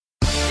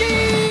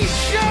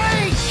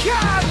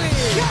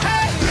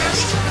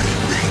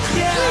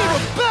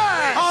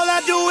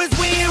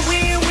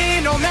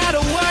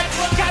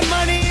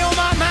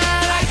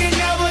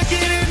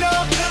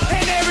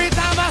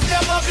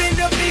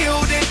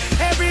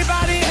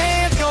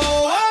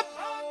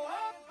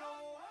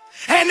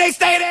they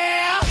stay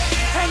there,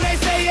 and they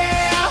say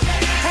yeah,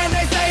 and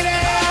they stay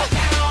there.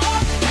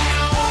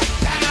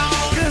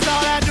 Cause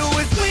all I do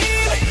is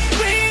win,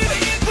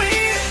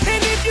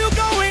 and if you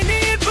going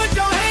in, put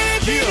your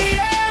hands in the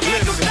air,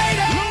 make them stay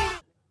there.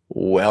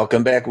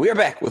 Welcome back. We are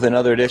back with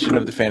another edition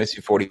of the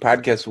Fantasy 40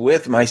 podcast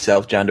with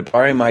myself, John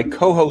DePari, my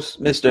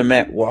co-host, Mr.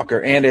 Matt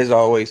Walker, and as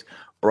always,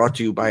 brought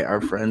to you by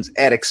our friends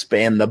at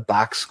Expand the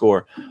Box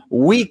Score.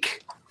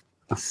 Week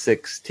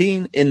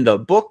 16 in the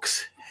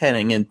books,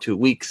 heading into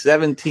week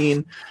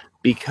 17,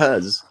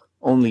 because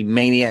only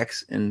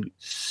maniacs and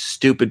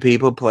stupid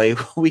people play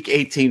week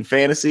 18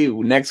 fantasy.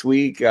 Next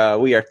week,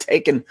 we are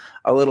taking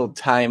a little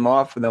time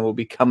off, and then we'll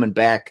be coming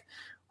back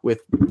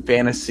with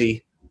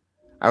fantasy.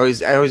 I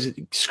always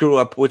screw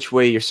up which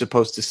way you're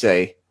supposed to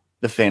say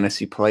the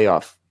fantasy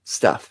playoff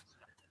stuff.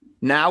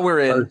 Now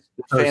we're in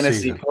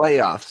fantasy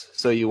playoffs,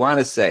 so you want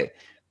to say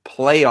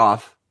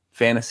playoff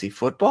fantasy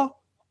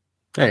football?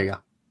 There you go.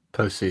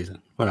 Postseason,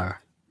 whatever.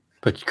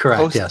 But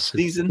correct, yes.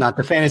 Season? Not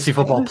the fantasy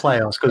football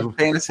playoffs,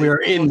 because we are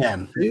in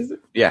them.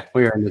 Yeah.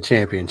 We are in the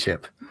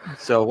championship.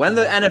 So when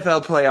the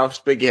NFL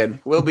playoffs begin,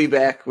 we'll be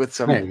back with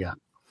some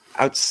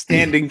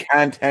outstanding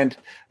content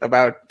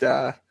about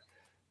those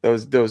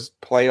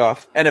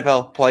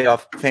NFL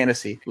playoff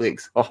fantasy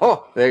leagues.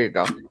 Oh, there you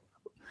go.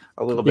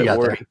 A little bit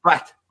worried.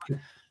 But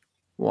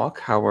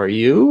Walk, how are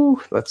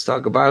you? Let's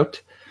talk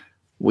about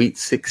week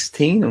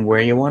 16 and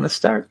where you want to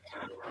start.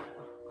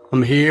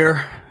 I'm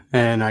here,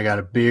 and I got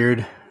a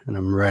beard, and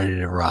I'm ready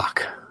to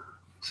rock.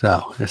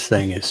 So this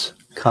thing is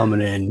coming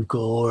in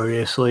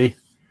gloriously,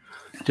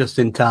 just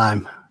in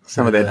time.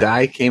 Some of that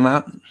dye came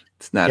out.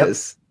 It's not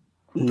as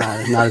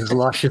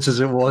luscious as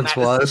it once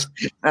was.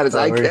 Not as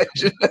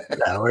eye-catching.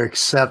 We're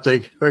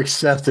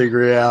accepting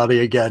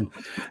reality again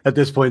at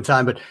this point in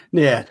time. But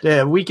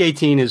yeah, week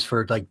 18 is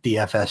for like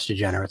DFS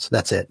degenerates.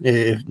 That's it.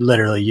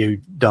 Literally,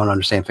 you don't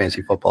understand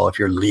fantasy football if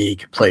your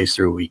league plays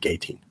through week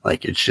 18.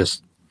 Like, it's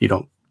just you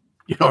don't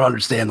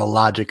understand the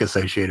logic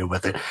associated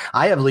with it.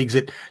 I have leagues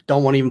that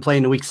don't want to even play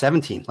into week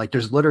 17. Like,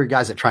 there's literally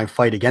guys that try and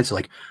fight against it.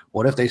 Like,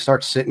 what if they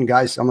start sitting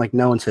guys? I'm like,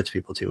 no one sits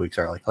people 2 weeks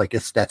early. Like,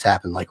 that's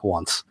happened like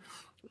once.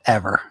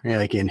 Ever,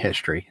 like in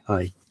history.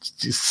 Like,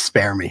 just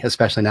spare me,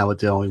 especially now with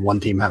the only one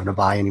team having to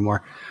buy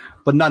anymore.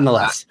 But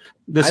nonetheless,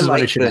 this is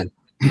what it should end.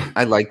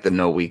 I like the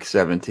no week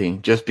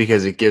 17 just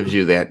because it gives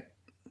you that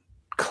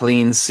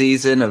clean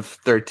season of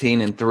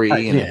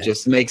 13-3, and it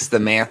just makes the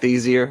math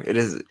easier. It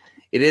is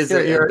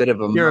a bit of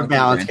a you're a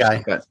balanced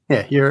guy.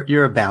 Yeah,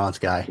 you're a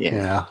balanced guy. Yeah. You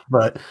know?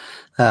 But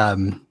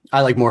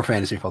I like more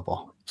fantasy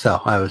football, so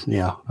I was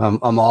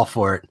I'm all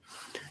for it.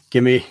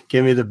 Give me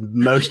the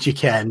most you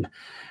can.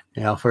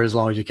 For as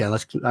long as you can.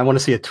 I want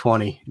to see a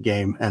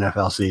 20-game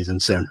NFL season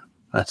soon.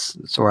 That's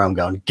where I'm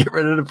going. Get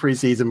rid of the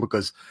preseason,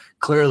 because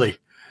clearly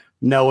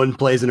no one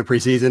plays in the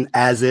preseason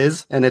as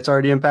is, and it's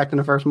already impacting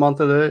the first month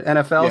of the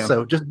NFL. Yeah.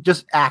 So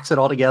just axe it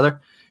all together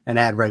and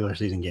add regular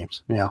season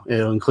games.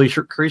 It'll increase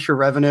your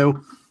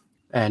revenue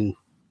and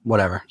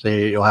whatever. So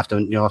you'll have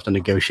to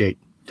negotiate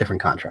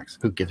different contracts.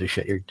 Who gives a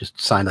shit? You're just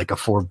signed like a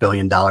 $4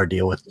 billion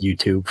deal with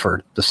YouTube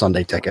for the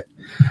Sunday ticket.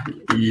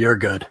 You're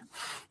good.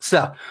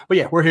 So, but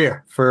yeah, we're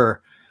here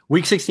for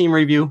week 16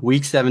 review,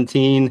 week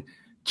 17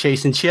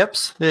 chasing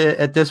chips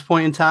at this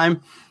point in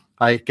time.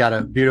 I got a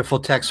beautiful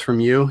text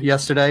from you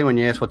yesterday when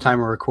you asked what time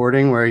we're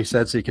recording, where he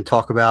said, so you can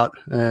talk about,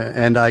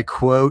 and I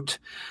quote,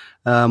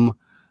 all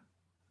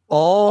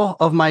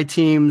of my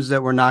teams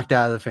that were knocked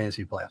out of the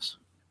fantasy playoffs.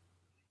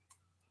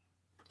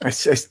 I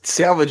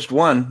salvaged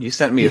one. You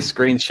sent me a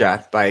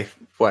screenshot by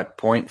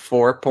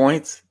 0.4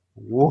 points?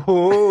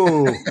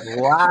 Whoa,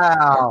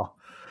 wow.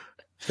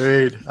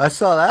 Dude, I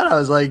saw that. I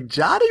was like,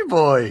 Johnny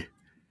boy.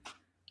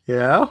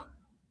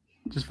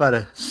 Just by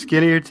the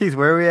skin of your teeth.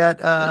 Where are we at?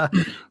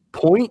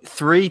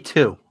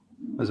 0.32,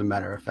 as a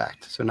matter of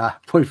fact. So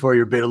not 0.4,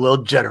 you're being a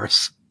little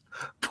generous.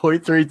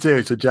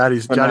 0.32. So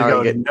Johnny's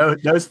going,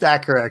 no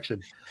stat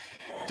correction.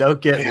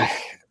 Don't get me.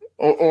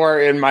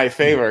 Or in my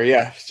favor,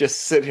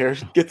 just sit here,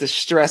 get the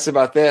stress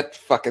about that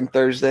fucking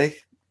Thursday.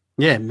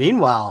 Yeah,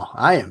 meanwhile,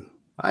 I'm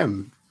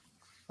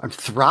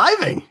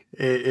thriving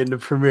in the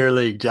Premier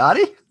League,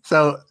 Johnny.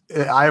 So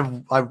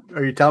are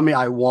you telling me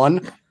I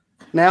won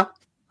now?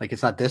 Like,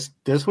 it's not this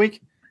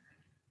week?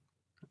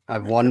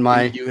 I've won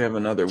my You have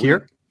another tier?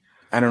 Week.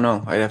 I don't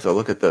know. I'd have to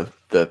look at the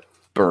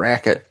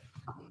bracket.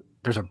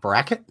 There's a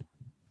bracket?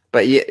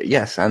 But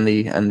yes, on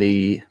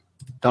the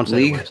don't say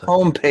league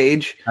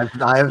homepage.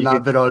 I have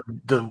not been on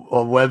the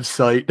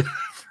website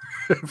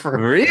for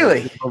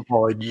really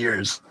football in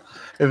years.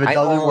 If it I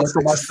doesn't work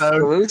on my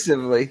phone,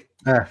 exclusively.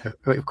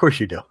 Of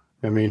course you do.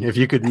 I mean, if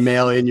you could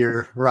mail in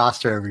your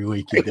roster every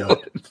week, you do it.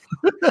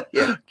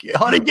 Yeah.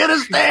 Honey, get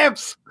his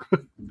stamps. I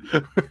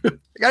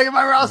gotta get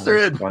my roster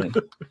in. Funny.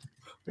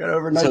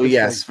 So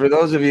yes, for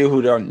those of you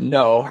who don't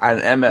know, on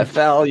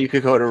MFL, you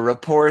could go to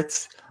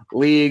reports,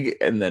 league,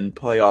 and then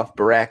playoff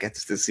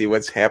brackets to see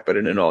what's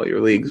happening in all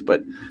your leagues.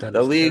 But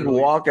the league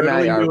Walk and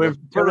I are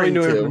referring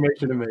to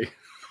information to me.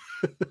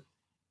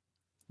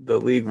 The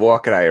league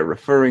Walk and I are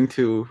referring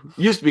to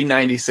used to be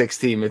 96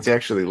 team. It's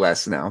actually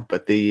less now,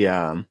 but the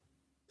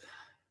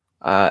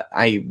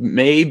I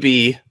may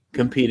be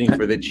competing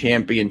for the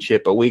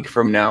championship a week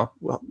from now.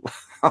 Well,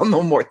 I'll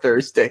know more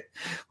Thursday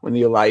when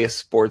the Elias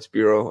Sports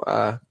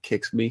Bureau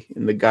kicks me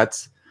in the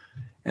guts.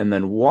 And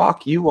then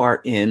Walk, you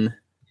are in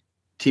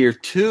Tier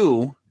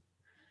 2.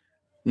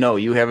 No,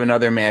 you have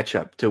another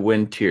matchup to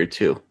win Tier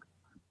 2.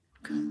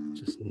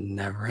 Just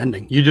never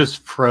ending. You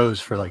just froze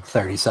for like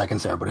 30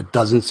 seconds there, but it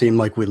doesn't seem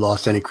like we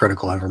lost any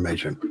critical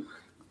information.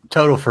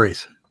 Total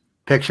freeze.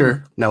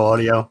 Picture, no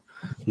audio,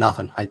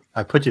 nothing.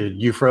 I put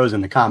you froze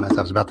in the comments.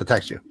 I was about to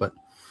text you, but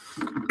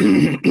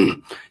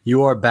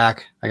you are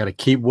back. I got to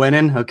keep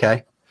winning.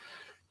 Okay.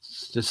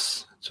 It's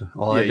just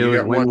all I do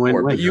is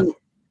win.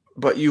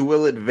 But you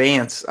will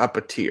advance up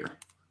a tier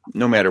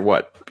no matter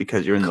what,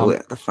 because you're in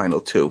the final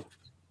 2.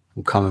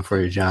 I'm coming for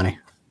you, Johnny.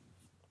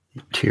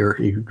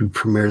 You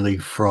Premier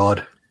League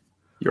fraud.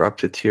 You're up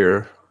to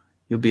tier.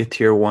 You'll be a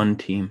Tier 1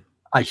 team.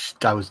 I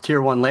was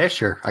Tier 1 last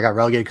year. I got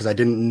relegated because I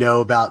didn't know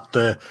about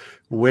the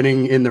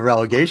winning in the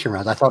relegation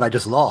rounds. I thought I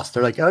just lost.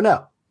 They're like, oh,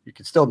 no, you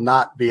can still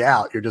not be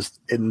out. You're just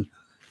in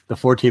the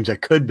 4 teams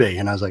that could be.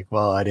 And I was like,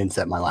 well, I didn't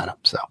set my lineup,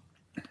 so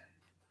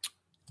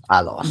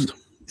I lost.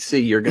 See,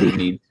 you're going to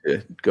need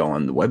to go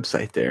on the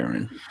website there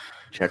and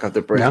check out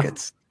the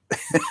brackets.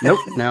 Nope.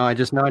 Now I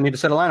just know I need to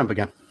set a lineup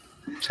again.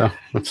 So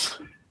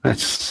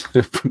that's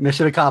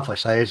mission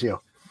accomplished. I ASU.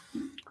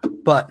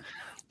 But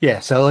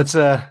yeah, so it's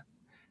a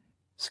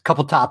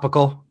couple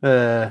topical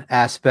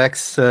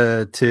aspects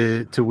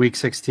to Week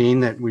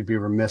 16 that we'd be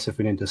remiss if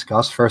we didn't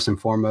discuss. First and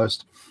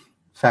foremost,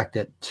 the fact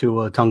that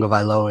Tua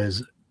Tagovailoa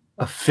is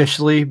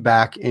officially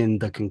back in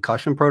the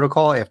concussion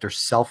protocol after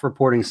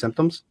self-reporting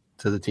symptoms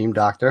to the team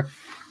doctor.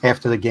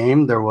 After the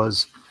game, there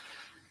was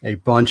a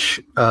bunch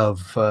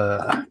of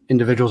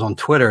individuals on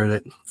Twitter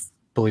that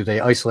believe they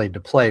isolated the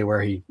play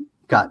where he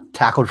got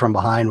tackled from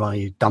behind while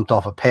he dumped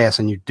off a pass,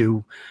 and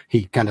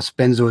he kind of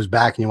spins to his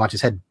back, and you watch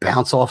his head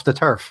bounce off the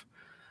turf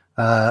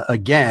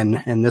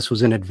again. And this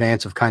was in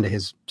advance of kind of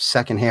his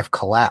second half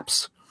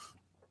collapse,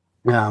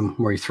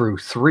 where he threw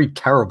 3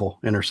 terrible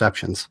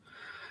interceptions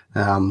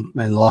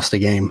and lost the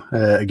game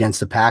against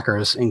the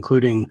Packers,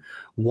 including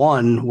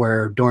one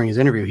where during his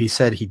interview he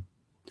said he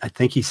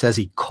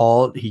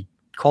called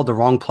the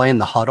wrong play in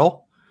the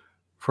huddle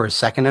for his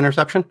second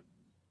interception.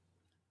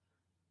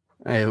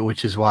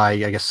 Which is why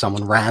I guess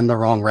someone ran the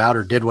wrong route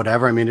or did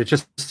whatever. I mean, it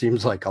just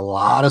seems like a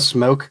lot of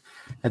smoke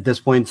at this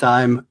point in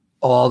time.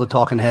 All the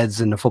talking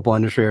heads in the football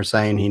industry are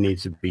saying he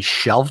needs to be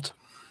shelved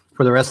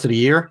for the rest of the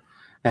year.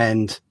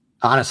 And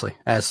honestly,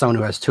 as someone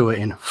who has Tua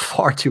in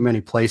far too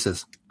many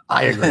places,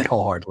 I agree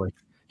wholeheartedly.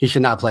 He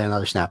should not play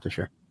another snap this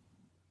year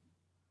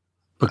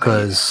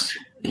because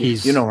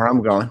he's. You know where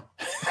I'm going.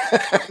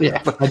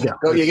 Yeah, I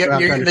do. You're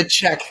getting the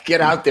check.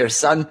 Get out there,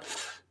 son.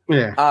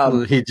 Yeah,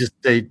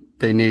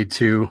 they need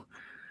to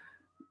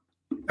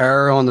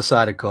err on the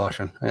side of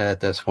caution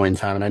at this point in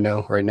time. And I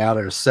know right now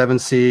they're a 7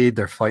 seed.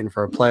 They're fighting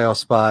for a playoff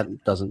spot.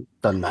 It doesn't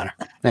matter.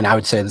 And I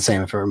would say the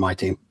same if it were my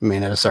team. I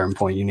mean, at a certain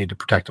point, you need to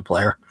protect a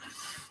player.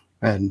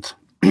 And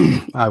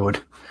I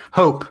would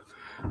hope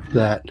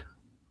that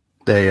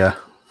they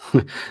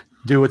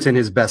do what's in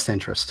his best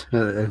interest.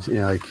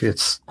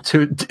 It's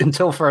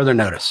until further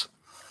notice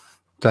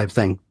type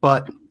thing.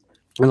 But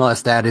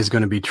nonetheless, that is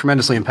going to be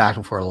tremendously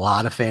impactful for a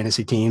lot of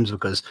fantasy teams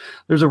because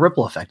there's a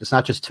ripple effect. It's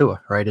not just Tua,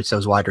 right? It's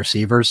those wide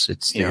receivers.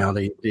 It's,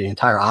 the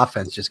entire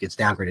offense just gets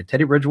downgraded.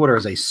 Teddy Bridgewater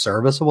is a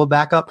serviceable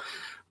backup,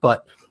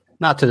 but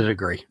not to the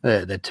degree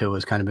that Tua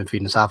has kind of been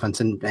feeding this offense.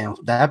 And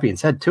that being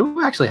said,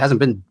 Tua actually hasn't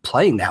been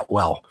playing that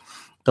well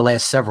the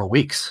last several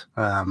weeks.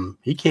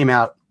 He came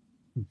out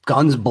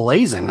guns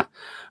blazing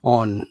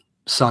on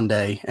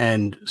Sunday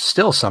and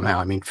still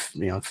somehow,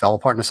 fell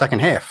apart in the second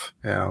half.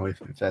 If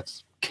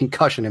that's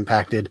concussion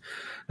impacted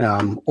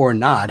or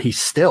not,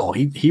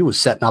 he was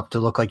setting up to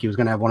look like he was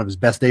going to have one of his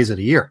best days of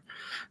the year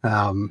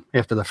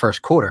after the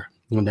first quarter.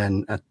 And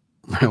then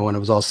when it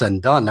was all said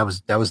and done, that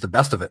was the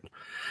best of it.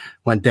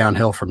 Went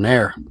downhill from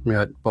there.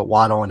 But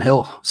Waddle and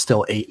Hill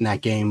still ate in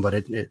that game, but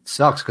it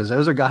sucks because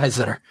those are guys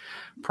that are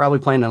probably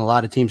playing in a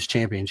lot of teams'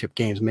 championship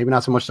games. Maybe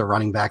not so much the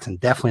running backs, and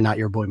definitely not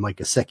your boy Mike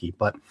Gesicki,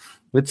 but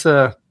it's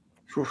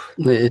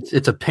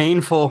a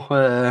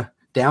painful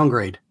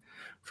downgrade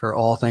for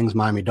all things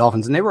Miami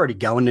Dolphins. And they were already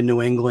going to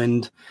New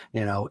England,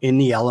 in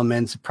the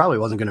elements. It probably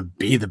wasn't going to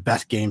be the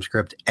best game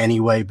script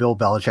anyway. Bill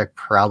Belichick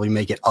probably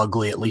make it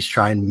ugly, at least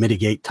try and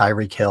mitigate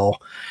Tyreek Hill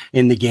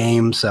in the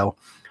game. So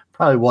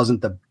probably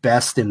wasn't the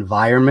best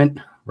environment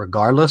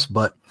regardless,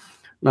 but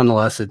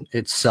nonetheless,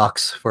 it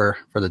sucks for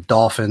the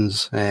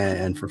Dolphins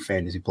and for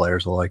fantasy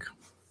players alike.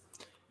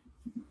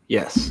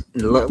 Yes,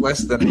 less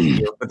than a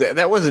year. But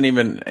that wasn't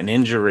even an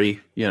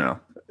injury,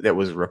 that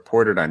was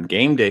reported on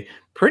game day.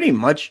 Pretty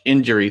much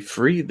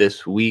injury-free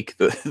this week.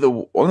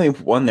 The only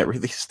one that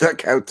really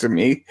stuck out to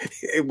me,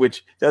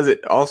 which does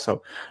it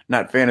also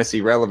not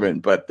fantasy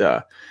relevant, but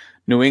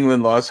New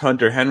England lost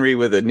Hunter Henry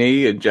with a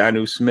knee and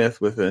Jonnu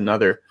Smith with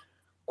another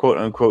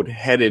quote-unquote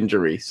head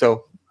injury.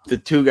 So the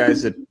two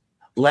guys that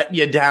let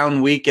you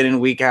down week in and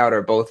week out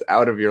are both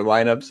out of your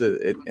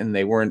lineups, and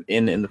they weren't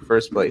in the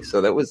first place.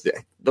 So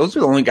those are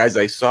the only guys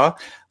I saw.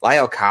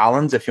 Lyle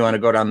Collins, if you want to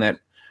go down that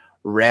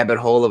rabbit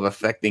hole of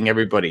affecting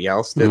everybody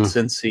else, that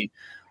since the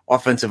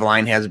offensive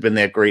line hasn't been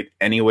that great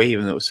anyway,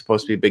 even though it was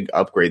supposed to be a big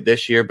upgrade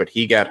this year, but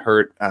he got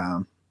hurt.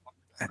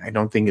 I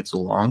don't think it's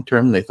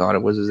long-term. They thought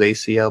it was his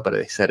ACL, but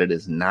they said it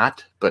is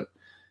not. But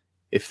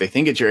if they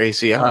think it's your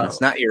ACL and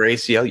it's not your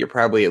ACL, you're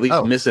probably at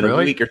least missing a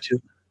week or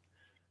two.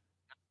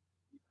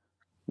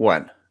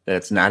 What?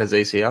 That's not his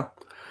ACL?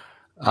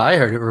 I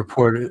heard it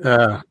reported.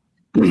 Sorry.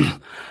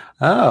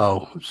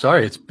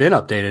 It's been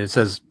updated. It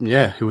says,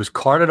 he was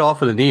carted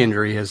off with a knee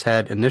injury, has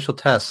had initial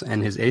tests,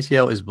 and his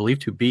ACL is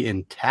believed to be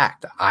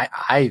intact.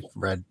 I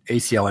read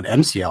ACL and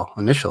MCL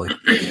initially,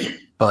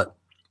 but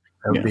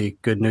that would be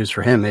good news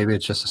for him. Maybe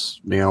it's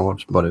just,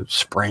 a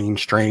sprain,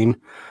 strain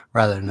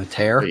rather than a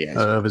tear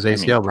of his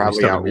ACL.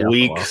 Probably out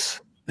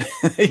weeks.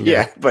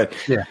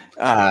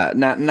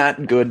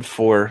 Not good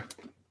for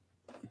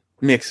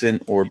Mixon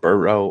or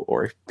Burrow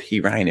or P.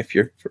 Ryan if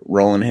you're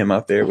rolling him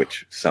up there,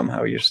 which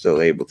somehow you're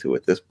still able to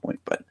at this point.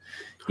 But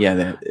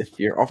if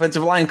your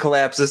offensive line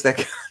collapses,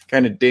 that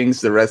kind of dings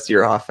the rest of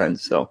your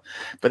offense. So,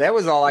 but that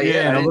was all I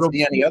had. I didn't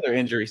see any other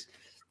injuries.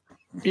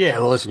 Yeah,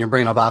 well, listen, you're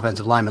bringing up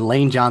offensive lineman.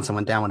 Lane Johnson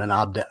went down with an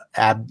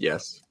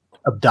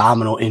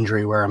abdominal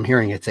injury where I'm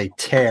hearing it's a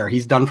tear.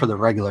 He's done for the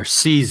regular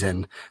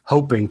season,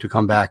 hoping to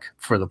come back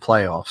for the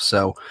playoffs.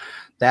 So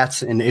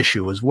that's an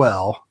issue as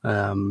well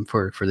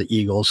for the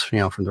Eagles,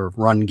 from the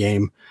run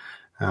game.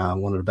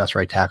 One of the best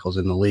right tackles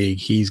in the league.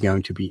 He's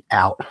going to be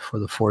out for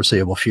the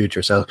foreseeable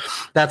future. So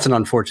that's an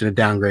unfortunate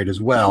downgrade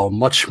as well,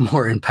 much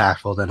more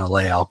impactful than a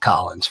Lyle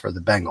Collins for the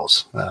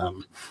Bengals,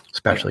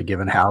 especially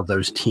given how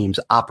those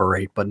teams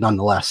operate. But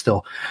nonetheless,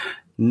 still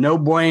no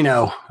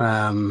bueno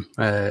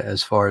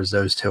as far as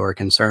those two are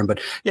concerned.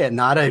 But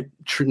not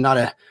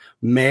a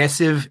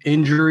massive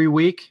injury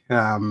week.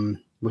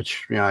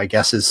 Which I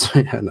guess is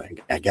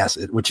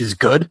which is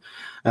good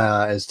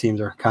as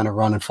teams are kind of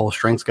running full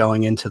strength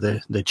going into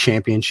the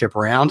championship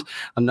round.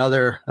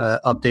 Another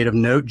update of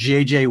note: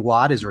 J.J.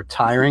 Watt is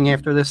retiring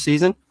after this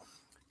season.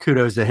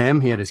 Kudos to him.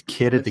 He had his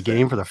kid at the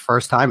game for the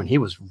first time, and he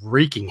was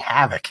wreaking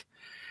havoc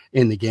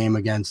in the game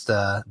against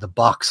the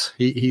Bucs.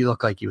 He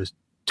looked like he was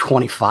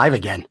 25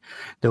 again,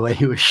 the way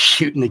he was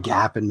shooting the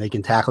gap and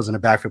making tackles in the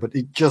backfield. But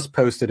he just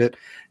posted it.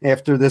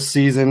 After this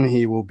season,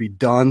 he will be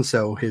done.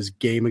 So his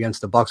game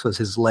against the Bucs was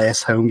his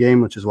last home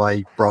game, which is why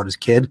he brought his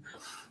kid,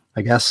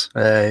 I guess.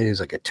 He's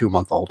like a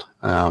 2-month-old.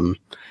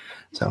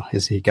 So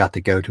he got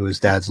to go to his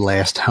dad's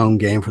last home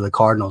game for the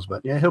Cardinals.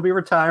 But he'll be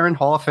retiring,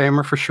 Hall of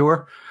Famer for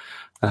sure.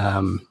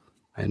 And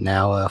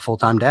now a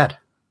full-time dad,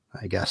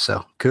 I guess.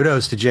 So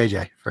kudos to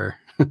JJ for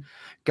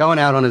going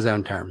out on his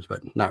own terms, but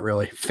not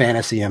really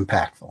fantasy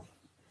impactful.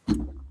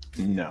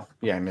 No.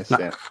 Yeah, I missed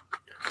that.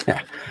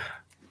 Yeah.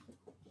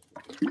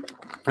 All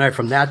right,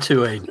 from that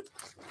to a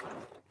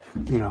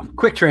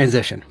quick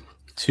transition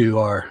to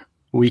our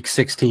Week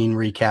 16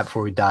 recap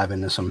before we dive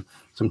into some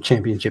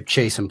championship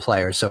chasing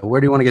players. So where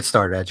do you want to get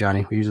started at,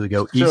 Johnny? We usually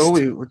go east. So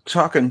we were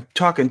talking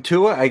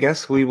Tua. I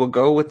guess we will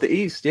go with the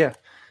east, yeah.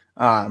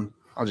 I'll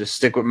just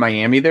stick with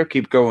Miami there,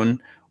 keep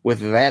going with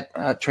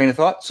that train of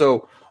thought.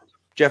 So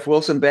Jeff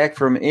Wilson back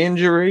from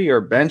injury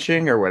or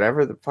benching or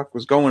whatever the fuck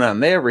was going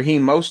on there.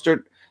 Raheem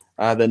Mostert,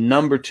 the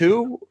number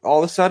 2 all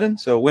of a sudden.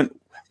 So went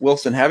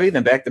Wilson heavy,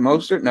 then back to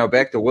Mostert, now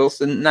back to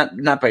Wilson.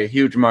 Not by a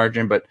huge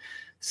margin, but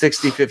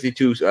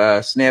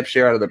 60-52 snap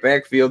share out of the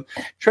backfield.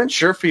 Trent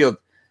Sherfield,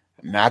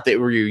 not that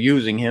we're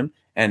using him,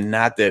 and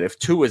not that if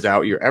 2 is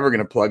out, you're ever going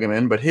to plug him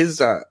in, but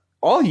his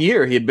all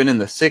year he had been in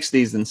the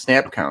 60s in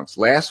snap counts.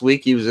 Last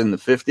week he was in the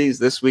 50s.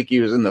 This week he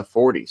was in the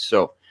 40s.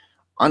 So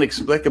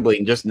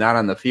inexplicably just not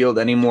on the field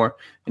anymore.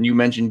 And you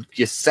mentioned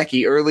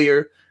Gesicki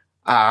earlier.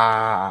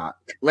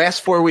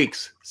 Last 4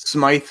 weeks,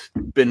 Smythe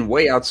been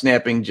way out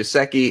snapping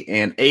Gesicki,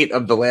 and 8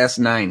 of the last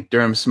 9,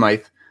 Durham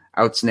Smythe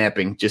out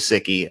snapping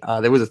Gesicki.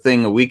 There was a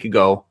thing a week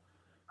ago.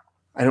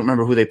 I don't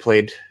remember who they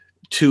played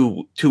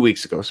 2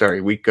 weeks ago.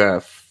 Sorry, week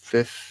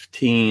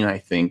 15, I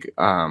think.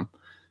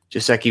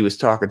 Gesicki was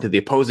talking to the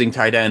opposing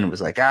tight end and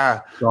was like,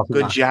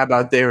 good job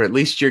out there. At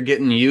least you're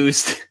getting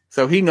used.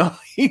 So he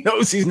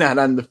knows he's not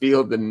on the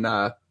field and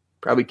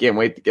probably can't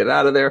wait to get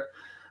out of there.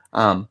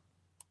 But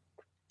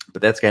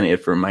that's kind of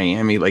it for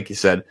Miami. Like you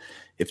said,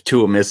 if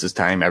Tua misses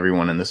time,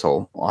 everyone in this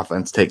whole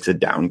offense takes a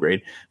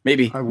downgrade.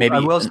 Maybe. I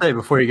will say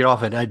before you get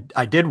off it,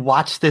 I did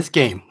watch this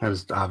game. I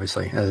was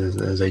obviously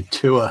as a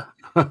Tua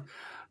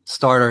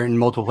starter in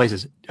multiple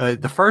places.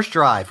 The first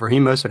drive,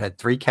 Raheem Mostert had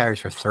 3 carries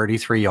for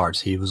 33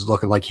 yards. He was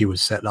looking like he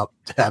was setting up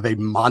to have a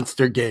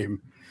monster game.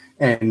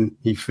 And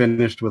he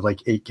finished with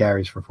like 8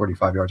 carries for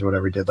 45 yards or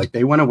whatever he did. Like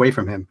they went away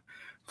from him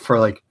for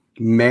like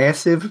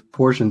massive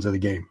portions of the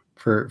game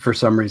for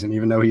some reason,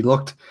 even though he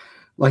looked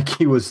like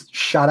he was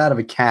shot out of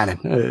a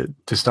cannon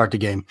to start the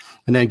game.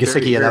 And then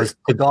Gesicki, that was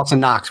to Dawson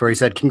Knox, where he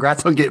said,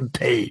 "Congrats on getting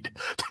paid."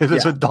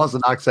 That's what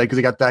Dawson Knox said because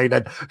he got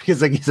tagged.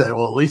 Because like he said,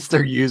 "Well, at least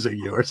they're using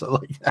you," or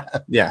something like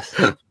that. Yes.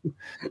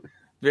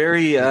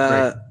 Very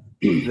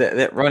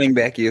that running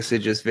back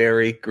usage is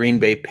very Green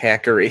Bay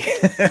Packery,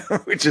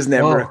 which is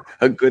never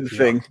a good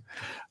thing.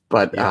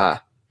 But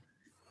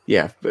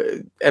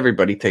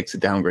everybody takes a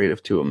downgrade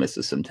if Tua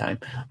misses some time.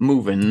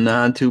 Moving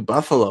on to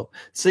Buffalo.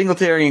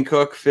 Singletary and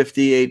Cook,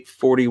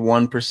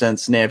 41%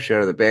 snap share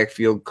of the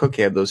backfield. Cook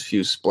had those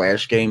few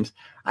splash games.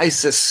 I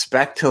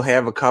suspect he'll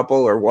have a couple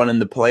or one in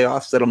the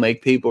playoffs that'll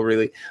make people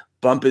really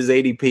bump his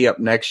ADP up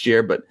next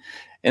year. But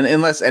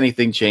unless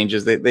anything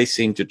changes, they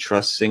seem to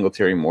trust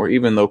Singletary more,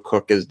 even though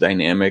Cook is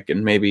dynamic,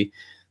 and maybe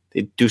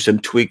they do some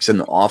tweaks in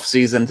the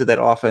offseason to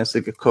that offense.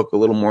 They could Cook a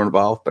little more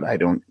involved, but I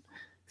don't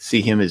see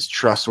him as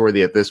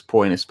trustworthy at this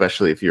point,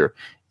 especially if you're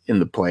in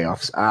the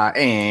playoffs.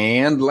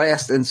 And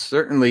last and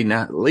certainly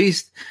not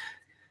least,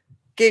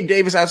 Gabe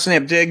Davis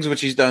outsnapped Diggs,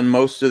 which he's done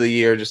most of the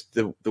year, just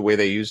the way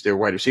they use their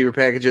wide receiver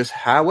packages.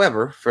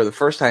 However, for the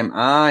first time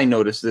I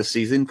noticed this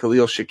season,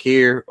 Khalil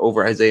Shakir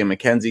over Isaiah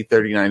McKenzie,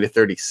 39 to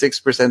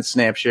 36%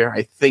 snap share.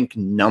 I think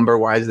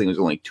number-wise, I think it was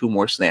only 2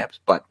 more snaps,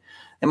 but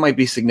it might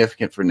be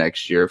significant for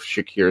next year if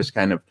Shakir is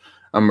kind of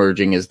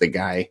emerging as the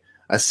guy.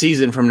 A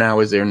season from now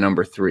is their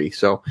number 3.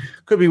 So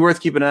could be worth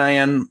keeping an eye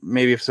on.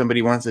 Maybe if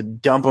somebody wants to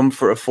dump him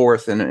for a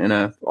 4th in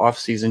an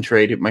off-season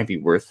trade, it might be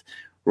worth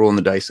rolling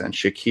the dice on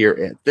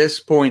Shakir at this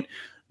point.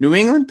 New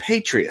England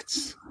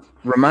Patriots,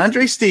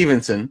 Ramondre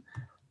Stevenson,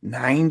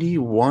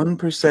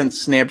 91%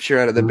 snap share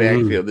out of the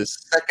backfield, the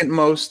second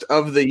most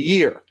of the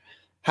year.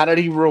 How did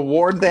he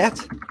reward that?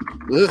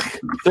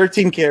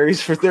 13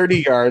 carries for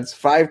 30 yards,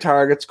 5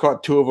 targets,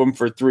 caught 2 of them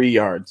for 3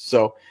 yards.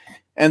 So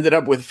ended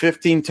up with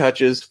 15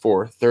 touches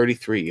for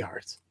 33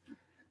 yards.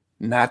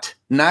 Not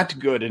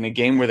good in a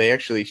game where they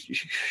actually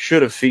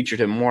should have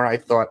featured him more, I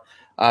thought.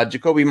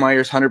 Jacoby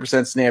Myers,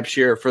 100% snap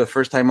share for the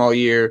first time all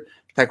year.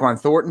 Tyquan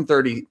Thornton,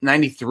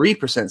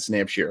 93%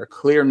 snap share. A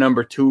clear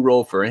number 2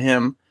 role for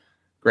him.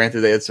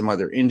 Granted, they had some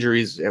other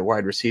injuries at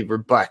wide receiver,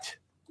 but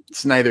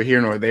it's neither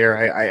here nor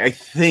there. I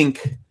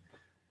think,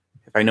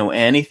 if I know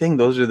anything,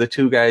 those are the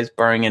 2 guys,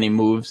 barring any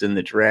moves in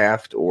the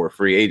draft or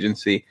free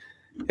agency.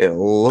 It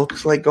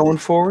looks like going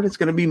forward, it's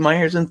going to be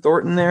Myers and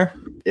Thornton there.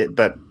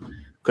 But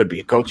could be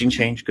a coaching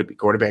change, could be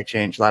quarterback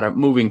change. A lot of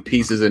moving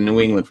pieces in New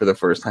England for the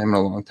first time in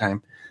a long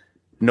time.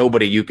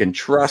 Nobody you can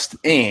trust.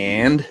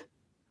 And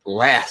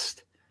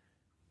last,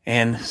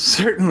 and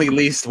certainly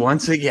least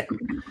once again,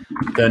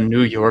 the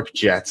New York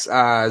Jets.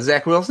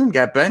 Zach Wilson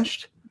got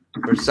benched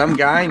for some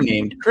guy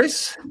named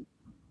Chris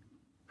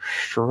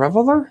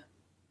Shriveler.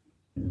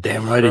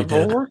 Damn right he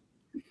did.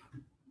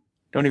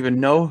 Don't even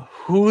know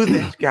who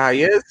this guy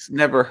is.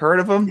 Never heard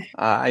of him.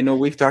 I know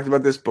we've talked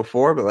about this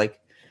before, but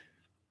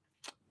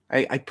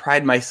I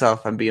pride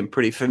myself on being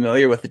pretty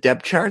familiar with the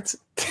depth charts.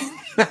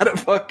 Not a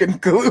fucking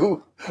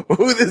clue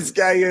who this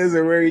guy is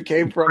or where he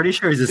came from. Pretty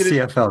sure he's a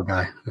CFL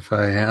guy. If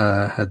I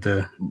had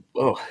to,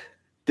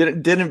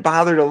 didn't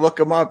bother to look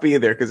him up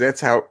either because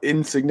that's how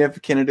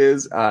insignificant it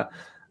is.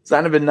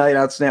 Zonovan Knight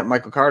outsnapped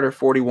Michael Carter,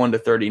 41 to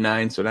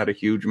 39, so not a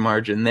huge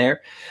margin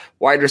there.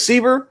 Wide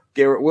receiver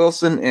Garrett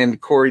Wilson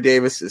and Corey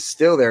Davis is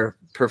still their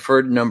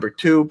preferred number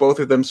 2. Both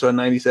of them saw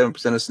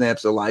 97% of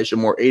snaps. Elijah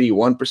Moore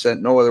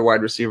 81%. No other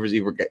wide receivers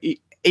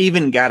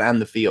even got on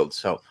the field.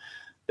 So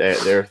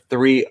their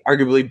 3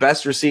 arguably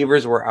best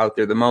receivers were out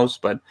there the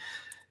most, but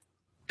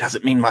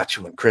doesn't mean much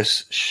when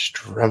Chris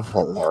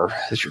Streveler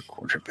is your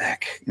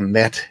quarterback. And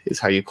that is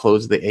how you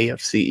close the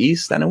AFC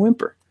East on a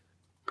whimper.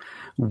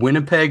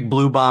 Winnipeg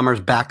Blue Bombers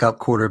backup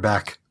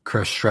quarterback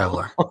Chris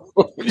Streveler.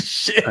 Oh,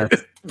 shit.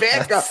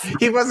 Backup.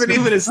 He wasn't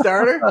even a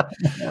starter?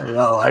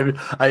 No,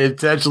 I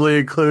intentionally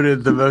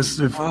included the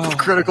most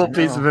critical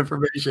piece of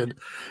information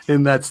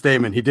in that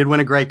statement. He did win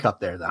a Grey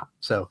Cup there, though.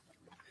 So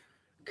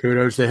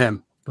kudos to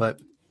him. But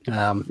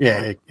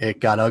it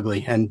got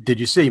ugly. And did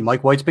you see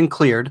Mike White's been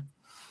cleared?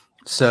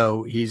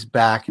 So he's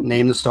back,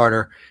 named the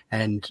starter,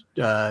 and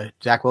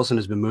Zach Wilson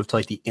has been moved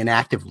to the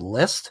inactive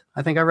list.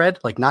 I think I read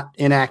not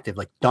inactive,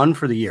 done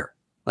for the year,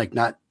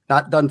 not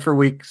done for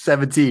week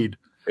 17.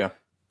 Yeah,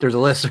 there's a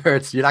list where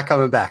you're not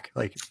coming back.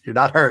 You're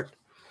not hurt.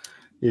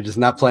 You're just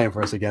not playing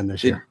for us again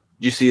this year.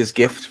 Did you see his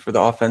gift for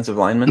the offensive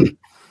lineman?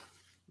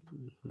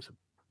 It's a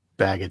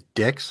bag of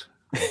dicks.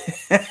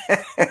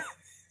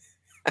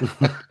 You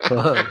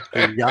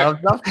got him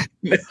stuff?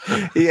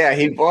 Yeah,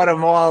 he bought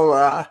them all.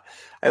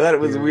 I thought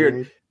it was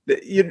weird.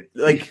 You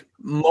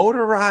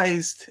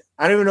motorized.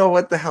 I don't even know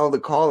what the hell to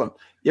call them.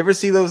 You ever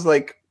see those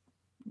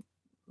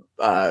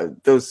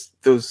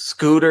those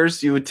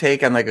scooters you would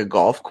take on a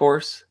golf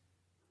course?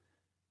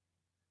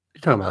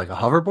 You're talking about a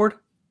hoverboard?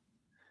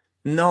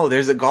 No,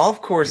 there's a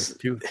golf course.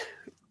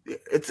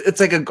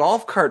 It's like a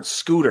golf cart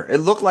scooter. It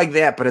looked like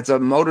that, but it's a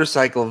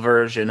motorcycle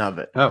version of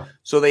it. Oh,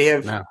 so they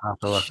have. No, I'll have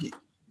to look.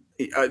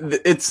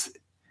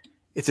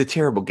 It's a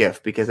terrible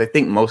gift because I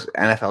think most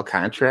NFL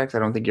contracts, I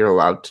don't think you're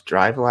allowed to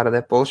drive a lot of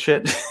that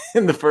bullshit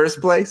in the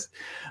first place.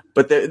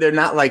 But they're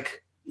not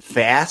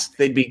fast.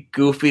 They'd be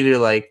goofy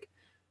to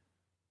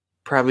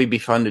probably be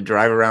fun to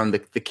drive around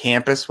the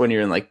campus when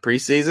you're in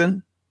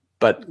preseason.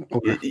 But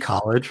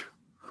college.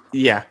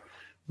 Yeah.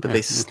 But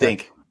they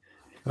stink.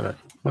 What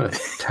a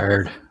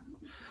turd.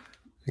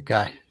 That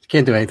guy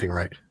can't do anything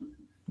right.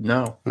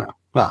 No.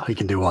 Well, he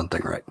can do one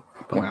thing right.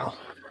 Wow.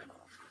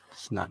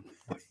 It's not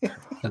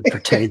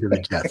pertain to the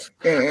Jets.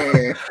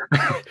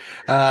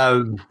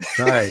 All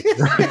right.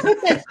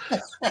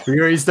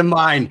 Here's the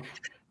mine.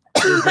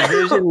 The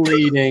division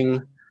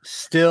leading,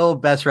 still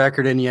best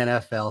record in the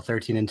NFL,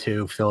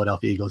 13-2.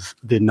 Philadelphia Eagles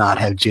did not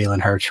have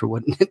Jalen Hurts for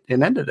what it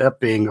ended up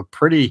being a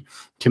pretty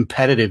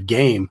competitive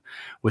game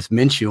with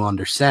Minshew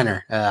under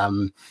center.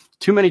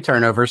 Too many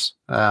turnovers.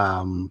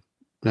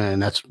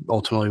 And that's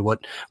ultimately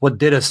what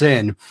did us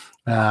in.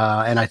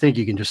 And I think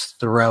you can just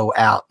throw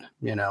out,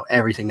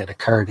 everything that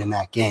occurred in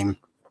that game.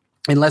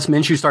 Unless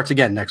Minshew starts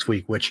again next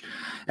week, which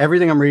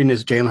everything I'm reading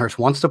is Jalen Hurts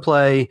wants to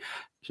play.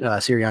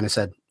 Sirianni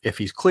said if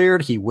he's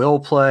cleared, he will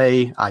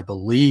play. I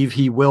believe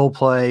he will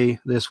play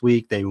this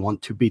week. They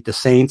want to beat the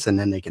Saints, and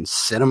then they can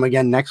sit him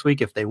again next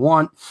week if they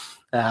want.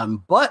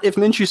 But if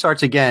Minshew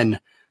starts again,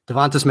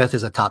 Devonta Smith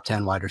is a top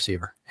 10 wide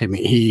receiver. I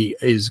mean, he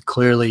is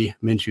clearly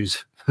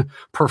Minshew's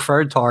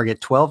preferred target,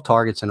 12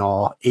 targets in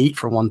all, 8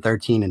 for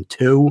 113 and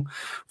 2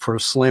 for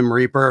Slim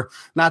Reaper.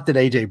 Not that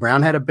A.J.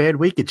 Brown had a bad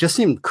week. It just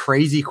seemed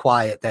crazy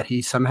quiet that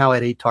he somehow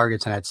had 8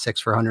 targets and had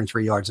 6 for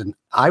 103 yards. And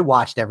I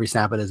watched every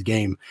snap of this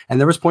game, and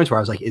there was points where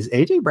I was like, is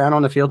A.J. Brown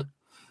on the field?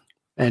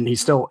 And he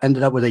still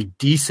ended up with a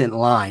decent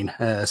line,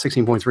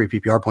 16.3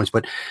 PPR points.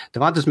 But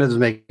Devonta Smith is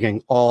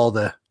making all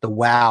the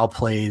wow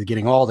plays,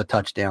 getting all the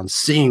touchdowns,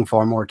 seeing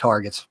far more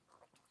targets.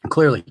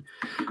 Clearly,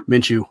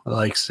 Minshew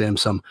likes him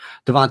some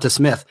Devonta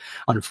Smith.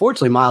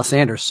 Unfortunately, Miles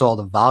Sanders saw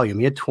the volume.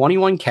 He had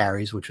 21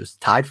 carries, which was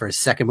tied for his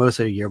second most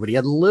of the year, but he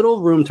had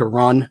little room to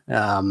run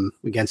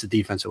against the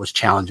defense. It was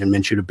challenging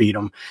Minshew to beat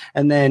him.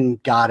 And then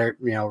Goddard,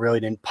 really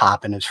didn't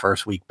pop in his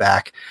first week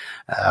back,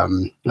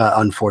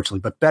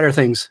 unfortunately. But better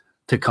things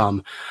to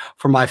come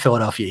for my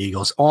Philadelphia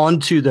Eagles. On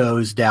to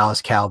those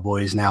Dallas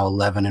Cowboys, now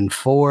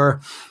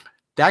 11-4.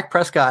 Dak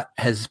Prescott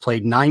has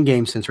played 9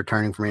 games since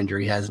returning from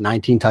injury. He has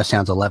 19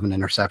 touchdowns, 11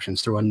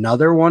 interceptions. Through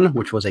another one,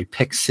 which was a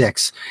pick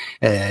 6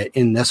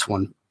 in this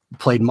one.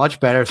 Played much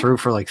better, threw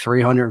for like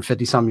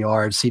 350-some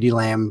yards. CeeDee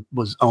Lamb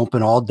was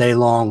open all day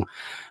long.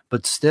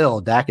 But still,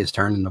 Dak is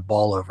turning the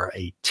ball over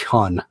a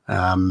ton.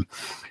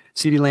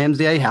 CeeDee Lamb's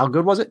day, how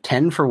good was it?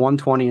 10 for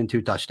 120 and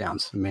 2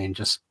 touchdowns. I mean,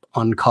 just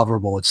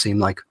uncoverable, it seemed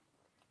like.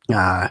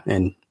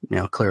 And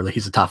clearly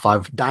he's a top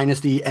 5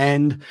 dynasty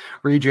and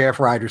redraft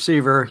wide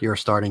receiver. You're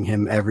starting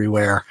him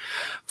everywhere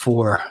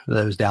for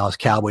those Dallas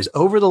Cowboys.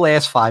 Over the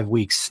last 5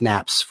 weeks,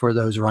 snaps for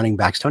those running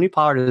backs, Tony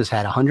Pollard has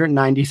had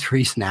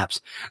 193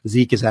 snaps.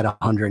 Zeke has had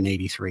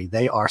 183.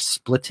 They are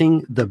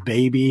splitting the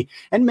baby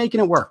and making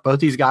it work. Both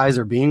these guys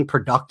are being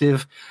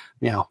productive,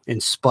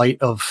 in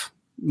spite of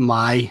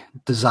my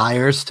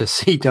desires to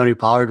see Tony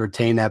Pollard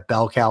retain that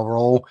bell cow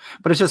role,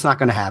 but it's just not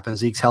going to happen.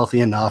 Zeke's healthy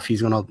enough.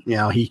 He's going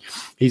to,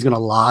 he's going to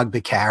log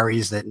the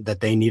carries that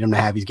they need him to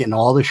have. He's getting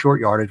all the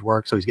short yardage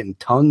work. So he's getting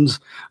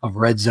tons of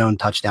red zone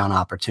touchdown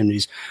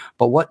opportunities.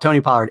 But what Tony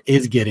Pollard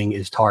is getting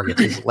is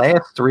targets. His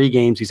last 3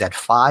 games, he's had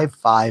 5,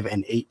 5,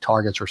 and 8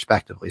 targets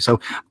respectively. So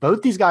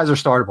both these guys are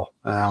startable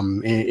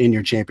in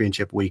your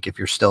championship week if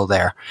you're still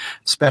there,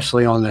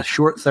 especially on the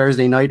short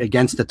Thursday night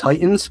against the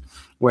Titans,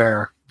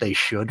 where they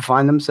should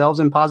find themselves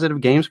in positive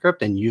game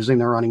script and using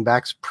their running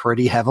backs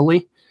pretty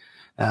heavily.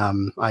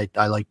 I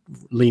like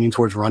leaning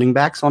towards running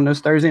backs on those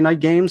Thursday night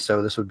games,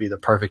 so this would be the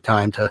perfect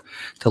time to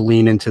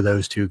lean into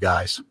those 2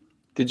 guys.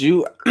 Did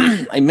you?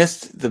 I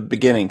missed the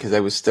beginning because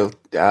I was still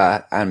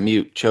on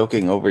mute,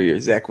 choking over your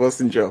Zach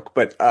Wilson joke.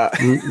 But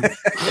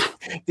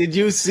did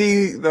you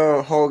see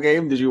the whole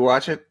game? Did you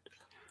watch it?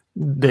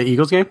 The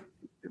Eagles game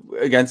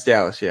against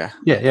Dallas? Yeah.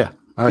 Yeah.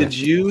 Did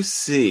you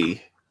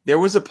see? There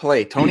was a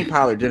play. Tony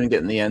Pollard didn't get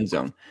in the end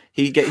zone.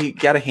 He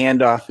got a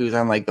handoff. He was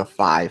on like the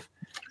 5.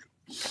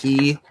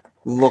 He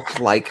looked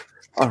like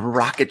a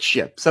rocket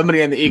ship.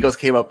 Somebody on the Eagles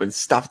came up and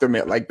stuffed him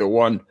at like the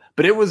 1.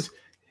 But it was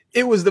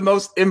the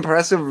most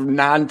impressive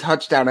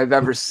non-touchdown I've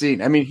ever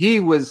seen. I mean, he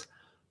was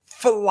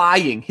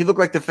flying. He looked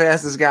like the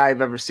fastest guy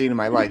I've ever seen in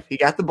my life. He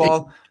got the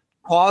ball,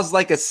 paused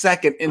like a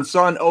second, and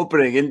saw an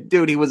opening. And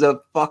dude, he was a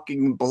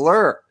fucking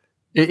blur.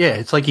 Yeah,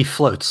 it's like he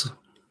floats.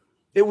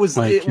 His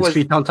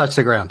feet don't touch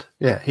the ground.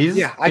 Yeah,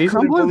 I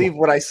couldn't believe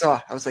what I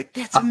saw. I was like,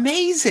 that's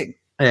amazing.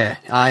 Yeah,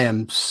 I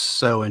am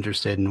so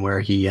interested in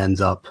where he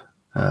ends up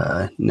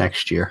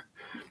next year,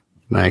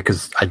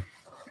 because I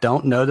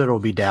don't know that it'll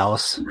be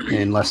Dallas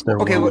unless they're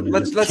okay. Well,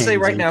 let's say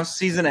right now,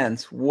 season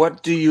ends.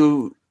 What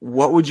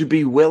would you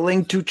be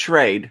willing to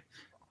trade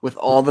with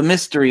all the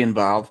mystery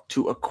involved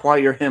to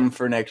acquire him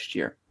for next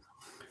year?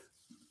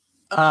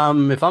 If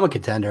I'm a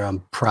contender, I'm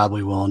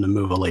probably willing to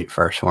move a late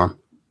first for him.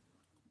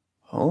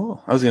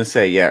 Oh, I was going to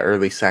say,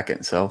 early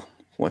second. So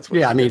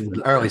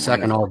early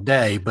second all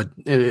day, but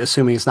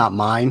assuming it's not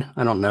mine,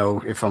 I don't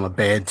know if I'm a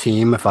bad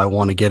team, if I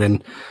want to get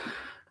an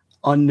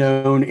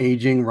unknown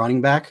aging running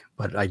back,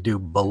 but I do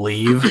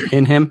believe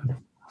in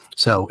him.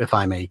 So if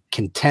I'm a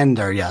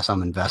contender, yes,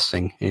 I'm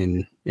investing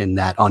in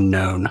that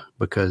unknown,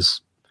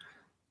 because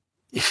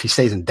if he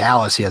stays in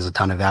Dallas, he has a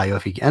ton of value.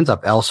 If he ends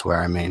up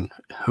elsewhere, I mean,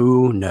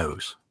 who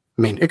knows?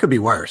 I mean, it could be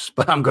worse,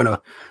 but I'm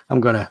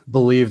gonna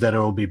believe that it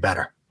will be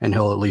better. and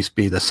he'll at least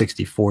be the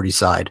 60-40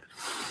 side.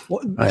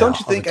 Well, don't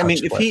you think? I mean,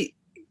 if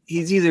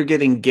he's either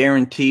getting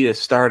guaranteed a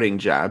starting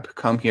job,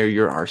 come here,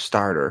 you're our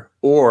starter,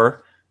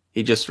 or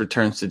he just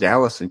returns to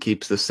Dallas and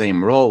keeps the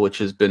same role, which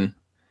has been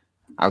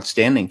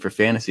outstanding for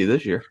fantasy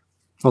this year.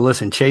 Well,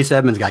 listen, Chase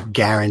Edmonds got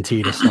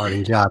guaranteed a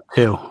starting job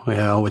too.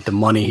 With the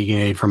money he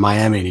made from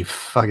Miami, and he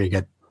fucking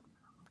got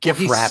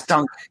gift wrapped.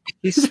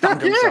 He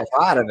stunk himself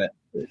out of it.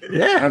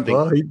 Yeah,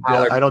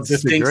 I don't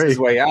disagree. Stinks his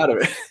way out of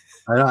it.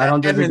 I don't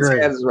disagree.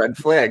 Edmonds has red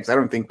flags. I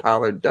don't think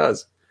Pollard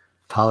does.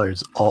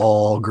 Pollard's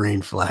all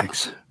green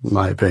flags, in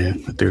my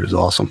opinion. The dude is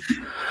awesome.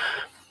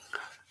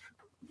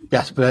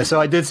 Yes, but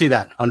so I did see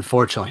that,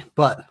 unfortunately.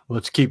 But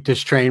let's keep this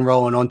train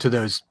rolling onto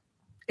those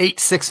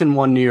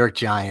 8-6-1 New York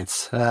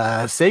Giants.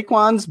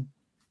 Saquon's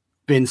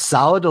been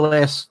solid the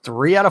last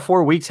 3 out of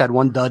 4 weeks. Had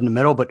one dud in the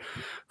middle, but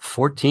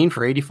 14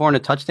 for 84 and a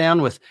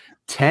touchdown with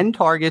 10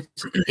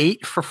 targets,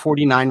 8 for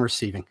 49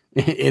 receiving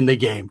in the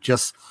game.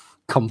 Just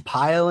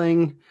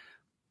compiling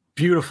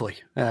beautifully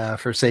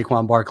for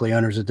Saquon Barkley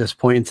owners at this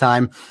point in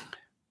time.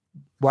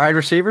 Wide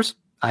receivers,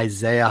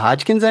 Isaiah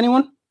Hodgins,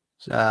 anyone?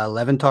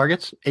 11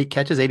 targets, 8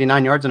 catches,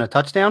 89 yards, and a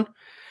touchdown.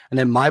 And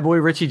then my boy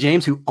Richie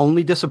James, who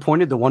only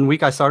disappointed the 1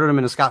 week I started him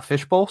in the Scott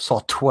Fish Bowl,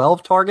 saw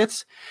 12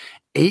 targets,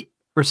 8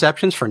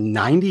 receptions for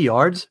 90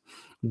 yards.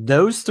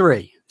 Those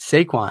three,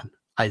 Saquon,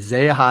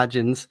 Isaiah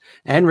Hodgins,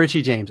 and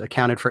Richie James,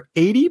 accounted for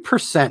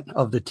 80%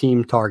 of the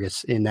team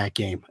targets in that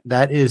game.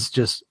 That is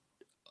just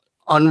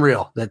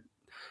unreal that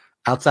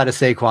outside of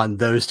Saquon,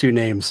 those two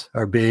names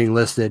are being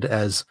listed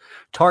as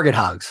target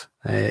hogs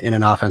in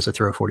an offense that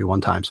threw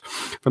 41 times.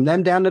 From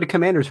them down to the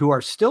Commanders, who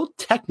are still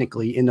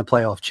technically in the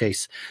playoff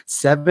chase,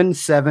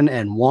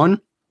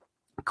 7-7-1.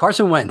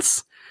 Carson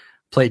Wentz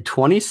played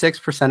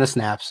 26% of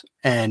snaps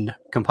and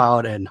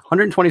compiled an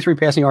 123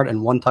 passing yard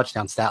and 1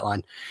 touchdown stat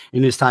line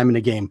in his time in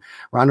the game.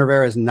 Ron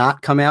Rivera has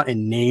not come out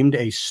and named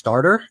a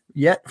starter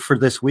yet for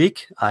this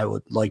week. I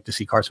would like to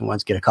see Carson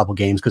Wentz get a couple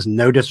games because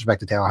no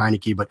disrespect to Taylor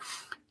Heineke, but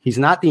he's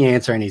not the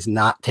answer, and he's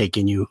not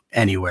taking you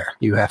anywhere.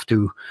 You have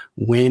to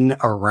win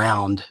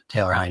around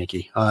Taylor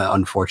Heineke.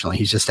 Unfortunately,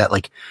 he's just that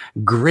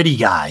gritty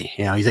guy.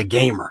 He's a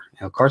gamer.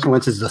 Carson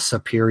Wentz is the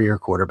superior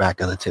quarterback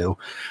of the two.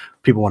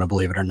 People want to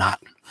believe it or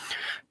not.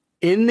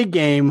 In the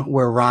game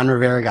where Ron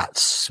Rivera got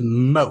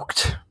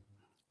smoked,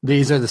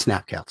 these are the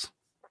snap counts.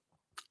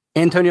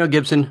 Antonio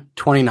Gibson,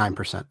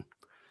 29%.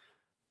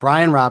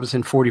 Brian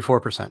Robinson,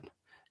 44%.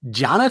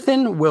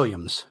 Jonathan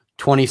Williams,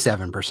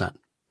 27%.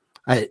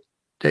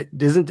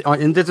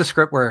 Isn't this a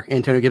script where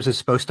Antonio Gibson is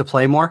supposed to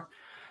play more?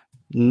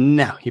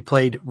 No, he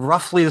played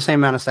roughly the same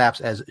amount of snaps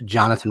as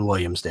Jonathan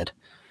Williams did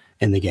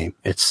in the game.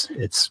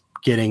 It's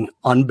getting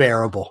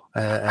unbearable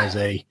as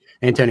a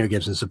Antonio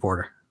Gibson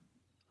supporter.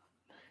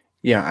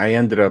 Yeah,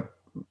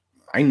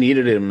 I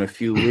needed him a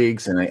few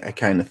leagues, and I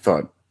kind of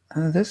thought,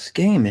 this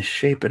game is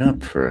shaping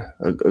up for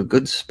a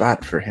good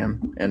spot for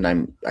him. And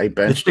I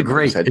benched him.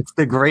 It's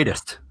the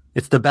greatest.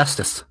 It's the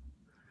bestest.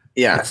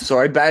 Yeah, so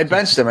I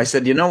benched him. I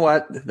said, you know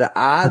what? The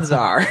odds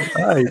are.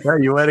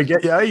 You want to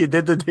get? Yeah, you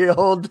did the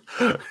old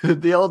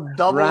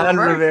double. Ron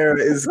Rivera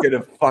is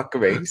gonna fuck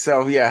me.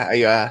 So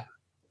yeah,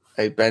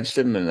 I benched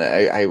him, and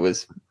I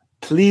was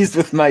pleased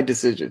with my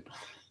decision.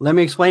 Let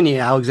me explain to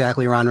you how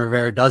exactly Ron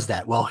Rivera does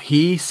that. Well,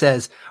 he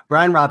says,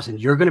 Brian Robinson,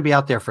 you're going to be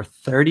out there for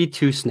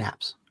 32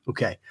 snaps.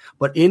 Okay.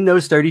 But in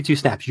those 32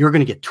 snaps, you're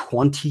going to get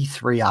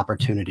 23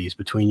 opportunities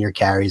between your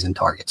carries and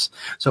targets.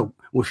 So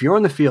if you're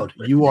on the field,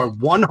 you are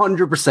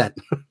 100%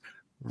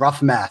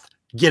 rough math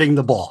getting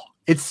the ball.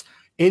 It's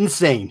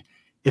insane.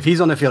 If he's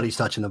on the field, he's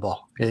touching the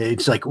ball.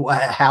 It's like,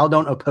 how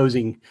don't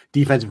opposing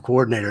defensive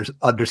coordinators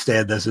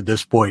understand this at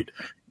this point?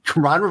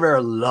 Ron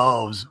Rivera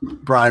loves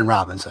Brian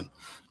Robinson,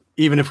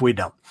 even if we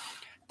don't.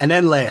 And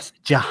then last,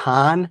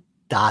 Jahan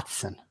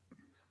Dotson.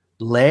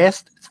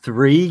 Last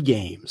 3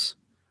 games,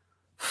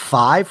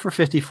 5 for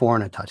 54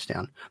 and a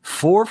touchdown,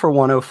 4 for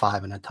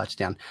 105 and a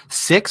touchdown,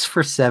 6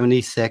 for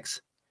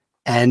 76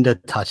 and a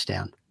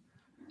touchdown.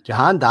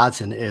 Jahan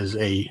Dotson is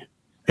a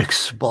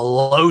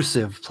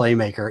explosive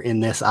playmaker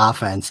in this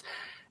offense.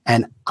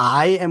 And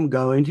I am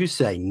going to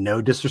say,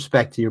 no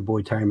disrespect to your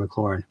boy Terry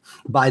McLaurin,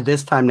 by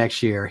this time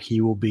next year,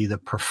 he will be the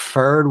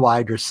preferred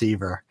wide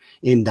receiver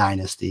in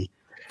Dynasty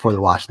for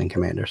the Washington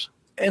Commanders.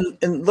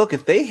 And look,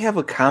 if they have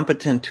a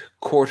competent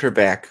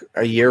quarterback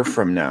a year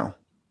from now,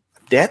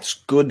 that's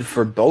good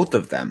for both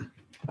of them.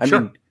 I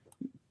mean,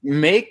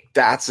 make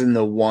Dotson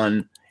the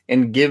one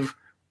and give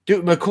 –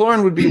 dude,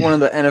 McLaurin would be one of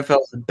the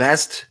NFL's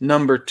best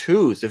number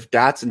 2s if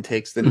Dotson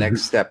takes the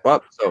next step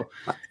up. So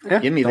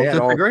give me that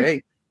all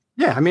day.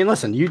 Yeah, I mean,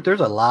 listen,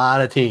 there's a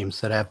lot of teams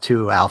that have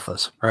 2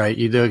 alphas, right?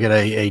 You look at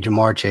a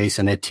Jamar Chase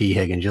and a T.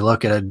 Higgins. You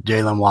look at a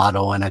Jalen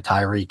Waddle and a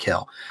Tyreek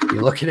Hill.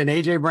 You look at an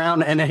A.J.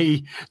 Brown and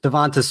a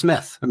Devonta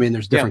Smith. I mean,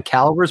 there's different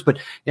calibers, but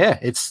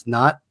that's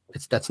not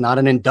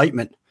an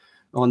indictment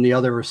on the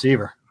other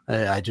receiver.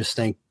 I just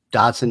think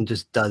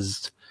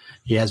Dotson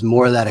he has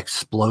more of that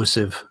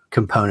explosive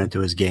component to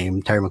his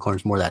game. Terry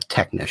McLaurin's more of that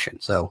technician.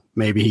 So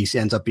maybe he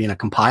ends up being a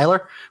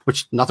compiler,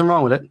 which nothing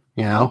wrong with it.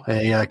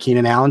 A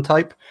Keenan Allen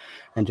type.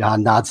 And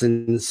Jahan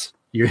Dotson's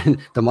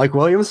the Mike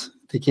Williams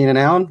to Keenan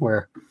Allen,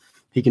 where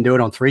he can do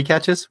it on 3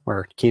 catches,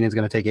 where Keenan's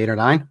going to take 8 or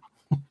 9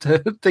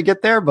 to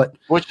get there. But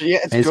it's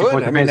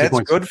good. I mean, that's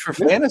good for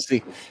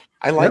fantasy.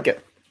 I like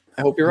it.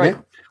 I hope you're right.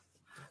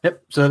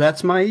 Yep. So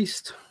that's my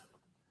East.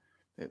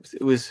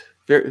 It was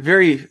very,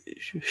 very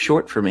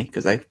short for me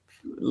because I'm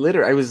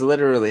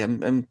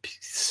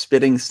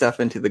spitting stuff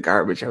into the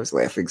garbage. I was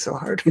laughing so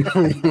hard.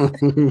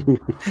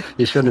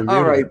 You shouldn't have.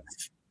 All right.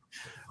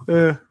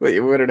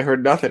 You would have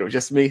heard nothing. It was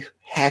just me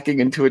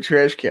hacking into a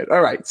trash can.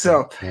 All right.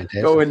 So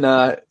going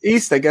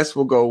East, I guess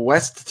we'll go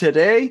West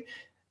today.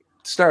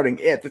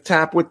 Starting at the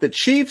top with the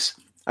Chiefs.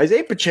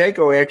 Isaiah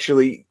Pacheco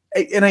actually,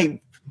 and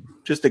I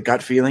just a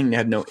gut feeling,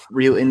 had no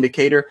real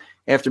indicator.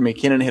 After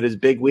McKinnon had his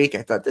big week,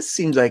 I thought this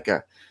seems like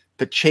a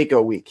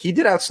Pacheco week. He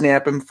did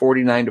outsnap him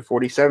 49 to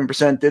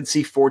 47%, did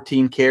see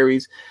 14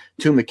 carries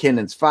to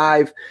McKinnon's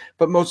 5,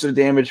 but most of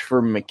the damage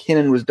for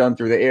McKinnon was done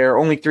through the air.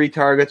 Only 3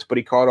 targets, but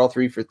he caught all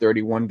 3 for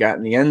 31, got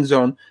in the end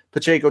zone.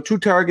 Pacheco, 2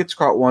 targets,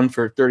 caught 1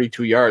 for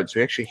 32 yards. So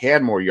he actually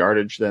had more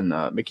yardage than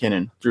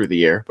McKinnon through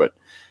the air, but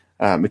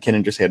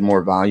McKinnon just had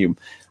more volume.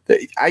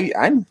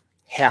 I'm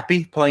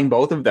happy playing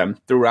both of them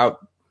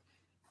throughout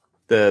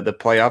the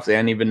playoffs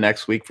and even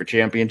next week for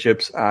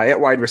championships. At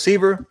wide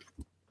receiver,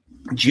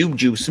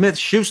 Juju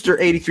Smith-Schuster,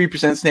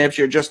 83% snap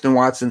share. Justin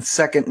Watson,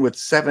 second with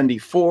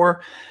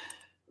 74.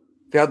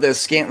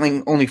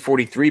 Valdez-Scantling, only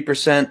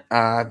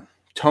 43%.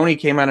 Tony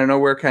came out of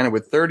nowhere kind of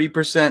with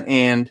 30%.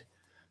 And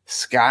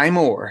Sky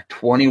Moore,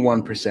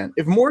 21%.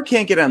 If Moore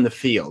can't get on the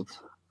field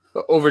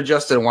over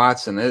Justin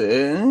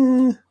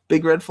Watson,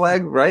 big red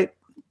flag, right?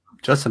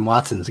 Justin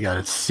Watson's got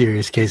a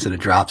serious case of the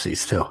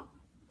dropsies, too.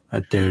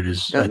 That dude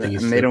is, I think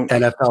he's the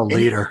NFL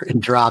leader in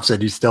drops,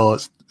 and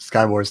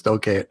Sky Moore still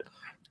can't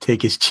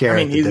take his chair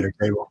at the dinner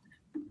table.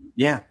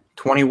 Yeah,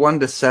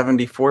 21 to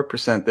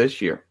 74%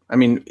 this year. I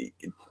mean,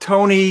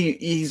 Tony,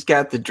 he's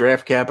got the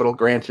draft capital,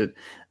 granted,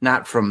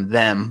 not from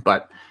them,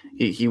 but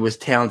he was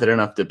talented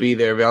enough to be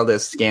there.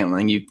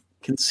 Valdez-Scantling, you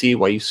can see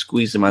why you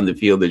squeeze him on the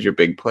field as your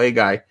big play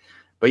guy.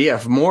 But yeah,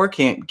 if Moore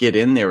can't get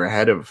in there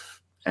ahead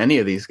of any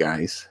of these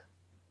guys,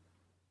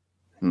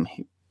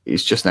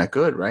 he's just not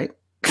good, right?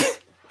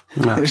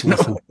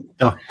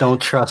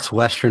 Don't trust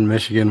Western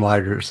Michigan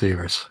wide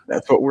receivers.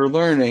 That's what we're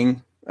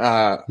learning.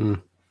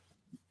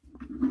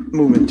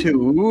 Moving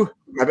to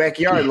my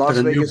backyard, Las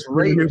Vegas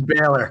Raiders.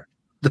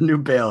 The new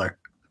Baylor.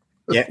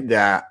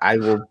 Yeah, I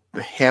will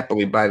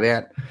happily buy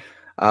that.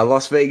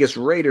 Las Vegas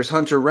Raiders,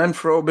 Hunter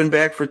Renfrow, been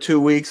back for 2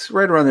 weeks,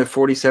 right around that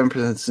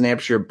 47% snap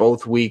share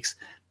both weeks.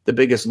 The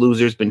biggest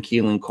loser's been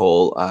Keelan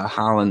Cole.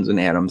 Hollins and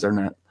Adams are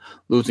not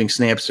losing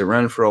snaps to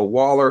Renfrow.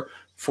 Waller,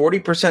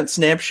 40%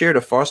 snap share to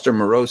Foster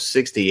Moreau's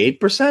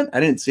 68%. I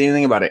didn't see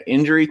anything about an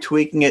injury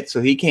tweaking it,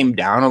 so he came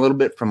down a little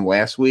bit from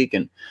last week.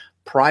 And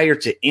prior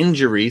to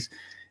injuries,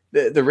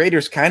 the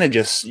Raiders kind of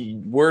just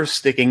were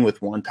sticking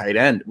with one tight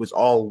end. It was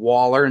all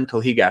Waller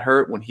until he got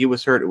hurt. When he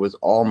was hurt, it was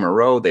all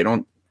Moreau. They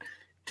don't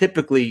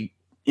typically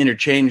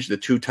interchange the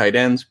 2 tight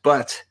ends,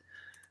 but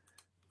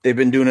they've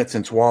been doing it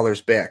since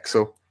Waller's back.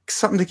 So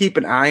something to keep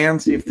an eye on,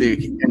 see if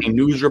any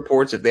news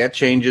reports, if that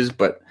changes,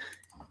 but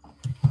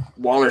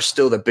Waller's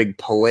still the big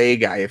play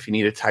guy if you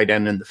need a tight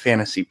end in the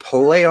fantasy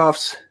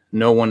playoffs.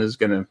 No one is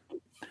going to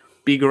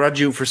begrudge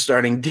you for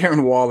starting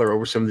Darren Waller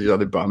over some of these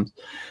other bums.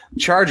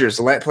 Chargers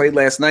played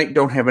last night.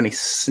 Don't have any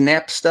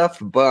snap stuff,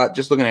 but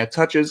just looking at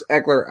touches,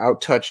 Eckler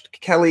out-touched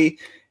Kelly.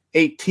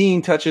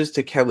 18 touches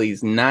to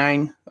Kelly's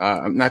 9.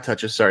 Not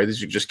touches, sorry.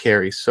 These are just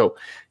carries. So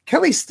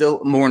Kelly's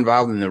still more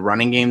involved in the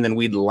running game than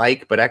we'd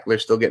like, but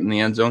Eckler's still getting in the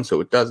end zone, so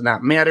it does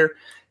not matter.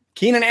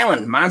 Keenan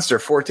Allen, monster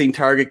 14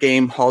 target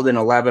game, hauled in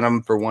 11 of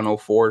them for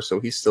 104, so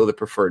he's still the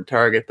preferred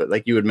target. But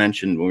like you had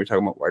mentioned when we were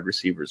talking about wide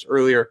receivers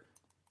earlier,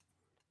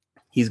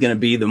 he's going to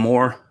be the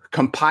more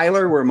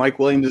compiler where Mike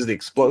Williams is the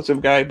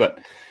explosive guy. But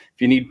if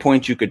you need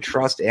points you could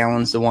trust,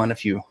 Allen's the one.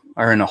 If you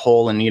are in a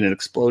hole and need an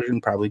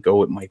explosion, probably go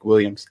with Mike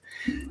Williams.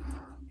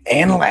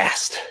 And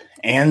last,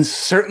 and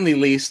certainly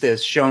least,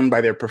 as shown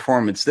by their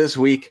performance this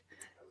week,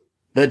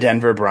 the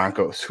Denver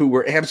Broncos, who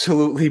were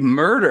absolutely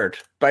murdered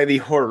by the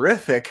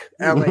horrific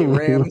LA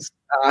Rams.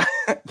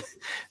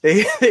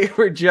 They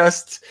were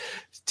just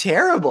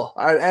terrible.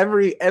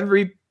 Every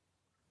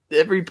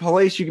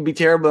place you can be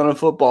terrible on a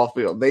football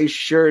field, they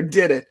sure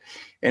did it.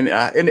 And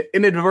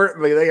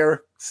inadvertently, they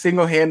are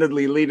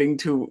single-handedly leading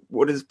to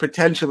what is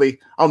potentially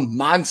a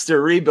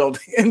monster rebuild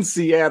in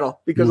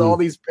Seattle because all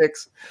these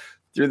picks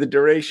through the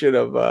duration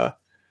of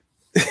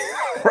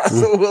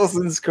Russell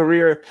Wilson's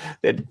career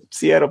that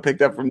Seattle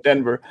picked up from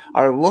Denver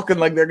are looking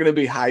like they're going to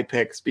be high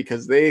picks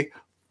because they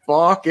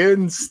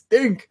fucking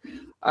stink.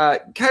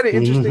 Kind of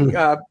interesting.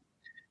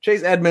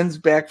 Chase Edmonds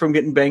back from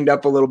getting banged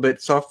up a little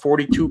bit. Saw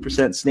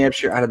 42% snap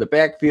share out of the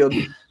backfield.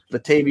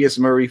 Latavius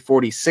Murray,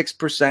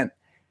 46%.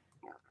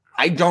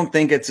 I don't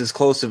think it's as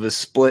close of a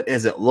split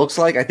as it looks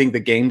like. I think the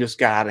game just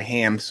got out of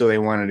hand, so they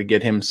wanted to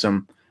get him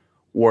some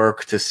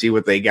work to see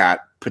what they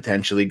got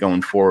potentially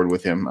going forward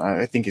with him.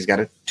 I think he's got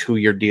a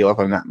 2-year deal, if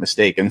I'm not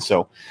mistaken.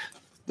 So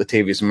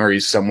Latavius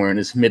Murray's somewhere in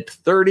his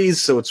mid-30s,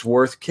 so it's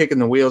worth kicking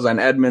the wheels on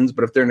Edmonds.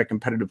 But if they're in a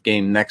competitive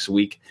game next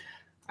week,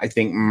 I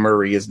think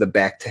Murray is the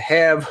back to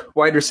have.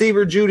 Wide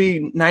receiver,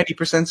 Judy,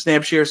 90%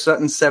 snap share.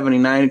 Sutton,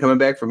 79, coming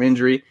back from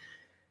injury.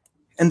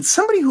 And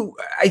somebody who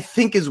I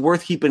think is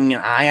worth keeping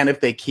an eye on if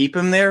they keep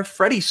him there,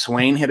 Freddie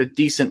Swain had a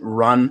decent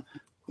run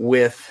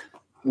with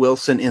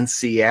Wilson in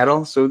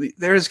Seattle. So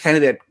there's kind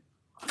of that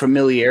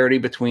familiarity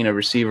between a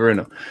receiver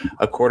and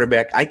a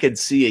quarterback. I could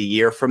see a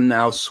year from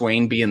now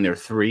Swain being their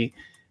 3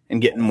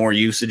 and getting more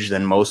usage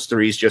than most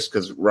 3s just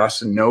because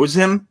Russ knows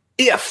him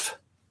if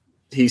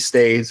he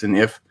stays and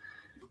if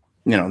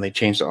they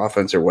change the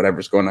offense or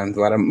whatever's going on. There's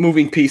a lot of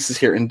moving pieces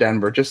here in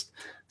Denver. Just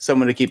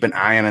someone to keep an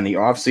eye on in the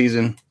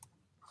offseason.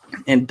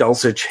 And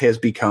Dulcich has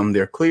become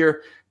their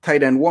clear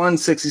tight end 1,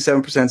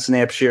 67%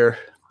 snap share.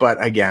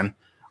 But again,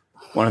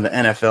 one of the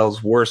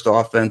NFL's worst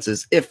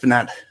offenses, if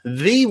not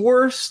the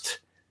worst.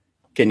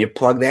 Can you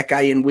plug that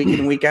guy in week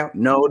in, week out?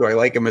 No. Do I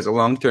like him as a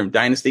long-term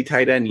dynasty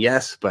tight end?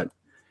 Yes. But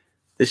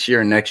this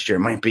year and next year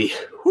might be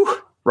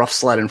rough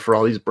sledding for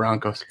all these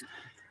Broncos.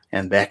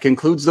 And that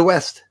concludes the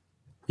West.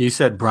 You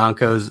said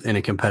Broncos in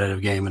a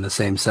competitive game in the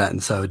same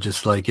sentence, so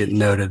just like it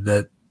noted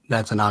that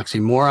that's an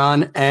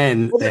oxymoron.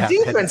 And the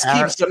defense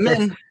keeps them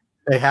in.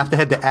 They have to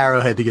head to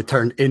Arrowhead to get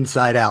turned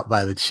inside out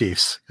by the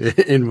Chiefs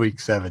in Week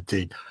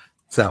 17.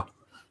 So,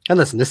 and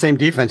listen, the same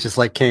defense just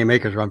like Cam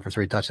Akers run for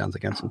 3 touchdowns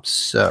against them.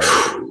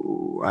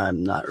 So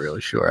I'm not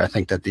really sure. I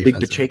think that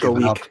defense is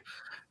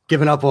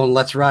giving up on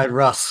let's ride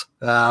Russ.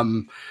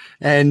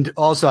 And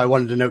also I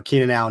wanted to note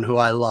Keenan Allen, who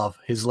I love.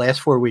 His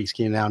last 4 weeks,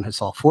 Keenan Allen has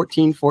saw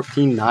 14,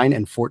 14, 9,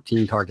 and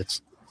 14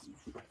 targets.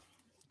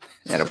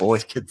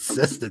 Attaboy.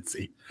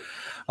 Consistency.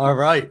 All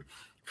right.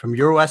 From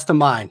your West to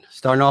mine,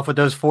 starting off with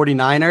those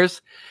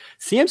 49ers.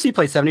 CMC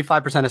played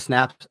 75% of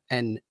snaps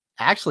and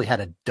actually had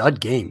a dud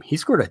game. He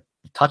scored a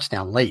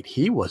touchdown late.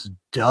 He was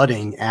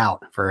dudding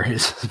out for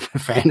his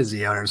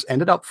fantasy owners.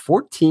 Ended up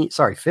 15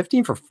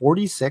 for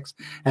 46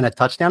 and a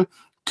touchdown,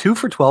 2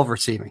 for 12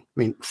 receiving. I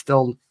mean,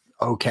 still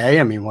okay.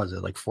 I mean, was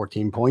it like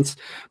 14 points?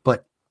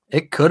 But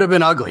it could have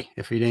been ugly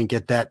if he didn't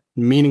get that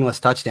meaningless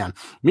touchdown.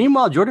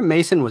 Meanwhile, Jordan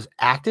Mason was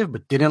active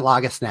but didn't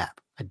log a snap.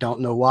 I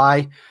don't know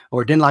why,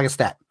 or didn't log a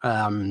stat.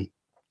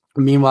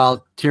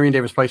 Meanwhile, Tyrion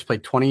Davis-Price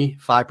played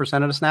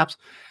 25% of the snaps,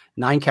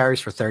 9 carries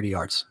for 30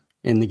 yards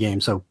in the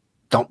game. So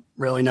don't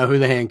really know who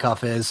the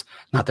handcuff is.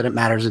 Not that it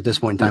matters at this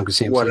point in time because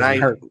CMC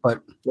isn't hurt.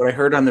 But what I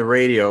heard on the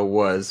radio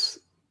was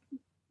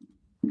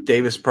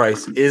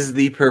Davis-Price is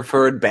the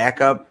preferred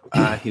backup.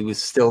 He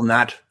was still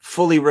not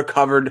fully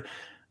recovered.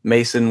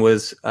 Mason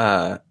was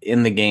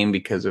in the game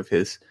because of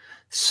his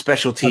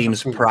special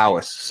teams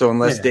prowess. So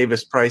unless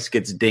Davis-Price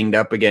gets dinged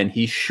up again,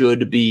 he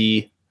should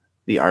be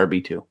the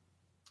RB2.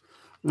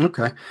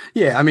 Okay.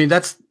 Yeah, I mean,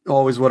 that's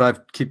always what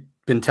I've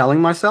been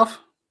telling myself,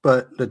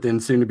 but that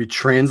didn't seem to be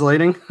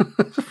translating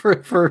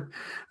for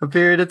a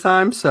period of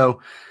time.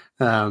 So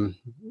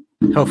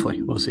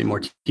hopefully we'll see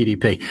more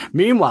TDP.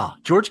 Meanwhile,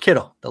 George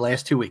Kittle, the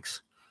last 2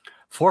 weeks,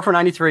 4 for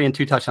 93 and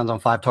 2 touchdowns on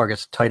 5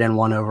 targets, tight end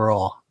 1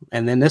 overall.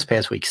 And then this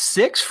past week,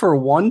 6 for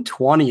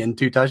 120 and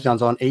 2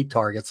 touchdowns on 8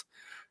 targets,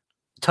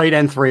 tight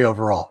end 3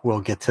 overall.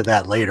 We'll get to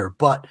that later.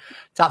 But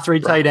top 3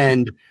 tight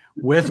end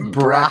with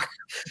Brock,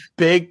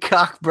 big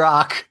cock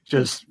Brock,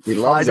 just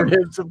fighting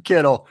him some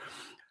Kittle.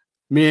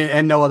 Me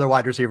and no other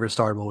wide receiver is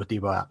startable with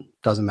Debo out.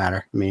 Doesn't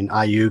matter. I mean,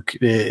 Ayuk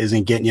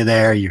isn't getting you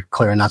there. You're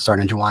clearly not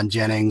starting Juwan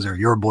Jennings or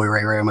your boy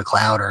Ray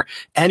McLeod or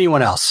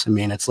anyone else. I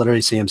mean, it's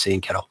literally CMC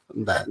and Kittle.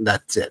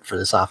 That's it for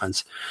this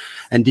offense.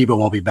 And Debo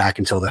won't be back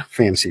until the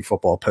fantasy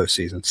football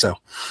postseason. So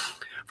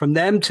from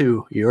them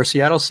to your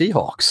Seattle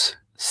Seahawks,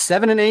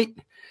 7-8.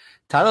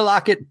 Tyler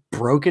Lockett,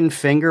 broken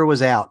finger,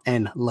 was out.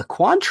 And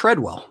Laquan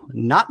Treadwell,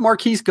 not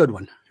Marquise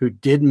Goodwin, who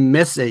did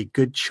miss a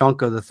good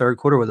chunk of the third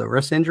quarter with a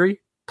wrist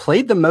injury,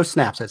 played the most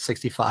snaps at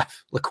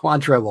 65.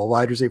 Laquan Treadwell,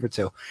 wide receiver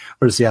 2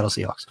 for the Seattle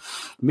Seahawks.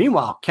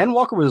 Meanwhile, Ken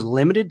Walker was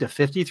limited to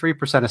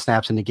 53% of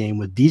snaps in the game,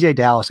 with DJ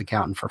Dallas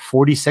accounting for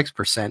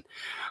 46%.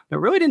 But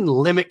really didn't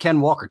limit Ken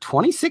Walker.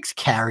 26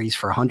 carries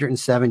for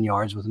 107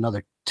 yards with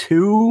another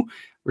 2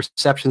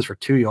 receptions for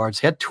 2 yards.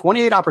 He had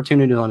 28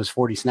 opportunities on his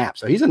 40 snaps.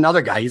 So he's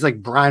another guy. He's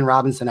like Brian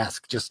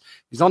Robinson-esque. Just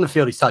he's on the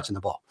field, he's touching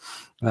the ball.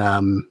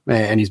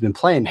 And he's been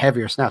playing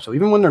heavier snaps. So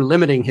even when they're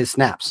limiting his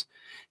snaps,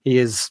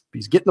 he's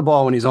getting the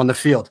ball when he's on the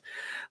field.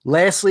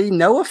 Lastly,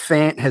 Noah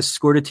Fant has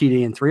scored a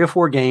TD in 3 or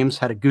 4 games,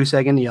 had a goose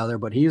egg in the other,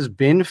 but he has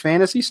been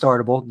fantasy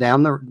startable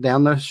down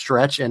the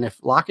stretch. And if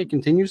Lockett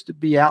continues to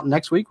be out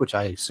next week, which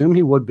I assume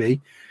he would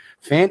be,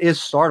 Fant is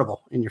startable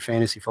in your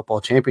fantasy football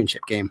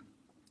championship game.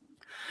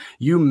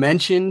 You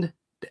mentioned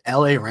the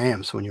LA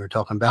Rams when you were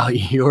talking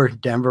about your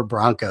Denver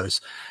Broncos.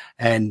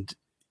 And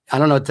I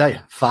don't know what to tell you.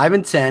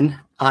 5-10,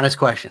 honest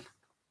question.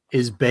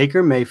 Is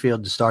Baker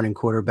Mayfield the starting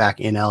quarterback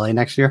in LA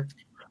next year?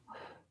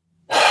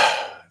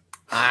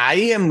 I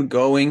am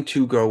going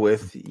to go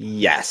with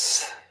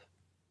yes.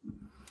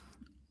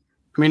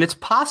 I mean, it's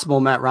possible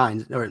Matt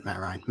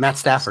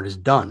Stafford is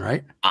done,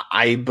 right?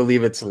 I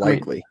believe it's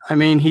likely. I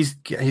mean, he's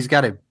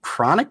got a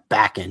chronic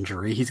back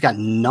injury. He's got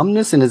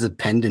numbness in his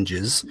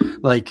appendages.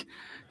 Like,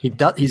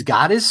 He's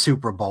got his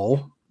Super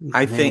Bowl.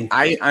 I think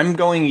I'm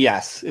going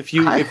yes. If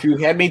you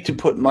had me to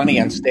put money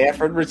on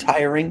Stafford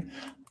retiring,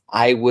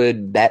 I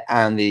would bet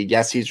on the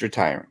yes, he's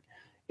retiring.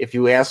 If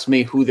you ask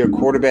me who their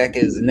quarterback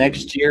is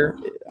next year,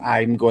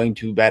 I'm going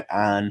to bet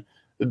on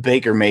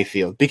Baker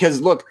Mayfield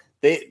because look,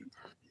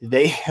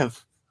 they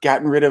have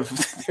gotten rid of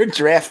their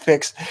draft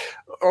picks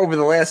over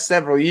the last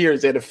several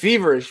years at a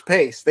feverish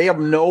pace. They have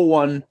no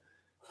one.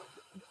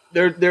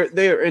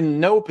 They're in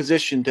no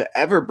position to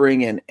ever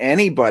bring in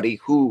anybody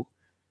who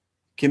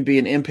can be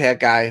an impact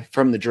guy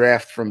from the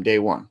draft from day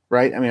one,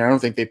 right? I mean, I don't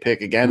think they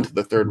pick again to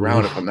the third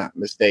round if I'm not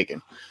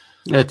mistaken.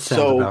 That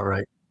sounds about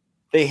right.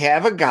 They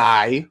have a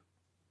guy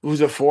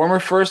who's a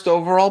former first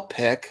overall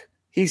pick.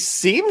 He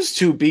seems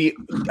to be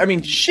 – I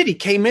mean, shit, he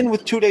came in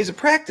with 2 days of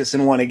practice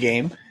and won a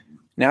game.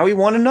 Now he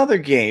won another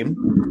game.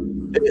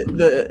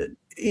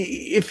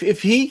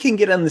 If he can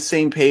get on the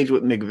same page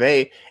with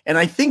McVay, and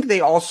I think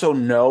they also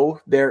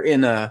know they're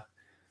in a –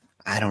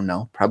 I don't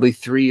know, probably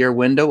 3-year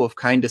window of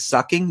kind of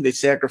sucking. They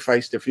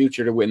sacrificed their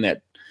future to win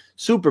that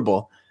Super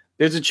Bowl.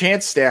 There's a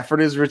chance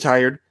Stafford is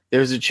retired.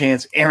 There's a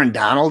chance Aaron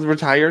Donald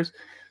retires.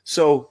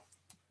 So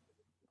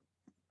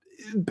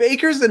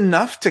Baker's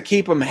enough to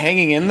keep him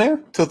hanging in there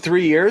till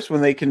 3 years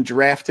when they can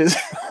draft his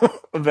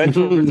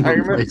eventual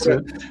retirement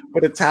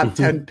with a top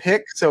 10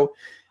 pick. So,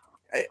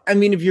 I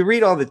mean, if you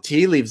read all the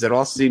tea leaves, it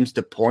all seems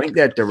to point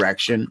that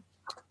direction.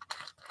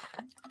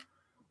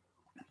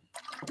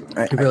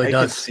 It really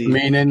does. I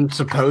mean, and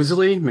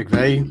supposedly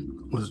McVay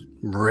was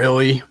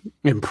really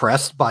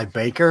impressed by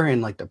Baker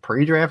in like the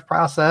pre-draft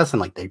process, and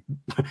like they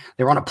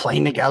were on a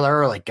plane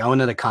together, like going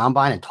to the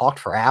combine and talked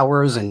for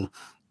hours, and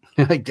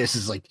like this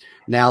is like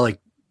now like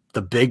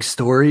the big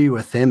story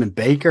with him and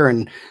Baker,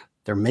 and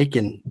they're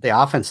making the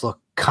offense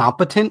look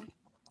competent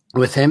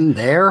with him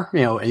there.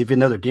 You know, even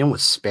though they're dealing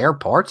with spare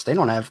parts, they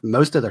don't have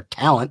most of their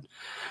talent.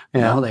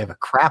 You know, they have a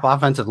crap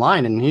offensive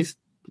line, and he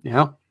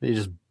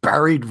just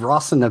buried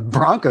Russ and the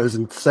Broncos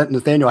and sent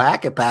Nathaniel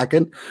Hackett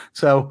packing.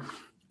 So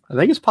I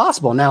think it's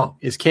possible. Now,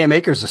 is Cam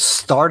Akers a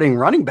starting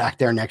running back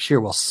there next year?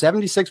 Well,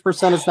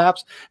 76% of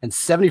snaps and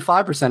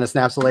 75% of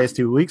snaps the last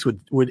 2 weeks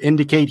would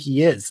indicate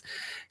he is.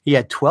 He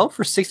had 12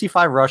 for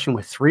 65 rushing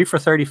with 3 for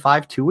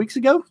 35 2 weeks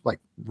ago. Like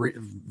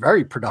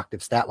very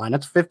productive stat line.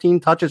 That's 15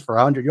 touches for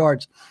 100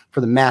 yards for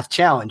the math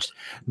challenged.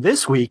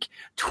 This week,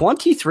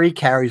 23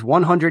 carries,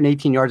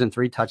 118 yards and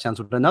 3 touchdowns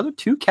with another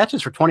 2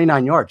 catches for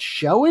 29 yards,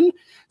 showing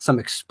some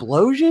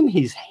explosion.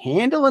 He's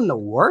handling the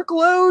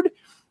workload.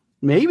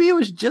 Maybe it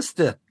was just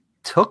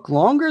took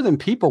longer than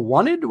people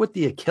wanted with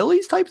the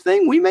Achilles type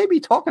thing. We may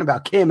be talking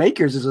about Cam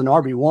Akers as an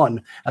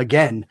RB1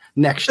 again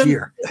next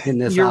year in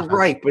this. You're offense.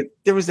 right, but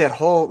there was that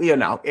whole,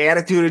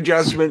 attitude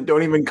adjustment.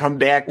 Don't even come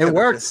back to the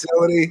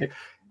facility.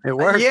 It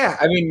worked. Yeah,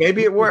 I mean,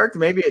 maybe it worked.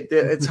 Maybe it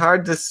did. It's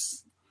hard to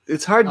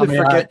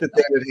forget that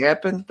had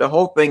happened. The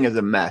whole thing is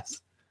a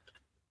mess.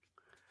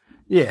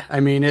 Yeah, I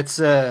mean, it's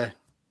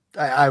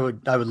I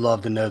would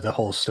love to know the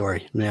whole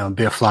story. Be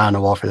a fly on the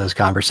wall for those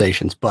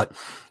conversations. But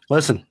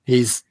listen,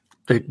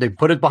 They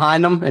put it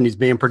behind him, and he's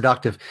being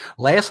productive.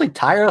 Lastly,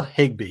 Tyler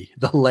Higbee,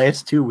 the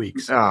last 2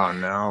 weeks. Oh,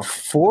 no.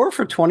 4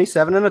 for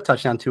 27 and a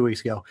touchdown 2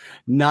 weeks ago.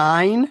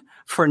 9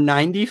 for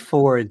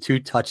 94 and 2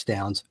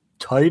 touchdowns.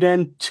 Tight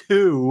end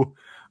 2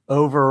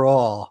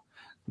 overall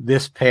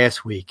this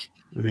past week.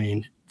 I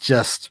mean,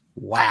 just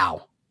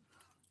wow.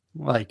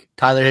 Like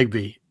Tyler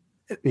Higbee,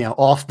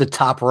 off the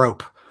top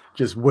rope.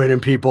 Just winning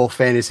people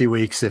fantasy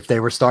weeks if they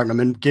were starting them.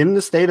 And given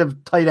the state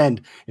of tight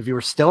end, if you were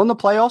still in the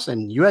playoffs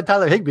and you had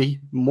Tyler Higbee,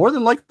 more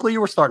than likely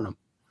you were starting him.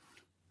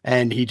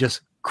 And he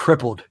just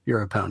crippled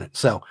your opponent.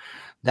 So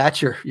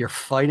that's your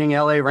fighting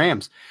LA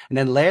Rams. And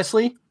then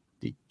lastly,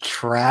 the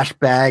trash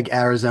bag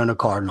Arizona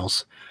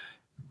Cardinals.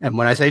 And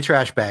when I say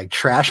trash bag,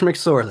 Trash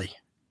McSorley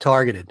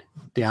targeted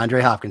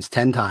DeAndre Hopkins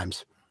 10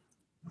 times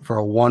for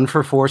a 1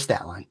 for 4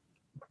 stat line.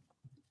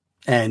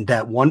 And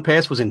that one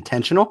pass was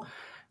intentional.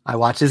 I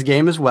watched this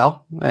game as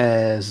well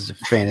as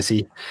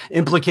fantasy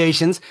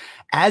implications.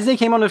 As they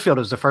came on the field,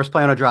 it was the first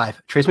play on a drive.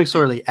 Trace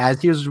McSorley,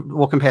 as he was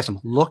walking past him,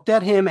 looked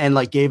at him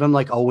and gave him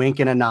a wink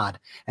and a nod.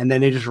 And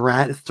then they just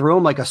ran through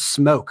him like a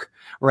smoke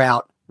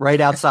route right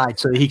outside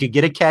so he could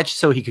get a catch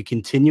so he could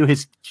continue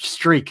his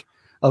streak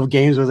of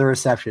games with a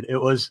reception.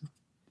 It was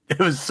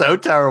so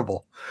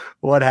terrible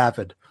what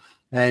happened.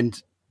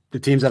 And the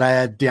teams that I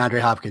had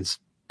DeAndre Hopkins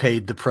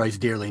paid the price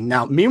dearly.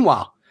 Now,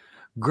 meanwhile,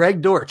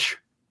 Greg Dortch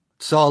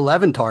saw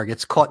 11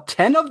 targets, caught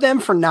 10 of them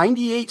for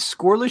 98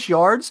 scoreless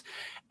yards,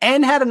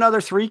 and had another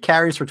 3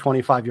 carries for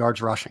 25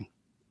 yards rushing.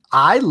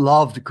 I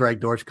loved Greg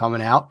Dortch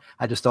coming out.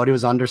 I just thought he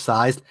was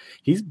undersized.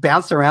 He's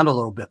bounced around a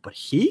little bit, but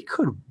he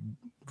could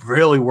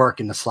really work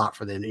in the slot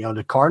for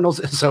the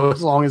Cardinals. So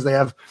as long as they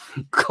have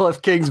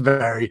Cliff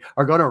Kingsbury,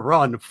 are going to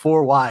run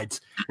 4 wides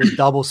with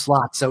double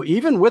slots. So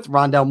even with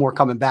Rondale Moore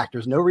coming back,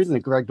 there's no reason that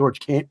Greg Dortch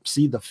can't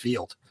see the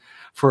field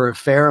for a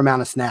fair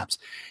amount of snaps.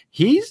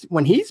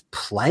 When he's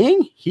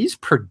playing, he's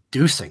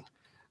producing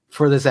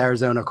for this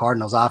Arizona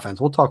Cardinals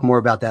offense. We'll talk more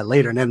about that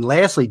later. And then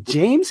lastly,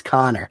 James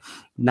Conner,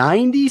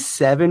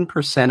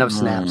 97% of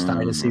snaps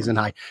tied a season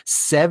high,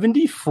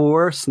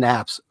 74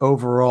 snaps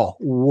overall.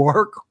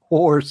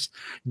 Workhorse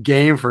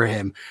game for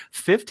him.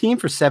 15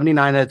 for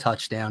 79 at a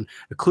touchdown,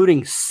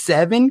 including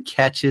 7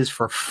 catches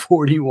for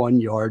 41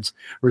 yards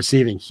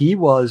receiving. He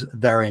was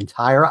their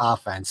entire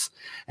offense,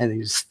 and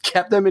he just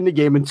kept them in the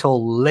game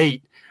until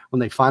late when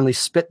they finally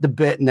spit the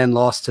bit and then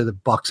lost to the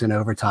Bucs in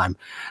overtime.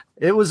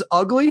 It was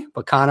ugly,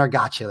 but Connor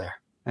got you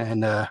there.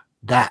 And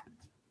that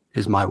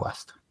is my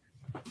West.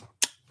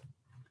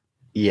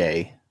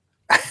 Yay.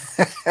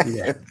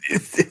 Yeah.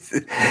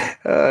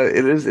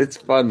 It's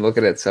fun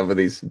looking at some of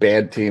these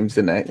bad teams.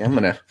 And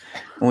when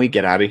we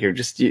get out of here,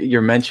 just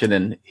you're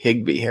mentioning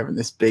Higbee having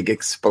this big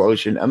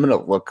explosion. I'm going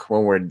to look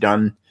when we're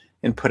done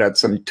and put out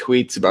some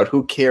tweets about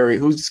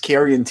who's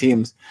carrying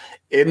teams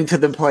into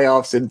the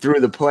playoffs and through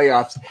the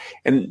playoffs.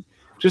 And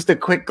just a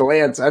quick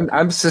glance,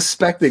 I'm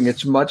suspecting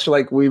it's much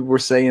like we were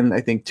saying, I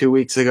think 2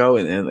 weeks ago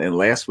and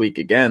last week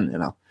again,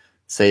 and I'll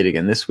say it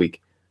again this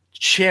week.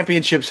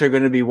 Championships are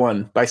going to be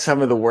won by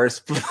some of the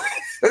worst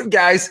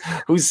guys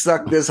who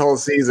suck this whole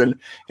season,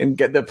 and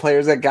get the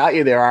players that got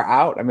you there are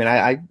out. I mean,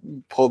 I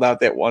pulled out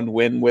that one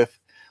win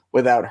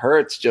without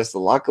Hurts, just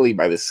luckily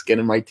by the skin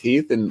of my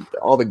teeth, and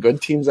all the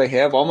good teams I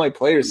have, all my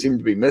players seem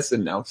to be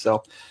missing now.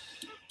 So,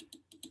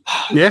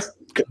 yeah,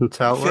 that's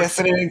how it works.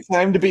 Fascinating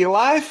time to be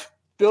alive.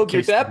 Build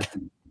your depth.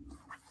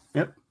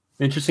 Yep,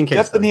 interesting case.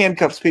 Depth and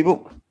handcuffs,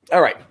 people.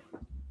 All right,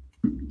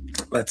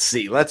 let's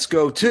see. Let's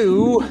go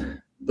to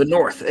the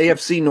North,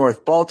 AFC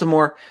North,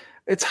 Baltimore.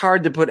 It's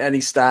hard to put any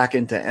stock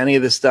into any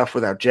of this stuff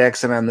without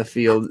Jackson on the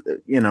field.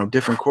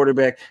 Different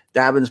quarterback.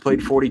 Dobbins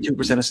played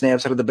 42% of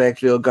snaps out of the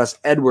backfield. Gus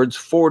Edwards,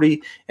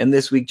 40%. And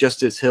this week,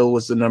 Justice Hill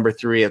was the number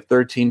 3 at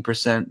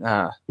 13%.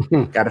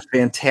 Got a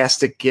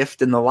fantastic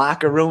gift in the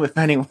locker room, if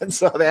anyone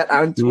saw that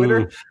on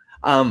Twitter.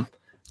 Why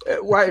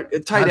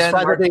tight end?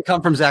 That didn't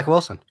come from Zach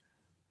Wilson.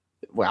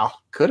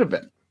 Well, could have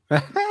been.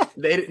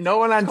 No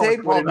one on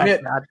tape would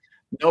admit.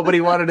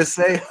 Nobody wanted to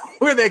say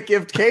where that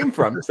gift came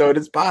from, so it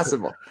is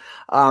possible.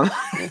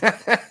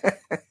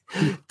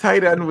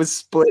 Tight end was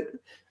split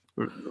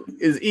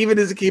as even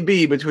as it can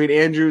be between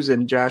Andrews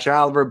and Josh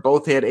Oliver.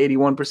 Both had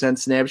 81%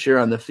 snap share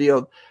on the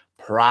field,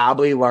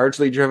 probably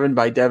largely driven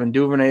by Devin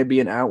Duvernay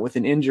being out with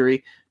an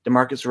injury.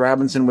 Demarcus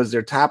Robinson was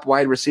their top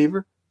wide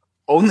receiver,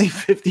 only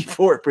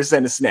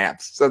 54% of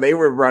snaps. So they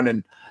were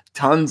running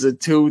tons of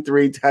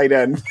 2-3 tight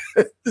end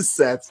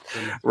sets.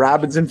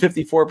 Robinson,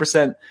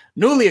 54%.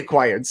 Newly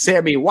acquired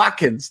Sammy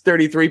Watkins,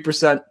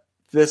 33%.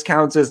 This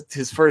counts as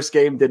his first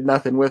game, did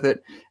nothing with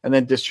it. And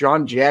then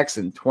Deshaun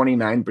Jackson,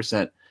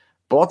 29%.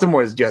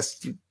 Baltimore is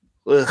just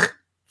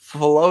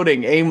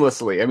floating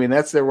aimlessly. I mean,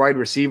 that's their wide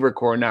receiver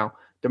core now.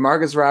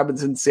 DeMarcus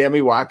Robinson,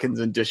 Sammy Watkins,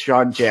 and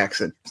Deshaun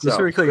Jackson. Just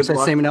very clear, you said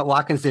Sammy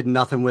Watkins did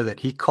nothing with it.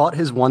 He caught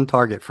his one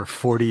target for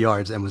 40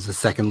 yards and was the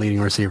second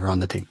leading receiver on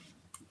the team.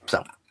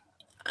 So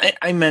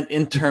I meant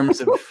in terms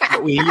of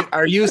what we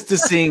are used to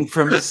seeing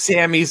from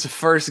Sammy's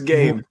first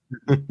game.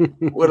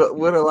 Would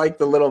have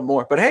liked a little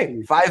more. But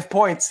hey, 5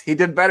 points. He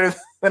did better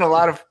than a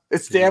lot of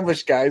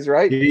established guys,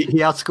 right? He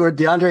outscored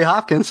DeAndre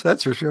Hopkins,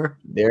 that's for sure.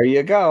 There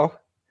you go.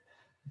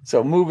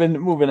 So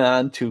moving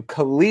on to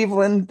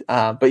Cleveland.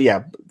 But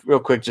yeah, real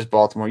quick, just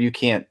Baltimore. You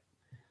can't.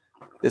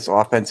 This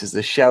offense is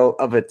the shell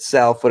of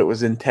itself, what it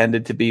was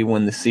intended to be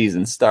when the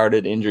season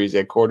started. Injuries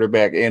at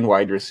quarterback and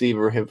wide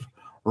receiver have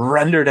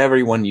rendered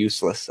everyone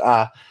useless.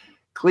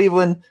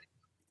 Cleveland,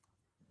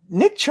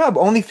 Nick Chubb,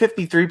 only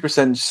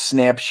 53%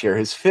 snap share,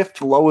 his 5th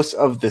lowest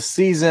of the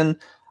season.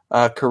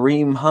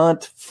 Kareem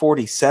Hunt,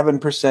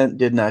 47%,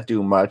 did not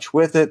do much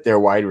with it. Their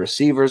wide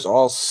receivers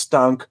all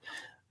stunk.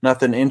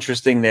 Nothing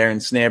interesting there in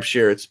snap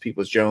share. It's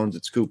Peoples-Jones,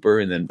 it's Cooper,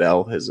 and then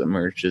Bell has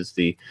emerged as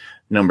the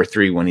number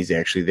 3 when he's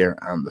actually there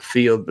on the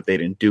field, but they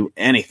didn't do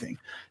anything.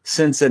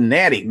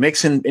 Cincinnati,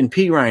 Mixon and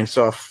Pirine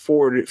saw a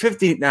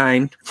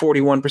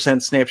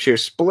 41% snap share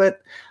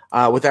split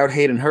without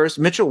Hayden Hurst.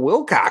 Mitchell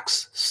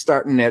Wilcox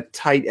starting at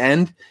tight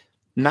end.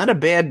 Not a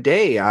bad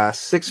day.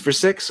 6 for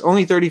 6,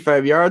 only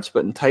 35 yards,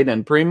 but in tight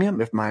end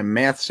premium. If my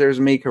math serves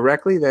me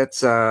correctly,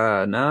 that's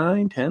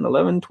 9, 10,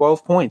 11,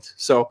 12 points.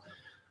 So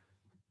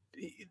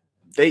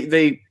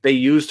they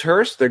used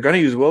Hurst. They're going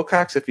to use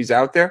Wilcox if he's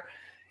out there.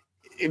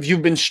 If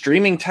you've been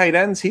streaming tight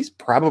ends, he's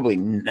probably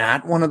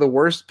not one of the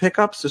worst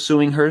pickups,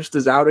 assuming Hurst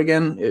is out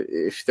again,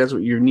 if that's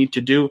what you need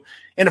to do.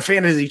 In a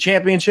fantasy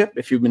championship,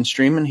 if you've been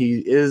streaming,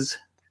 he is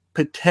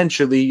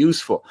potentially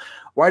useful.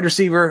 Wide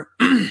receiver,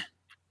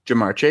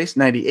 Jamar Chase,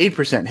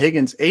 98%.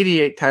 Higgins,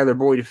 88%. Tyler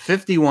Boyd,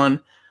 51%.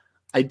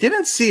 I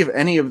didn't see if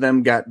any of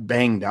them got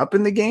banged up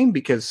in the game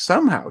because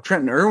somehow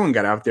Trenton Irwin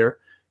got out there.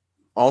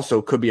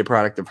 Also could be a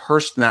product of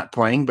Hurst not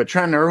playing, but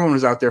Trenton Irwin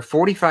was out there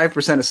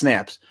 45% of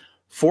snaps.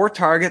 4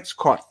 targets,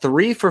 caught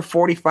 3 for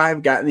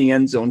 45, got in the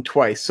end zone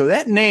twice. So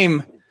that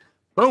name,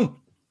 boom.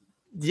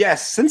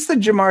 Yes, since the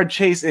Jamar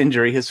Chase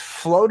injury has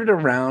floated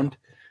around,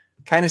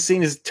 kind of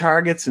seen his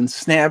targets and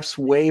snaps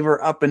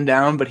waver up and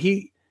down, but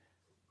he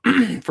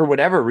for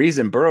whatever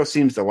reason, Burrow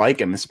seems to like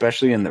him,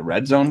 especially in the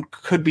red zone.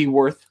 Could be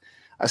worth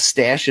a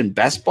stash in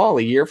best ball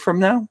a year from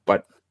now,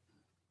 but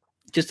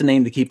just a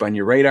name to keep on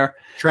your radar.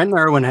 Trent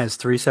Irwin has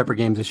 3 separate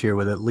games this year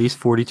with at least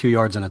 42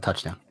 yards and a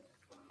touchdown.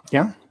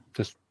 Yeah.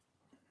 Just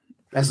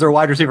as their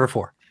wide receiver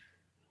 4.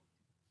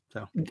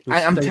 So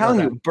I'm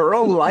telling you,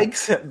 Burrow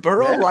likes it.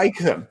 Burrow likes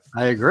him.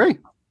 I agree.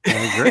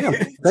 I'm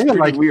thinking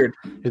like weird.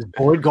 Is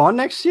Boyd gone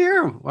next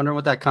year? Wondering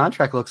what that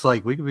contract looks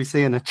like. We could be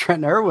seeing a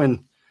Trent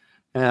Irwin,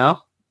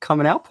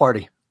 coming out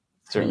party.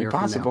 Certainly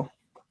possible.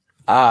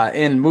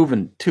 And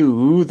moving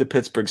to the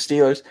Pittsburgh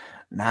Steelers,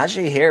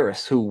 Najee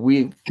Harris, who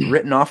we've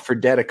written off for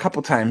dead a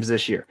couple times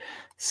this year.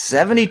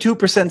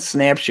 72%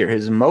 snap share,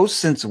 his most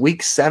since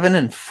week 7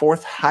 and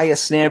 4th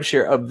highest snap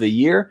share of the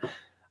year.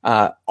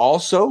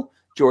 Also,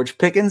 George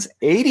Pickens,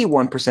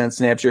 81%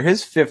 snap share,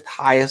 his 5th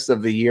highest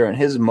of the year and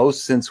his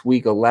most since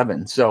week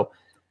 11. So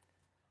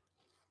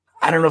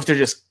I don't know if they're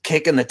just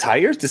kicking the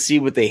tires to see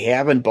what they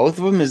have in both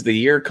of them as the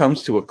year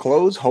comes to a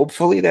close.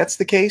 Hopefully that's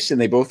the case, and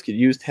they both get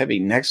used heavy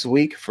next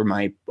week for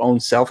my own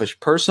selfish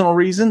personal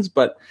reasons.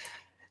 But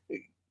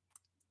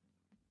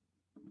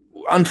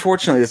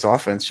unfortunately, this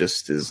offense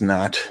just is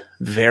not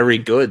very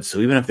good. So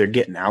even if they're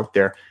getting out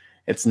there,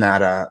 it's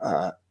not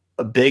a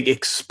big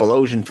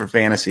explosion for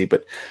fantasy.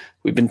 But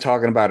we've been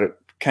talking about it,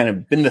 kind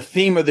of been the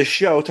theme of the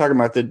show, talking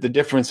about the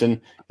difference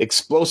in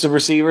explosive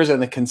receivers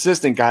and the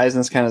consistent guys. And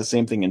it's kind of the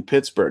same thing in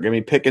Pittsburgh. I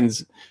mean,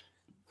 Pickens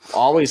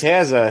always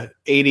has a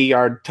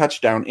 80-yard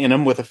touchdown in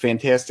him with a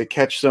fantastic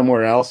catch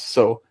somewhere else.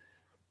 So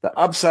the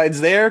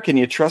upside's there. Can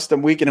you trust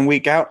him week in and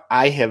week out?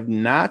 I have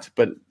not,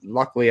 but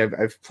luckily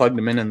I've plugged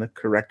him in the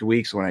correct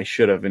weeks when I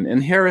should have.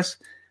 And Harris,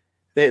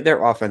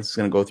 their offense is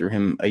going to go through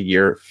him a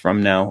year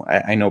from now.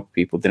 I know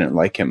people didn't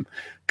like him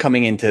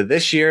coming into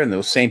this year, and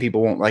those same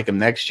people won't like him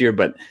next year,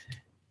 but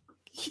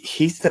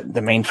he's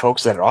the main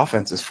focus of that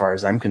offense as far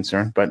as I'm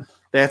concerned. But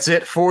that's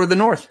it for the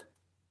North.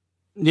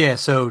 Yeah,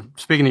 so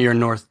speaking of your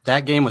North,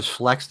 that game was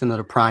flexed into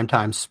the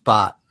primetime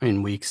spot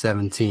in Week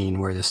 17,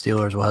 where the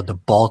Steelers will head to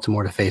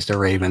Baltimore to face the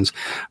Ravens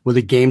with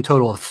a game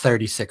total of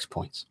 36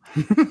 points.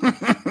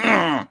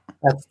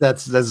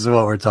 That's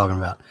what we're talking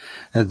about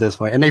at this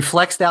point. And they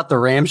flexed out the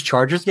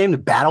Rams-Chargers game, the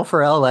battle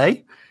for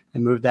L.A.,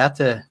 and moved that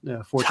to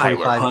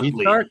 4:25 lead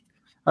start.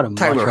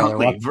 Tyler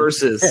Huntley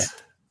versus...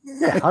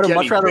 Yeah, I'd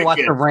much rather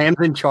watch the Rams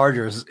and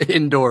Chargers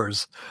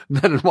indoors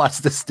than watch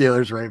the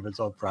Steelers-Ravens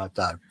on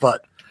primetime.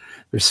 But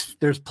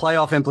there's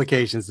playoff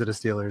implications to the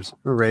Steelers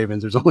or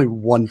Ravens. There's only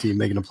one team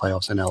making the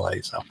playoffs in LA,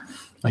 so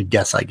I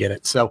guess I get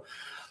it. So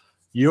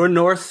your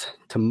North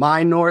to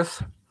my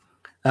North.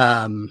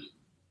 I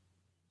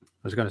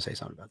was going to say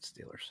something about the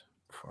Steelers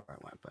before I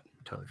went, but I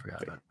totally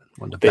forgot about it.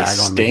 Wanted to bag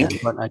on me,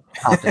 but I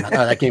popped it.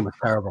 That game was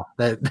terrible.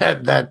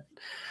 That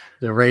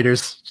the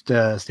Raiders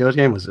Steelers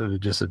game was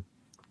just a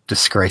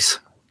disgrace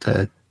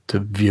to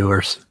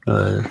viewers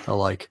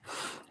alike.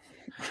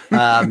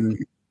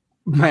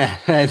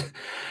 Man.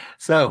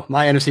 So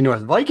my NFC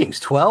North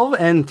Vikings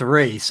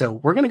 12-3. So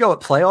we're going to go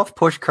at playoff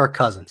push Kirk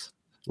Cousins.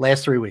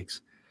 Last 3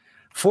 weeks,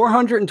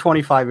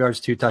 425 yards,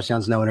 2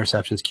 touchdowns, no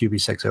interceptions,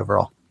 QB6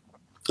 overall.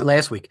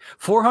 Last week,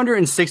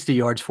 460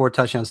 yards, 4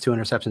 touchdowns, 2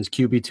 interceptions,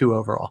 QB2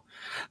 overall.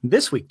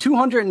 This week,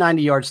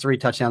 290 yards, 3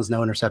 touchdowns,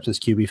 no interceptions,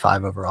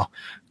 QB5 overall.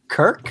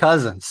 Kirk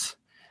Cousins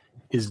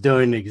is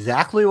doing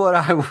exactly what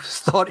I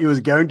thought he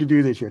was going to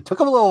do this year. It took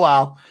him a little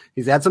while.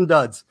 He's had some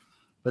duds.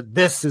 But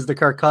this is the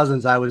Kirk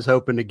Cousins I was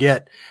hoping to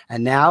get.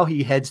 And now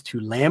he heads to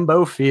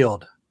Lambeau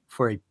Field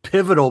for a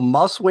pivotal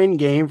must-win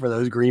game for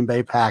those Green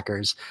Bay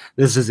Packers.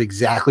 This is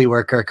exactly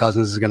where Kirk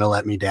Cousins is going to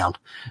let me down.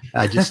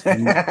 I just see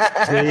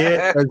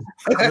it as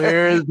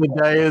clear as the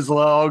day is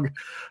long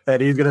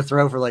that he's going to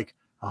throw for like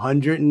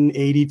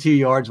 182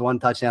 yards, 1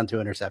 touchdown, 2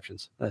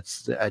 interceptions.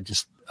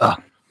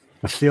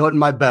 I feel it in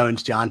my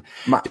bones, John.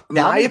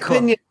 My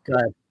opinion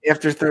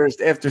after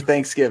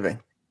Thanksgiving,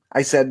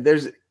 I said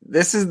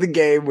this is the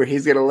game where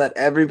he's going to let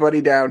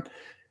everybody down.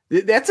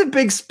 That's a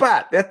big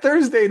spot. That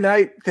Thursday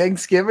night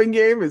Thanksgiving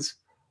game is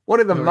one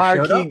of the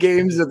marquee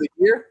games of the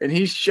year, and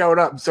he showed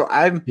up. So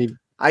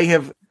I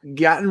have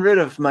gotten rid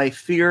of my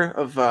fear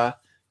of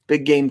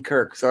big game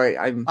Kirk. So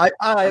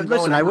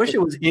I wish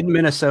it was in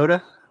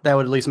Minnesota. That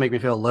would at least make me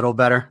feel a little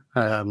better.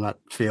 I'm not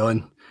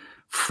feeling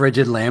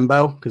frigid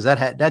Lambeau because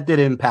that did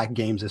impact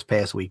games this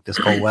past week, this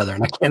cold weather,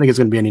 and I can't think it's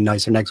going to be any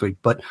nicer next week,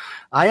 but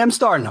I am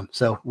starting them,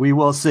 so we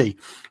will see.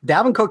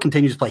 Dalvin Cook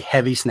continues to play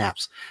heavy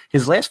snaps.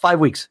 His last 5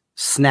 weeks,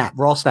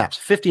 raw snaps,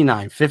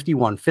 59,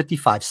 51,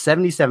 55,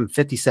 77,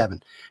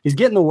 57. He's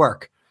getting the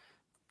work.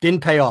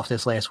 Didn't pay off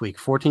this last week.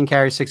 14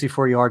 carries,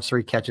 64 yards,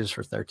 3 catches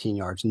for 13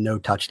 yards, no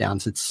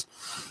touchdowns. It's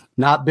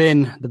not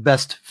been the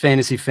best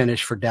fantasy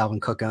finish for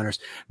Dalvin Cook owners.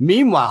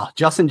 Meanwhile,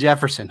 Justin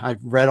Jefferson, I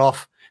read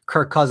off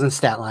Kirk Cousins'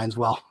 stat lines.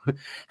 Well,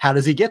 how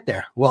does he get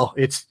there? Well,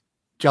 it's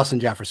Justin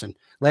Jefferson.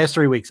 Last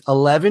 3 weeks,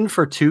 11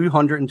 for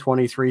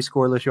 223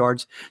 scoreless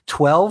yards,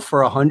 12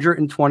 for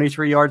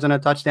 123 yards and a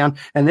touchdown.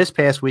 And this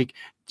past week,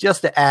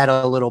 just to add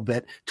a little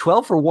bit,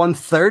 12 for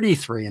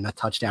 133 and a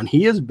touchdown.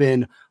 He has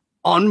been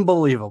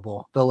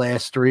unbelievable the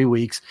last 3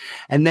 weeks.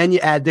 And then you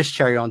add this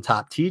cherry on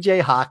top.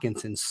 TJ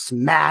Hawkinson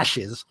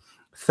smashes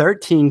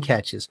 13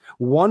 catches,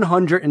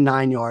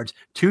 109 yards,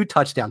 2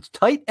 touchdowns,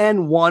 tight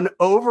end 1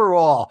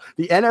 overall.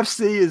 The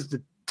NFC is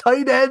the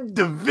tight end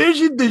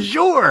division du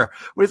jour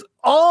with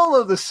all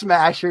of the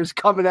smashers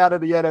coming out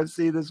of the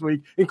NFC this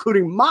week,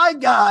 including my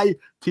guy,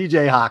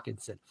 TJ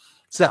Hawkinson.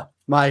 So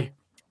my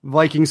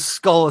Vikings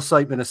skull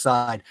excitement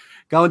aside,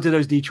 going to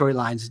those Detroit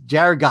Lions,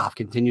 Jared Goff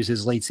continues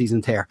his late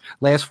season tear.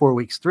 Last 4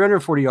 weeks,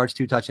 340 yards,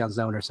 2 touchdowns,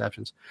 no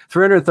interceptions.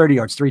 330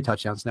 yards, 3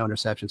 touchdowns, no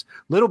interceptions.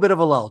 Little bit of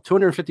a lull,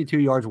 252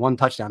 yards, 1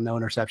 touchdown, no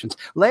interceptions.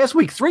 Last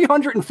week,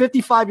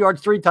 355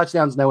 yards, 3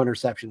 touchdowns, no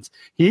interceptions.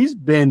 He's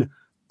been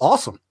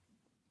awesome.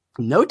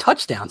 No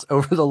touchdowns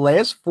over the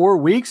last 4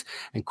 weeks.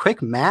 And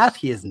quick math,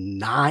 he has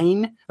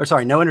no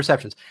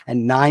interceptions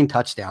and 9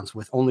 touchdowns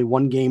with only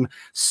 1 game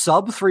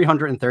sub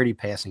 330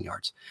 passing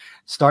yards.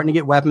 Starting to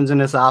get weapons in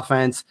this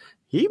offense.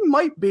 He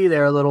might be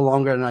there a little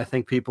longer than I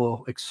think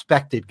people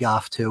expected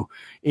Goff to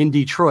in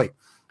Detroit.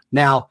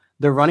 Now,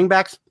 the running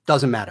backs,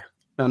 doesn't matter.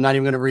 I'm not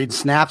even going to read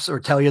snaps or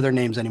tell you their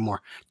names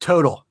anymore.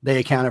 Total, they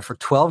accounted for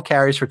 12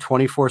 carries for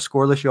 24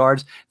 scoreless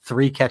yards,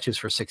 3 catches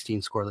for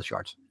 16 scoreless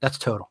yards. That's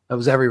total. That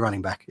was every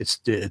running back. It's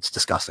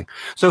disgusting.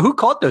 So who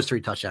caught those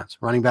 3 touchdowns?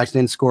 Running backs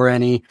didn't score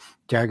any.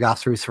 Jared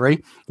Goff threw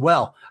 3.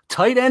 Well,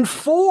 tight end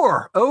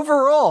 4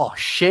 overall,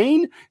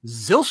 Shane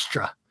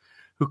Zylstra,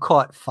 who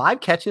caught 5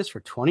 catches for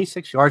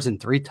 26 yards and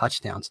 3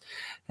 touchdowns,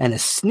 and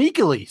is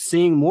sneakily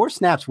seeing more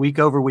snaps week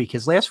over week.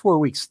 His last 4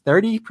 weeks,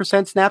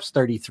 30% snaps,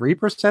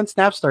 33%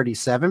 snaps,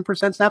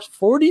 37% snaps,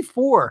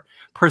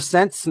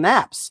 44%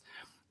 snaps.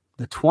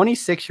 The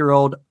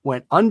 26-year-old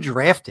went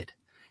undrafted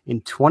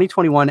in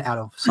 2021 out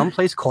of some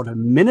place called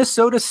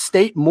Minnesota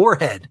State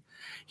Moorhead.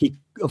 He,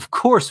 of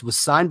course, was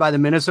signed by the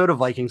Minnesota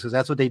Vikings because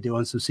that's what they do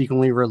and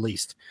subsequently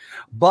released.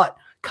 But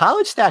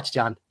college stats,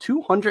 John,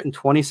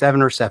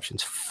 227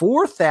 receptions,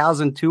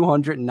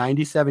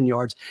 4,297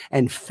 yards,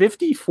 and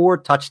 54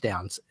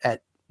 touchdowns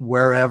at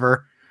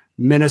wherever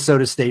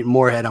Minnesota State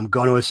Moorhead. I'm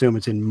going to assume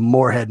it's in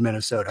Moorhead,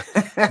 Minnesota.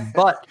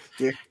 But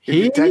your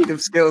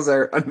detective skills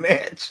are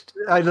unmatched.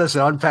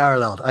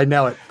 Unparalleled. I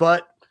know it.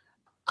 But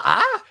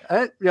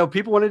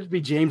people wanted it to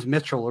be James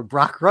Mitchell or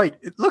Brock Wright.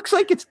 It looks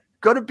like it's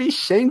going to be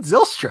Shane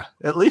Zylstra,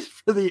 at least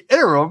for the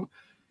interim.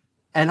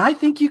 And I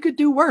think you could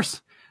do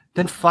worse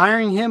than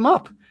firing him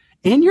up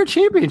in your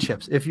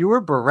championships if you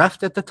were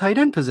bereft at the tight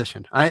end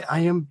position. I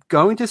am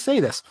going to say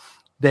this.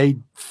 They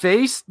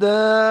faced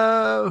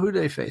who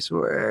did they face?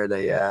 Where are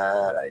they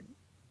at? I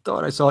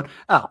thought I saw it.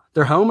 Oh,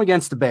 they're home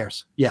against the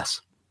Bears. Yes.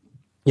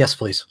 Yes,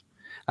 please.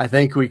 I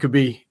think we could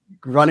be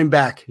running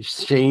back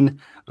Shane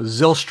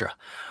Zylstra.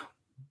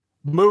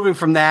 Moving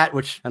from that,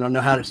 which I don't know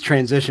how to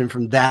transition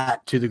from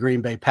that to the Green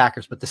Bay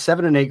Packers, but the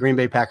 7-8 Green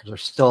Bay Packers are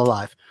still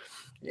alive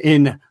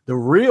in the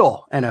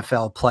real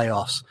NFL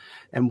playoffs.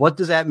 And what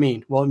does that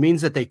mean? Well, it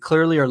means that they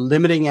clearly are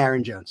limiting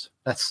Aaron Jones.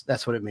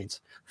 That's what it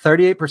means.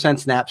 38%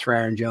 snaps for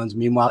Aaron Jones.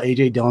 Meanwhile,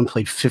 A.J. Dillon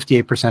played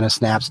 58% of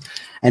snaps.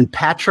 And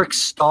Patrick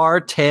Star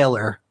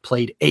Taylor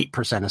played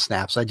 8% of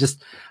snaps. I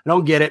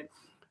don't get it.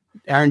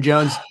 Aaron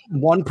Jones,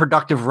 1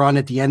 productive run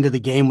at the end of the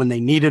game when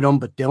they needed him,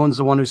 but Dillon's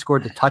the one who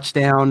scored the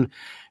touchdown.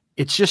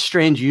 It's just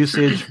strange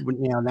usage.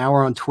 Now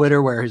we're on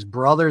Twitter where his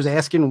brother's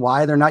asking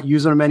why they're not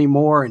using him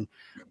anymore, and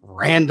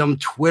random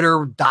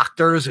Twitter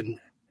doctors and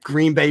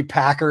Green Bay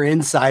Packer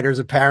insiders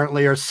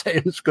apparently are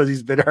saying it's because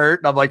he's been hurt.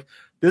 And I'm like,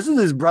 this is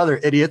his brother,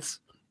 idiots.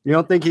 You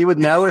don't think he would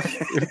know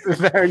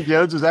if Aaron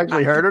Jones was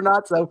actually hurt or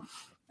not? So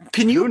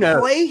can you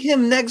play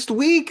him next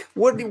week?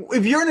 What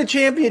if you're in a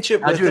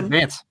championship with him?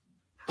 Advance?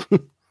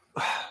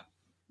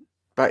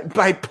 by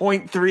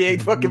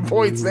 0.38 fucking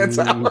points. That's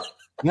how.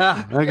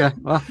 Yeah. Okay.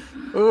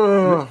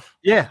 Well,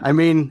 yeah. I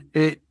mean,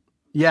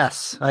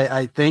 yes,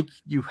 I think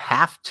you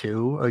have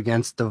to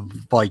against the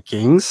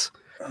Vikings.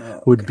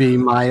 Would be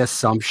my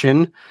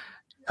assumption.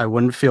 I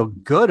wouldn't feel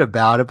good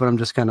about it, but I'm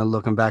just kind of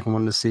looking back and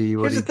wanting to see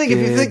what Here's the thing.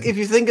 Did. If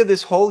you think of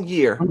this whole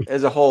year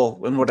as a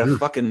whole and what a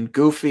fucking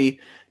goofy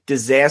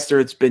disaster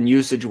it's been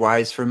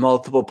usage-wise for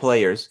multiple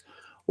players,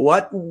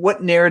 what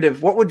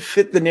narrative, what would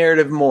fit the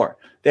narrative more?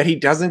 That he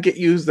doesn't get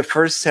used the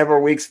first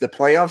several weeks of the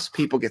playoffs,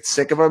 people get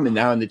sick of him, and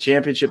now in the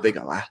championship they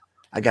go,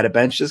 I got to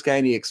bench this guy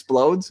and he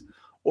explodes?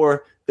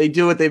 Or they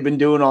do what they've been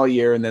doing all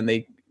year and then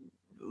they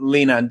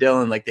lean on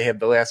Dillon like they have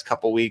the last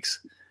couple weeks,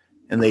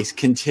 and they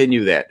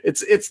continue that.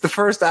 It's the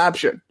first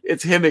option.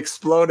 It's him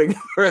exploding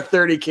for a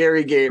 30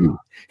 carry game.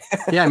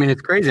 Yeah, I mean,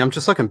 it's crazy. I'm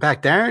just looking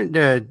back.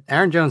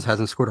 Aaron Jones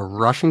hasn't scored a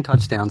rushing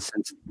touchdown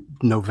since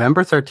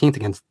November 13th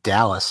against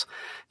Dallas.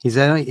 He's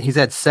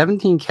had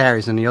 17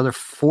 carries in the other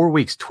 4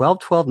 weeks,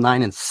 12,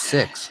 9, and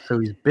 6. So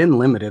he's been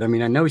limited. I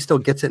mean, I know he still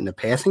gets it in the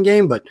passing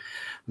game, but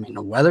I mean,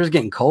 the weather's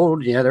getting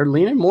cold. Yeah, they're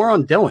leaning more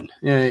on Dillon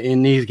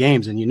in these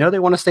games. And, they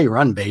want to stay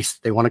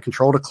run-based. They want to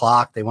control the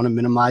clock. They want to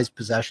minimize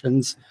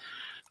possessions.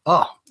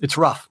 Oh, it's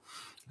rough.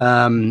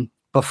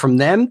 But from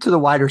them to the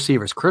wide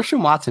receivers,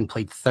 Christian Watson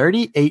played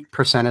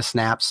 38% of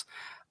snaps.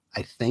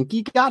 I think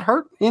he got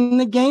hurt in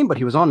the game, but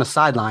he was on the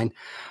sideline.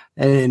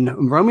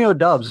 And Romeo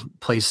Doubs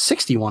plays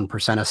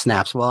 61% of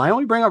snaps. Well, I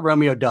only bring up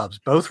Romeo Doubs,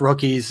 both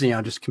rookies,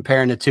 just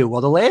comparing the two. Well,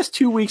 the last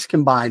 2 weeks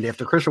combined,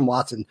 after Christian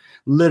Watson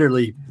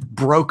literally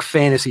broke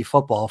fantasy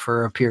football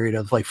for a period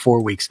of like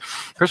 4 weeks,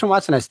 Christian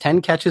Watson has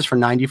 10 catches for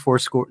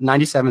 97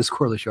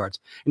 scoreless yards.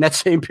 In that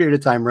same period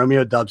of time,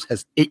 Romeo Doubs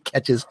has 8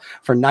 catches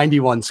for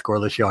 91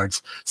 scoreless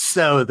yards.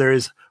 So there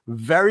is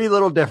very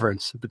little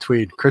difference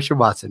between Christian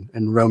Watson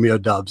and Romeo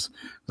Doubs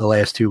the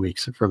last 2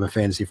 weeks from a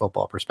fantasy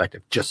football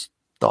perspective. Just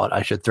thought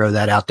I should throw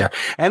that out there.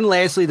 And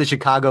lastly, the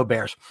Chicago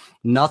Bears.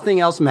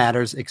 Nothing else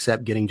matters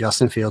except getting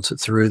Justin Fields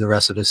through the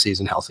rest of the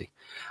season healthy.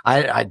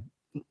 I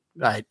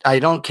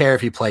don't care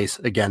if he plays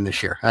again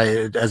this year.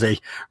 As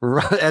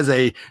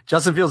a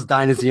Justin Fields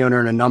dynasty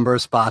owner in a number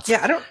of spots.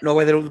 Yeah, I don't know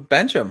why they don't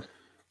bench him.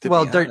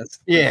 Well,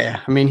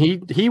 yeah, I mean,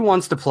 he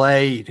wants to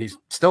play. He's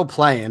still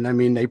playing. I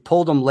mean, they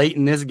pulled him late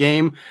in this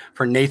game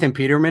for Nathan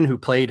Peterman, who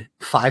played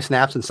 5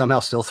 snaps and somehow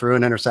still threw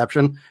an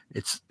interception.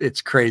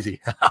 It's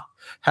crazy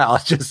how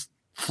just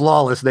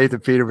flawless Nathan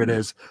Peterman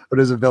is with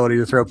his ability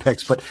to throw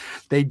picks. But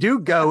they do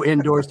go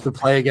indoors to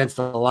play against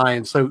the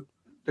Lions, so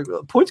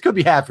points could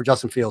be had for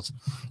Justin Fields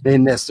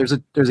in this. There's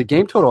a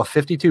game total of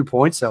 52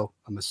 points, so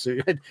I'm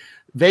assuming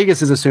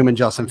Vegas is assuming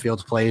Justin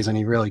Fields plays, and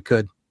he really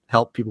could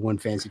help people win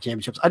fantasy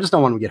championships. I just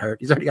don't want him to get hurt.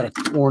 He's already got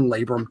a torn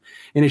labrum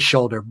in his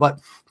shoulder. But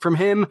from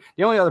him,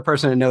 the only other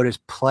person to note is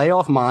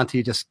playoff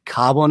Monty, just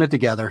cobbling it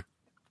together.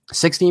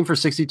 16 for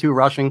 62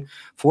 rushing,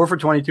 4 for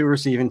 22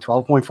 receiving,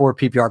 12.4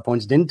 PPR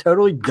points. Didn't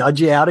totally dud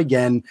you out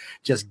again,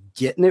 just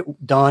getting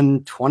it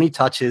done, 20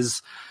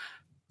 touches.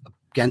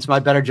 Against my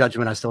better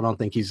judgment, I still don't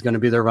think he's going to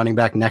be their running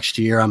back next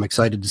year. I'm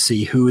excited to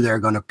see who they're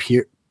going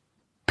to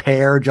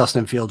pair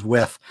Justin Fields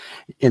with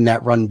in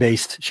that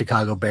run-based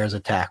Chicago Bears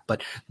attack.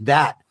 But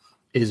that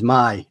is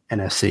my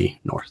NFC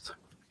North.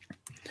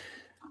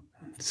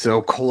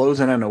 So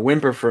closing on a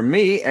whimper for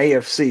me,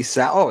 AFC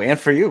South. Oh, and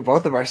for you,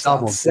 both of our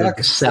South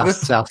sucks. South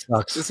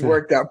sucks. This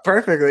worked out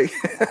perfectly.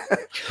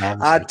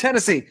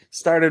 Tennessee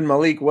started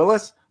Malik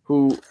Willis,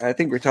 who I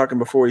think we were talking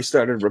before we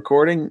started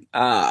recording,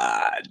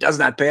 does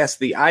not pass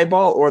the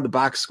eyeball or the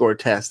box score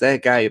test.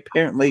 That guy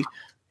apparently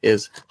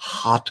is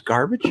hot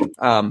garbage.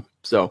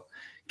 So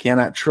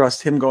cannot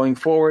trust him going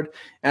forward.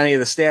 Any of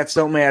the stats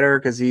don't matter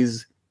because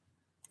he's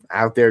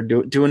out there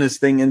doing his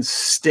thing and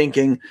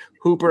stinking.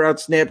 Hooper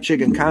outsnapped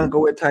Chicken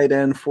Congo at tight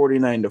end,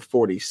 49-46.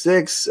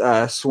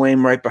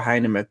 Swaim right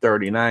behind him at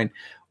 39.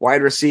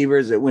 Wide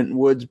receivers, it went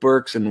Woods,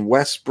 Burks, and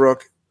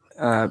Westbrook.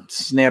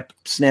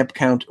 Snap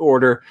count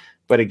order.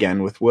 But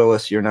again, with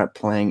Willis, you're not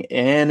playing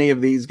any of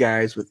these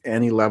guys with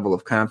any level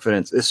of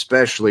confidence,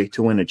 especially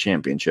to win a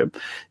championship.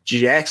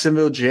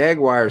 Jacksonville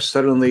Jaguars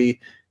suddenly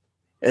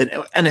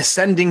an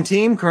ascending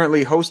team,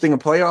 currently hosting a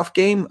playoff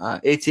game.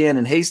 Etienne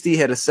and Hasty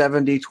had a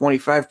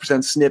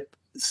 70-25%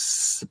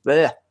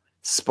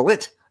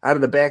 split out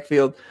of the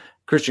backfield.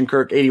 Christian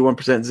Kirk,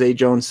 81%. Zay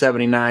Jones,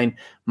 79%.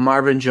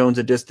 Marvin Jones,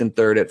 a distant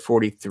third at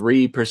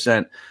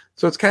 43%.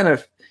 So it's kind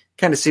of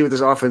see what this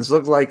offense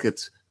looks like.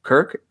 It's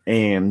Kirk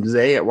and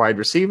Zay at wide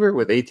receiver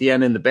with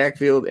Etienne in the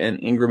backfield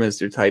and Ingram as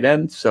their tight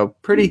end. So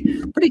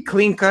pretty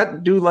clean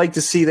cut. Do like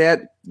to see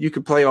that. You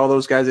could play all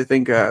those guys, I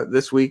think,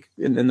 this week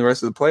and the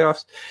rest of the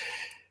playoffs.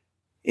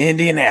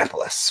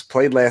 Indianapolis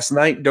played last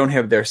night. Don't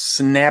have their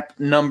snap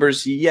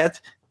numbers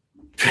yet.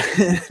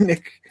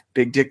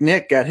 Big Dick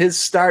Nick got his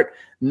start.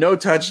 No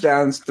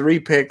touchdowns, 3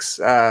 picks.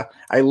 I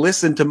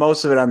listened to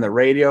most of it on the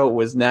radio,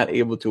 was not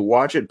able to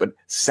watch it, but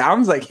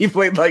sounds like he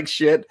played like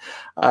shit.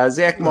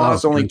 Zach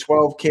Moss, only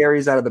 12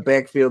 carries out of the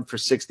backfield for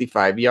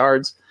 65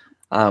 yards.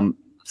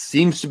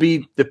 Seems to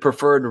be the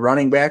preferred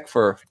running back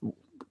for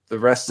the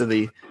rest of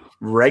the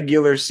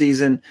regular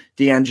season.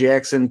 Deion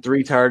Jackson,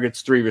 3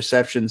 targets, 3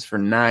 receptions for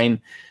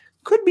 9.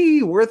 Could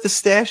be worth a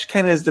stash,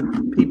 kind of as the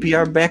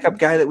PPR backup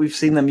guy that we've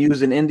seen them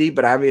use in Indy,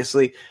 but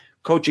obviously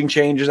coaching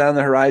changes on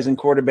the horizon,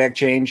 quarterback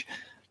change.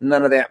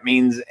 None of that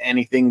means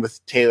anything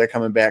with Taylor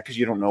coming back because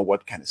you don't know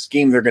what kind of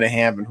scheme they're going to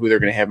have and who they're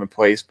going to have in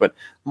place. But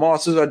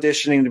Moss is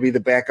auditioning to be the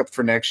backup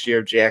for next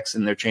year.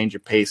 Jackson, their change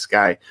of pace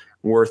guy,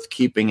 worth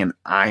keeping an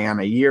eye on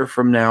a year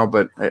from now.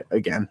 But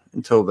again,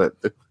 until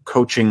the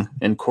coaching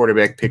and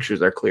quarterback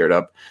pictures are cleared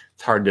up,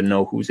 it's hard to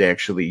know who's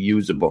actually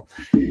usable.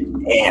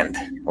 And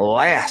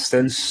last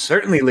and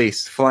certainly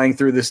least, flying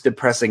through this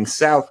depressing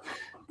South,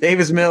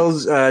 Davis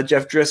Mills,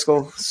 Jeff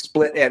Driscoll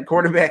split at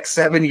quarterback,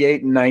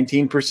 78 and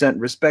 19%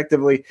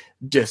 respectively.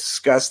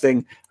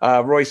 Disgusting.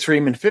 Royce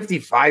Freeman,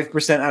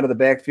 55% out of the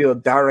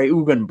backfield. Dare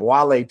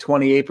Ugunbwale,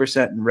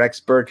 28%, and Rex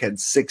Burke had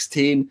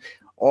 16.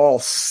 All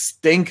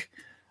stink.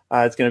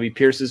 It's going to be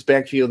Pierce's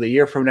backfield a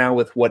year from now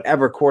with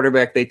whatever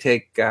quarterback they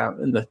take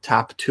in the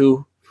top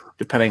 2,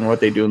 depending on what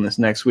they do in this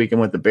next week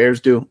and what the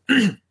Bears do.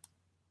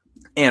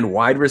 And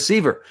wide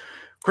receiver,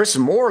 Chris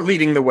Moore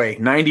leading the way,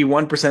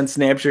 91%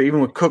 snap share, even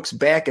with Cooks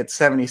back at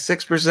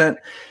 76%.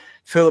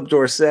 Philip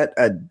Dorsett,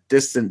 a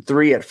distant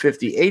 3 at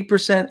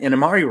 58%. And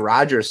Amari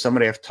Rogers,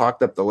 somebody I've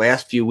talked up the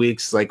last few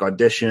weeks, like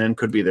audition,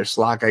 could be their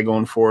slot guy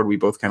going forward. We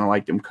both kind of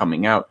liked him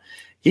coming out.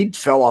 He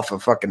fell off a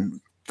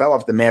fucking fell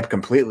off the map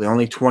completely,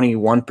 only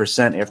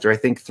 21% after I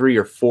think 3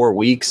 or 4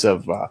 weeks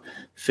of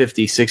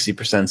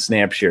 50-60%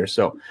 snap share.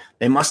 So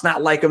they must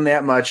not like him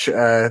that much.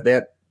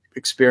 That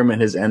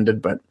experiment has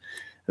ended, but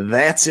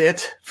that's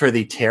it for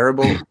the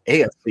terrible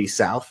AFC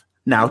South.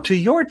 Now to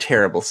your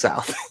terrible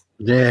South.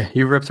 Yeah,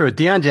 he ripped through it.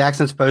 Deion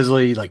Jackson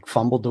supposedly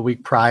fumbled the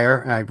week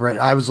prior.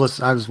 I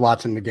was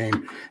watching the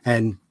game,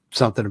 and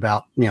something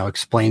about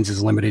explains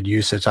his limited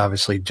usage.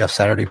 Obviously, Jeff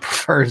Saturday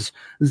prefers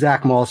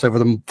Zach Moss over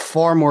the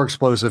far more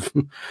explosive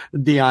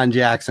Deion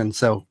Jackson.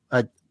 So,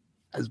 as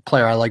a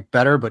player, I like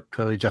better, but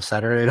clearly Jeff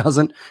Saturday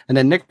doesn't. And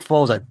then Nick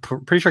Foles, I'm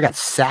pretty sure got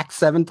sacked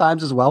 7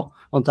 times as well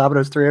on top of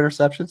those 3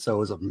 interceptions. So it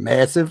was a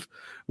massive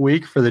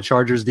week for the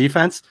Chargers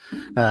defense.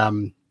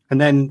 And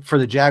then for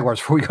the Jaguars,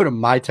 before we go to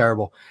my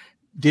terrible.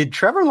 Did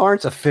Trevor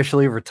Lawrence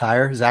officially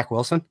retire Zach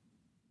Wilson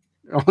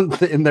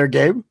in their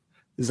game?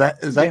 Is that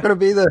going to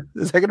be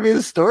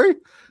the story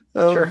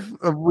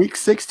of Week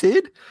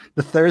 16,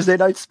 the Thursday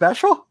night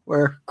special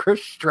where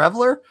Chris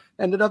Streveler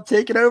ended up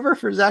taking over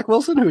for Zach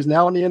Wilson, who's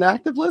now on the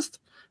inactive list?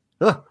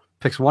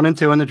 Picks 1 and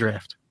 2 in the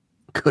draft.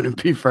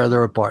 Couldn't be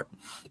further apart.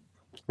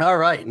 All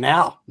right,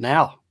 now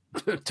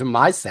to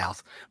my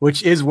South,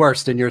 which is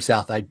worse than your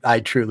South. I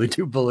truly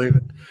do believe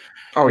it.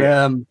 Oh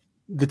yeah,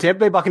 the Tampa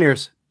Bay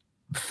Buccaneers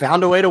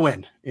found a way to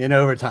win in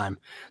overtime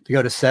to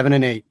go to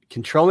 7-8,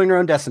 controlling their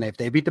own destiny. If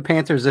they beat the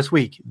Panthers this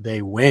week,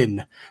 they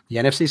win the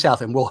NFC South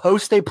and will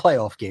host a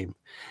playoff game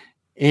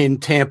in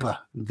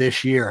Tampa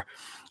this year.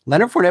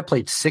 Leonard Fournette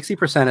played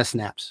 60% of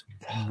snaps.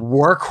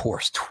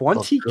 Workhorse,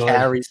 20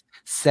 carries,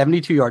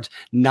 72 yards,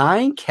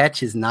 9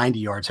 catches, 90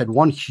 yards. Had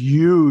 1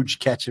 huge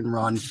catch and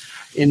run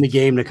in the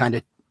game to kind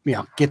of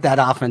get that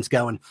offense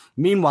going.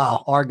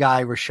 Meanwhile, our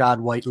guy, Rachaad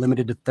White,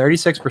 limited to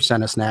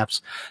 36% of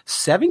snaps,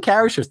 7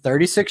 carries for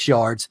 36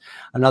 yards,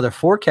 another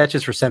 4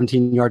 catches for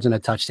 17 yards and a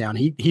touchdown.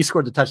 He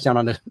scored the touchdown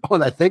on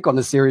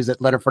the series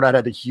that Leonard Fournette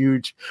had a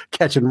huge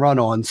catch and run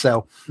on.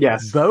 So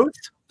yes, both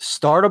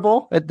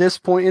startable at this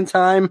point in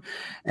time.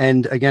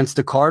 And against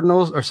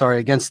the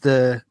against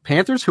the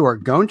Panthers, who are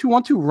going to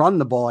want to run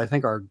the ball, I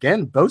think are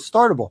again both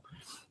startable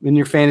in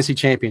your fantasy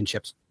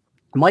championships.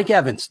 Mike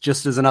Evans,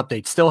 just as an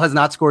update, still has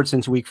not scored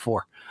since week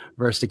 4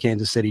 versus the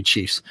Kansas City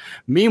Chiefs.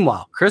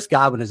 Meanwhile, Chris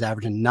Godwin is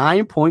averaging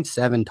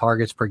 9.7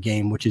 targets per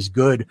game, which is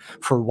good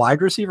for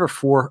wide receiver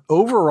 4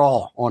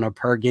 overall on a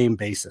per game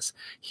basis.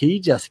 He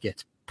just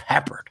gets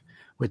peppered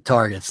with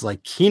targets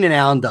like Keenan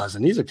Allen does.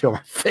 And these are 2 of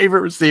my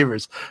favorite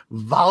receivers,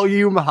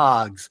 volume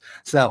hogs.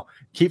 So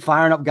keep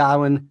firing up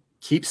Godwin,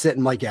 keep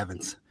sitting Mike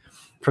Evans.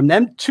 From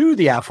them to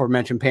the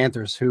aforementioned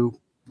Panthers, who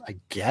I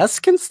guess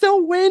can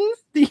still win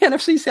the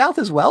NFC South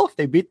as well if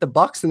they beat the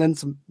Bucs and then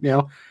some,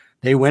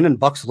 they win and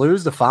Bucs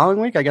lose the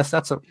following week. I guess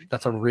that's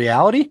a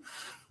reality.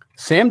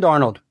 Sam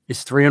Darnold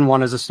is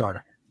 3-1 as a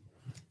starter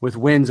with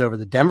wins over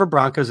the Denver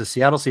Broncos, the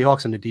Seattle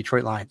Seahawks, and the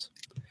Detroit Lions.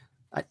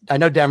 I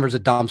know Denver's a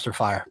dumpster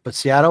fire, but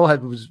Seattle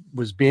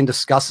was being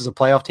discussed as a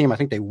playoff team. I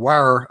think they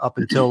were up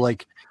until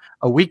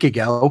a week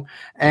ago,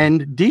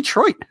 and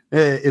Detroit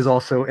is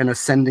also an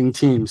ascending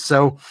team.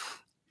 So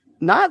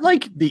not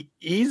the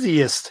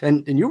easiest.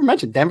 And you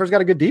mentioned Denver's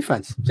got a good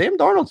defense. Sam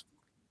Darnold's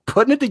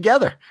putting it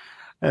together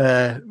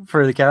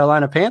for the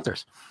Carolina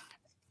Panthers.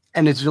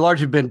 And it's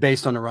largely been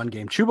based on the run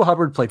game. Chuba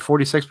Hubbard played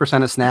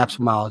 46% of snaps,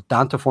 while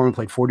Donta Foreman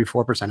played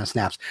 44% of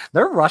snaps.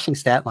 Their rushing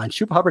stat line,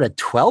 Chuba Hubbard had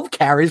 12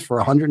 carries for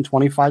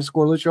 125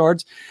 scoreless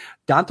yards.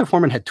 Donta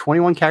Foreman had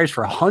 21 carries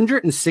for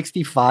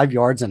 165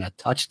 yards and a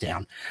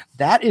touchdown.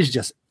 That is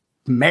just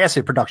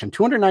massive production.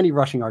 290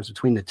 rushing yards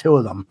between the 2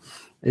 of them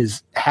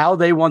is how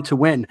they want to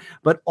win,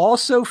 but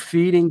also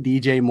feeding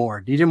DJ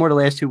Moore. DJ Moore the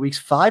last 2 weeks,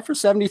 5 for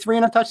 73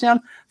 and a touchdown,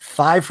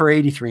 5 for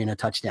 83 and a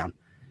touchdown.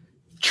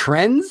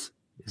 Trends,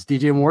 is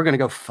DJ Moore going to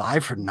go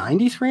 5 for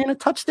 93 and a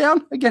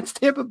touchdown against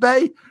Tampa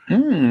Bay?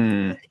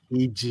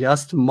 He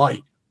just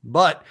might,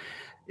 but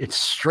it's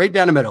straight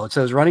down the middle. It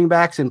says running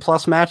backs in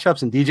plus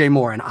matchups and DJ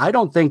Moore, and I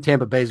don't think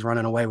Tampa Bay's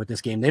running away with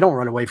this game. They don't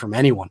run away from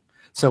anyone.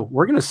 So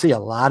we're going to see a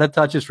lot of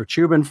touches for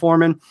Chuba and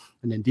Foreman,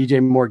 and then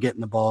DJ Moore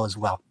getting the ball as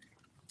well.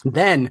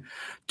 Then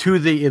to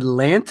the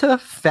Atlanta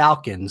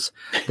Falcons,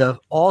 the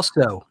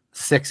also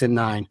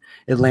 6-9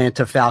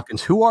 Atlanta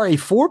Falcons, who are a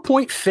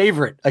 4-point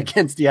favorite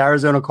against the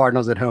Arizona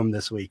Cardinals at home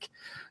this week.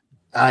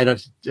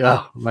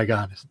 Oh my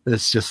God,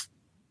 this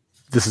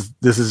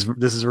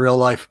is real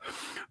life.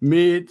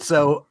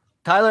 So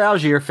Tyler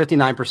Algier,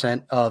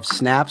 59% of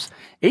snaps,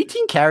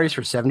 18 carries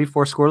for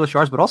 74 scoreless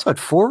yards, but also had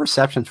 4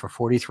 receptions for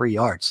 43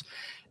 yards.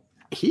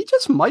 He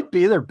just might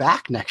be their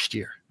back next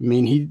year. I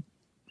mean,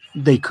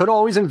 they could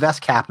always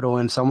invest capital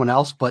in someone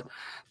else, but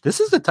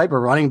this is the type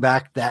of running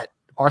back that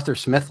Arthur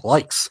Smith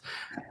likes.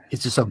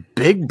 It's just a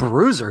big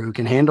bruiser who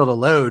can handle the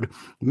load.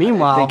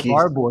 Meanwhile,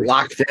 our boy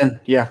locked in.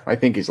 Yeah, I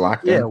think he's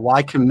locked in. Yeah,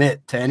 why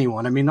commit to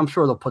anyone? I mean, I'm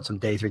sure they'll put some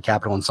day 3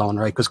 capital in someone,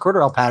 right? Because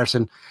Cordarrelle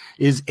Patterson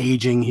is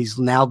aging. He's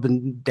now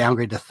been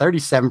downgraded to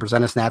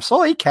 37% of snaps.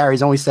 So 8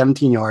 carries, only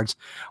 17 yards,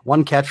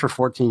 1 catch for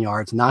 14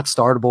 yards, not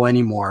startable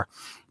anymore.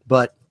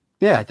 But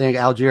yeah, I think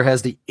Algier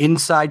has the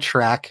inside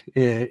track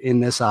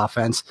in this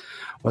offense,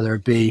 whether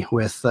it be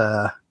with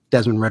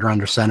Desmond Ridder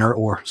under center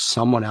or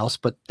someone else,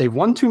 but they've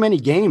won too many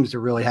games to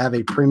really have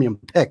a premium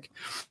pick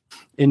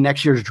in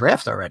next year's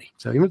draft already.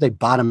 So even if they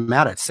bottom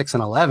out at 6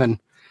 and 11,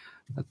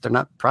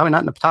 they're probably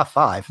not in the top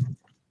 5.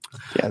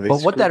 Yeah,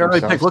 but what that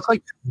early pick looked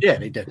like, yeah,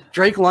 they did.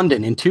 Drake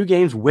London in 2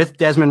 games with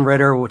Desmond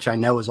Ridder, which I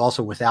know is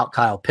also without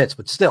Kyle Pitts,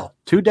 but still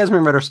 2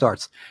 Desmond Ridder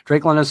starts.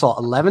 Drake London saw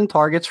 11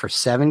 targets for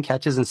 7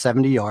 catches and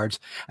 70 yards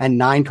and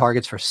 9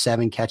 targets for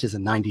 7 catches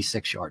and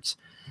 96 yards.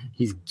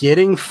 He's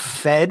getting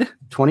fed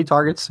 20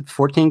 targets,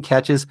 14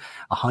 catches,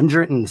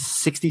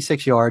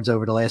 166 yards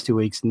over the last 2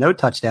 weeks. No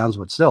touchdowns,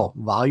 but still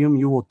volume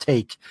you will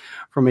take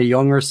from a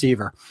young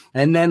receiver.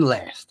 And then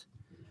last,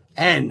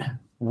 and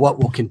what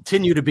will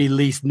continue to be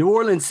least, New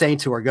Orleans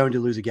Saints, who are going to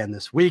lose again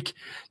this week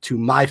to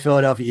my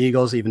Philadelphia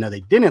Eagles, even though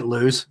they didn't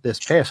lose this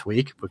past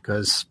week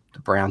because the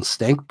Browns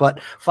stink. But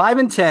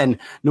 5-10,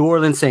 New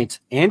Orleans Saints.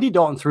 Andy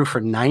Dalton threw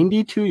for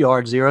 92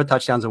 yards, 0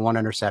 touchdowns, and 1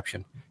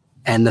 interception,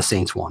 and the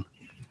Saints won.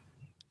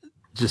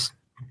 Just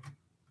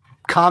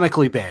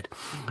comically bad.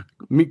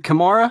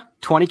 Kamara,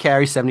 20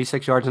 carries,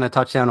 76 yards, and a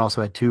touchdown.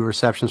 Also had 2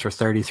 receptions for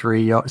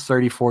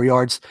 34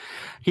 yards.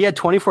 He had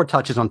 24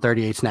 touches on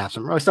 38 snaps.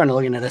 I'm really starting to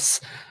look into this,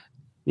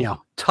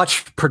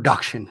 touch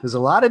production. There's a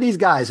lot of these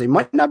guys, they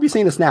might not be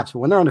seeing the snaps, but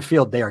when they're on the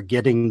field, they are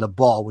getting the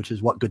ball, which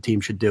is what good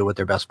teams should do with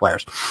their best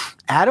players.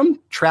 Adam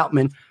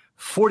Troutman,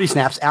 40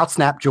 snaps,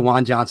 outsnapped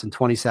Juwan Johnson,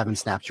 27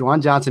 snaps.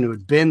 Juwan Johnson, who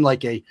had been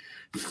like a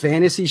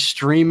fantasy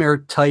streamer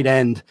tight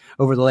end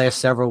over the last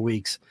several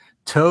weeks,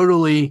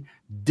 totally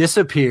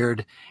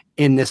disappeared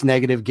in this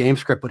negative game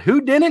script. But who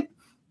didn't?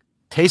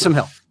 Taysom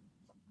Hill.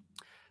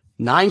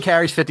 9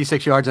 carries,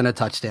 56 yards, and a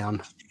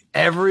touchdown.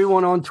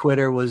 Everyone on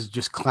Twitter was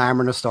just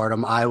clamoring to start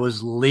him. I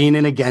was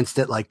leaning against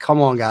it, like, come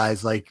on,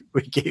 guys. Like,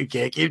 we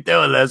can't keep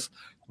doing this.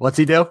 What's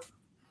he do?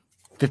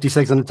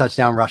 56 and a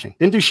touchdown rushing.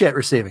 Didn't do shit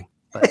receiving,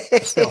 but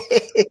still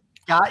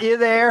got you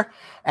there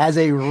as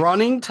a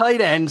running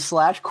tight end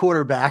 /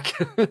 quarterback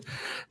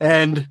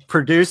and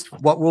produced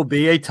what will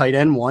be a tight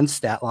end 1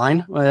 stat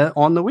line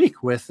on the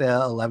week with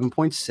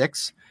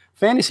 11.6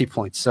 fantasy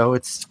points. So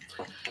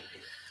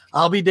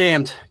I'll be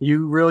damned.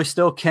 You really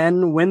still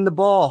can win the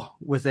ball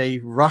with a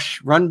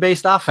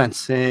run-based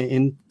offense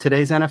in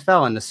today's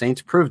NFL, and the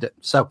Saints proved it.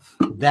 So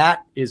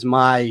that is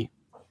my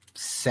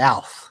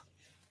South.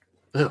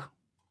 Ugh.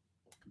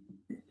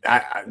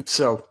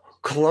 So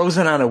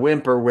closing on a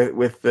whimper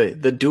with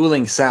the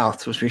dueling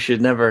Souths, which we should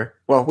never.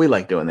 Well, we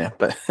like doing that,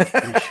 but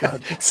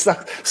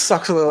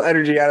sucks a little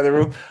energy out of the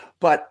room.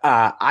 But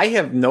I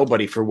have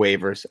nobody for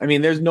waivers. I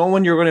mean, there's no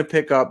one you're going to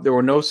pick up. There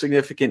were no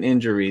significant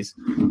injuries.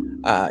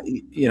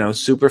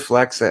 Super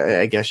flex.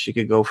 I guess you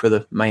could go for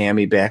the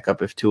Miami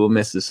backup if Tua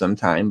misses some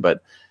time.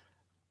 But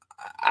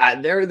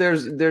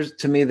there's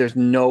to me, there's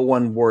no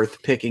one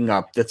worth picking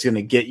up that's going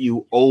to get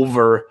you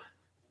over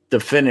the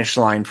finish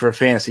line for a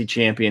fantasy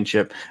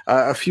championship.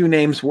 A few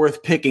names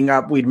worth picking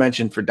up. We'd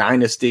mentioned for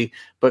Dynasty,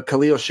 but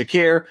Khalil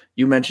Shakir,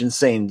 you mentioned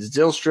Zane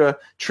Zylstra,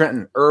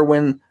 Trenton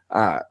Irwin,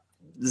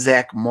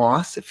 Zach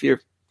Moss, if you're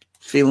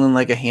feeling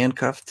like a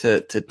handcuff to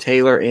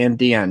Taylor, and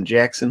Deion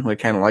Jackson, who I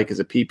kind of like as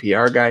a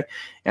PPR guy.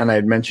 And I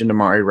had mentioned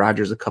Amari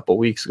Rodgers a couple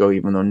weeks ago,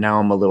 even though now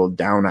I'm a little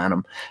down on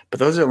him. But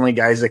those are the only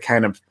guys that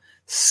kind of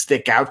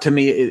stick out to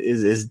me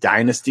is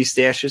Dynasty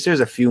stashes. There's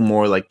a few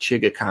more like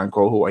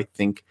Chigakonko, who I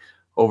think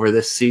over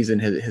this season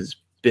has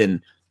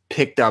been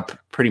picked up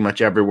pretty much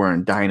everywhere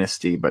in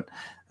Dynasty. But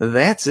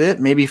that's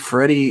it. Maybe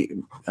Freddie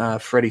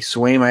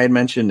Swaim I had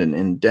mentioned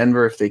in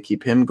Denver if they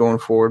keep him going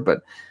forward.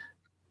 But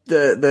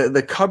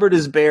the cupboard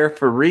is bare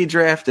for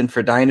redraft, and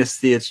for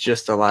Dynasty, it's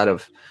just a lot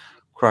of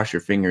cross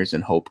your fingers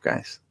and hope,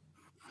 guys.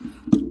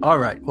 All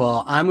right.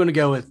 Well, I'm going to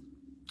go with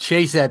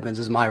Chase Edmonds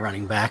as my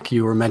running back.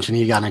 You were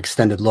mentioning he got an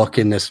extended look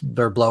in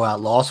their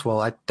blowout loss. Well,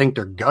 I think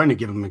they're going to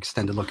give him an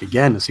extended look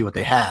again to see what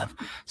they have.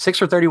 6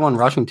 for 31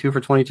 rushing, 2 for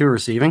 22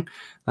 receiving.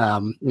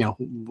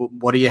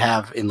 What do you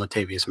have in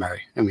Latavius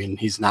Murray? I mean,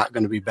 he's not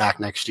going to be back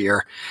next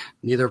year.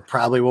 Neither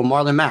probably will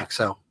Marlon Mack.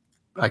 So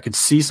I could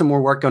see some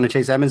more work going to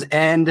Chase Edmonds,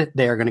 and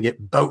they are going to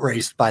get boat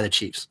raced by the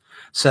Chiefs.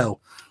 So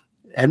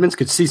Edmonds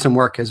could see some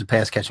work as a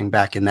pass catching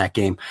back in that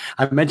game.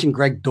 I mentioned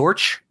Greg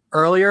Dortch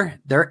earlier.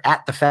 They're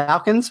at the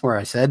Falcons, where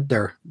I said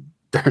they're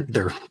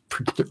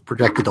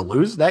projected to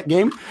lose that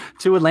game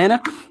to Atlanta.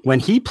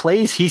 When he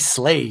plays, he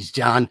slays,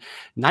 John.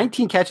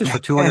 19 catches for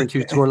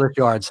 202 scoreless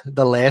yards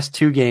the last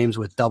 2 games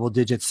with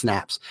double-digit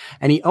snaps.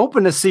 And he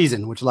opened the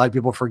season, which a lot of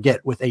people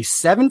forget, with a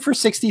 7 for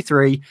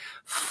 63,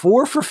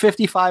 4 for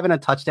 55 and a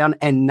touchdown,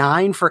 and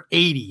 9 for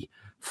 80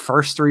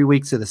 first 3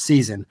 weeks of the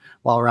season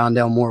while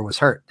Rondale Moore was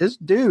hurt. This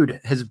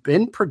dude has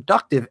been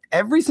productive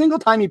every single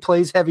time he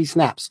plays heavy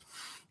snaps.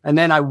 And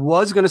then I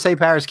was going to say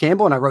Paris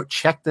Campbell, and I wrote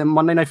check the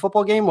Monday Night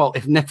Football game. Well,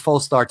 if Nick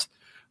Foles starts,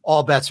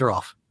 all bets are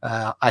off.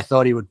 I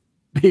thought he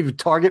would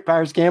target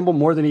Paris Campbell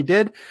more than he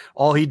did.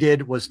 All he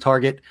did was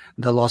target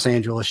the Los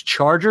Angeles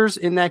Chargers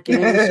in that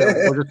game. So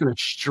we're just going to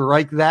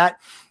strike that.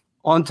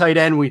 On tight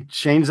end,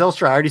 Shane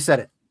Zylstra, I already said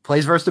it.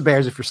 plays versus the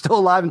Bears. If you're still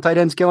alive and tight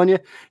end's killing you,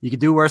 you could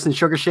do worse than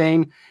Sugar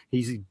Shane.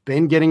 He's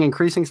been getting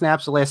increasing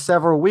snaps the last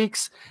several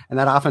weeks, and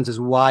that offense is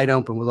wide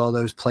open with all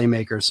those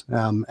playmakers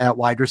at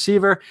wide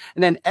receiver.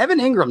 And then Evan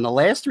Ingram, the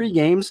last 3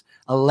 games,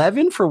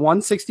 11 for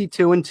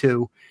 162 and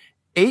 2,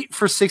 8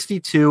 for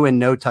 62 and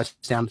no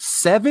touchdown,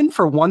 7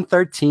 for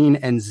 113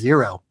 and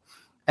 0.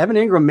 Evan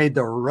Ingram made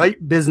the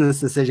right business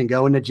decision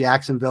going to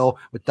Jacksonville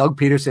with Doug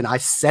Peterson. I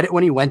said it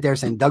when he went there,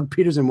 saying Doug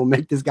Peterson will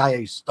make this guy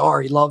a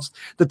star. He loves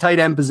the tight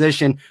end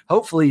position.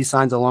 Hopefully he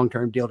signs a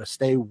long-term deal to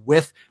stay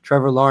with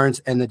Trevor Lawrence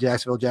and the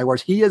Jacksonville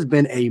Jaguars. He has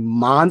been a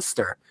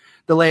monster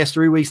the last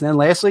 3 weeks. And then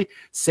lastly,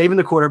 saving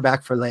the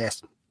quarterback for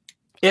last.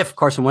 If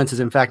Carson Wentz is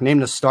in fact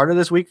named the starter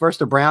this week versus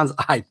the Browns,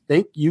 I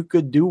think you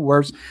could do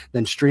worse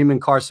than streaming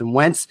Carson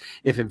Wentz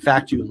if in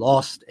fact you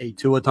lost a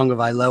Tua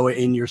Tagovailoa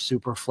in your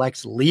super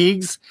flex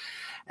leagues.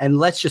 And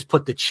let's just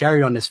put the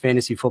cherry on this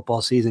fantasy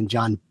football season,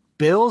 John.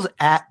 Bills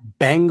at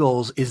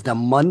Bengals is the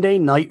Monday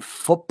night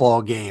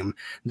football game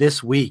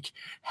this week.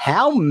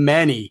 How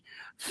many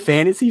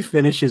fantasy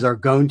finishes are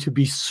going to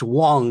be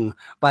swung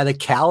by the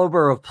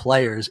caliber of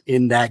players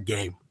in that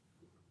game?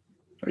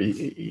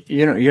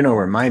 You know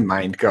where my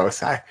mind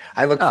goes. I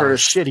look for a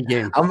shitty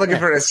game. I'm looking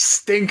for a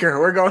stinker.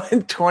 We're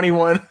going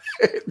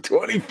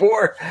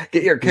 21-24.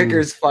 Get your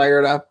kickers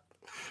fired up.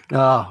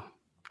 Oh,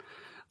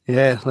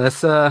 yeah.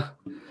 Let's.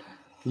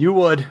 You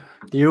would,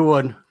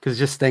 because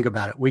just think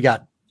about it. We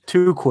got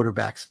 2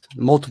 quarterbacks,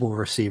 multiple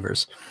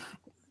receivers,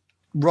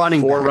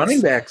 running 4 running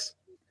backs.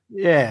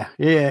 Yeah.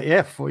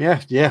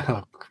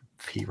 Oh,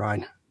 Pete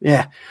Ryan.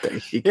 Yeah.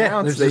 He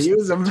counts. They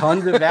use them.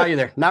 Tons of value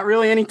there. Not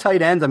really any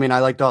tight ends. I mean, I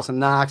like Dawson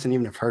Knox, and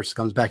even if Hurst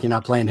comes back, you're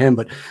not playing him,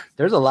 but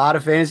there's a lot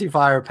of fantasy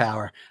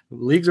firepower.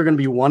 Leagues are going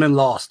to be won and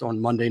lost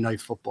on Monday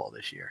Night Football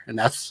this year, and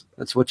that's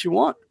what you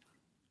want.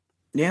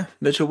 Yeah,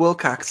 Mitchell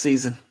Wilcox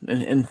season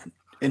in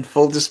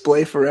full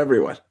display for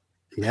everyone.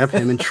 Yep,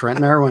 him and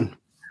Trent Irwin.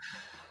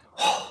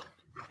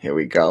 Here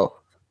we go.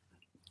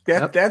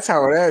 That's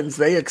how it ends.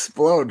 They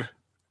explode.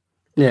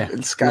 Yeah.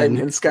 And Sky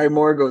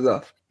Moore goes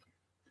off.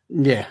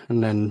 Yeah,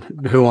 and then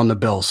who on the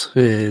Bills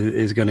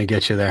is going to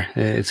get you there?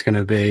 It's going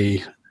to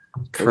be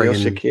Khalil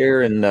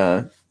Shakir and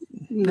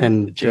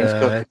James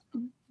Cook.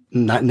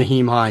 Not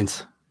Naheem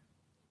Hines.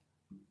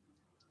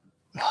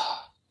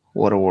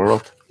 What a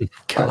world.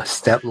 Go a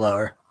step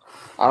lower.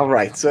 All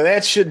right, so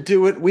that should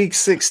do it. Week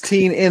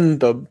 16 in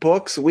the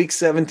books. Week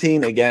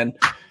 17, again,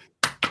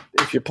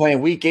 if you're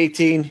playing Week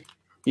 18,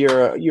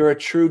 you're a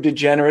true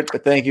degenerate,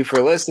 but thank you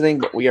for listening.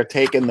 But we are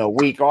taking the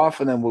week off,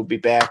 and then we'll be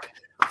back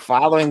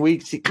following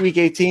week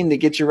 18 to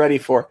get you ready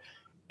for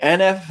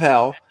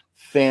NFL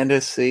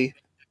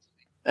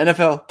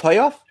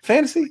playoff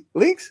fantasy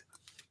leagues.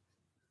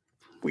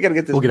 We got to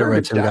get this. We'll get it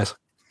right, too, guys.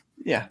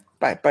 Yeah,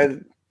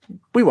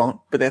 we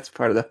won't, but that's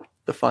part of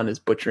the fun is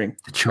butchering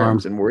the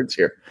terms and words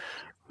here.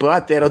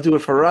 But that'll do it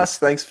for us.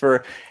 Thanks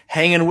for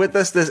hanging with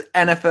us this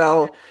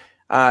NFL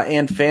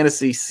and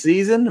fantasy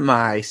season.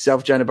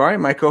 Myself, John Dabari,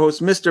 my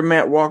co-host, Mr.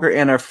 Matt Walker,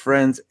 and our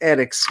friends at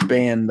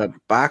Expand the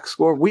Box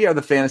Score. We are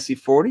the Fantasy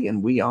 40,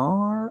 and we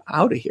are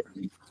out of here.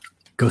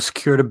 Go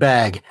secure the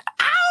bag.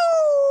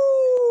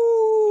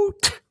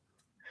 Out!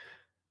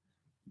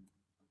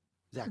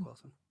 Zach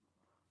Wilson.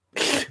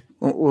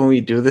 When we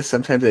do this,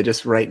 sometimes I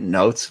just write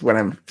notes when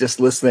I'm just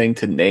listening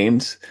to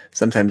names.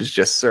 Sometimes it's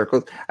just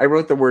circles. I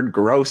wrote the word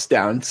gross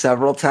down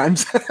several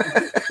times.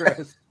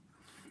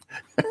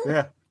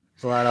 Yeah,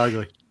 it's a lot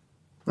ugly.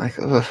 Like,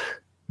 ugh,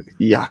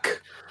 yuck.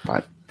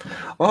 But,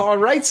 well, all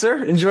right,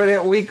 sir. Enjoy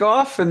that week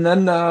off, and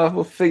then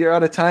we'll figure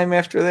out a time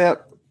after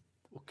that.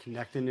 We'll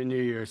connect in the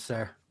New Year,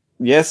 sir.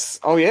 Yes.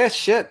 Oh, yeah,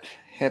 shit.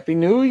 Happy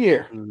New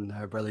Year.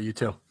 No, brother, you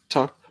too.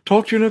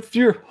 Talk to you next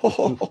year.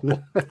 I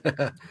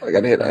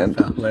got to hit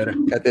end. Later.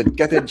 Got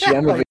that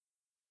gem of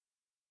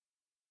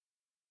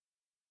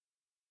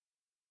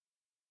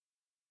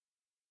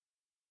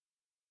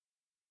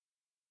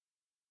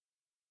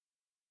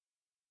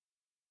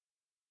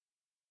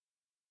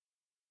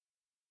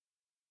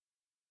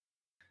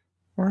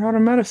We're out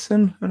of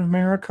medicine in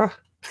America.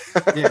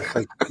 Yeah,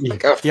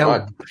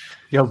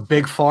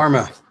 big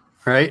pharma,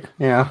 right?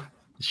 Yeah,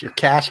 it's your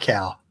cash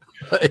cow.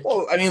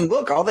 Well, I mean,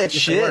 look, all that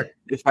shit,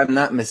 if I'm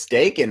not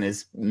mistaken,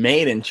 is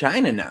made in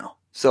China now.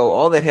 So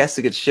all that has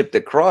to get shipped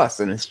across,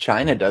 and as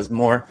China does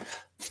more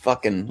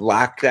fucking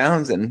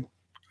lockdowns and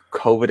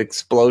COVID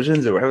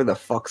explosions or whatever the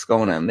fuck's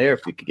going on there,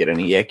 if you could get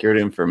any accurate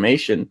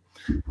information,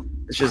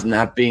 it's just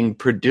not being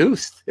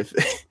produced.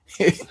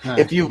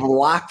 If you've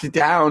locked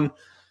down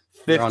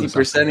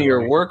 50% of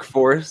your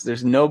workforce,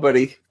 there's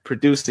nobody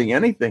producing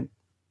anything.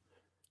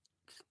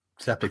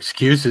 Except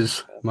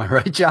excuses. Am I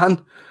right,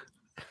 John?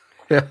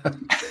 Yeah.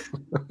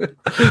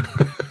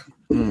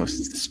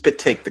 Almost spit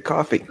take the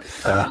coffee.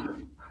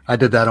 I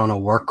did that on a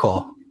work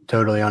call,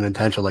 totally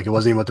unintentional. Like, it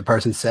wasn't even what the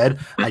person said.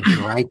 I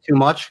drank too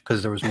much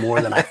because there was more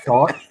than I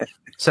thought.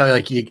 So I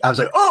was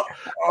like, oh!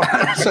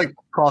 I just like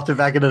coughed it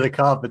back into the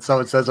cup, and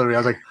someone said something. I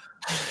was like,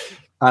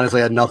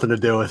 honestly, it had nothing to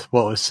do with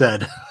what was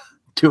said.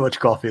 Too much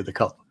coffee in the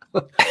cup.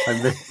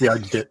 I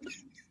misjudged it.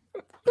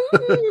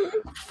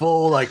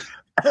 Full, like,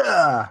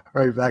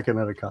 Right back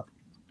into the cup.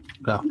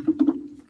 So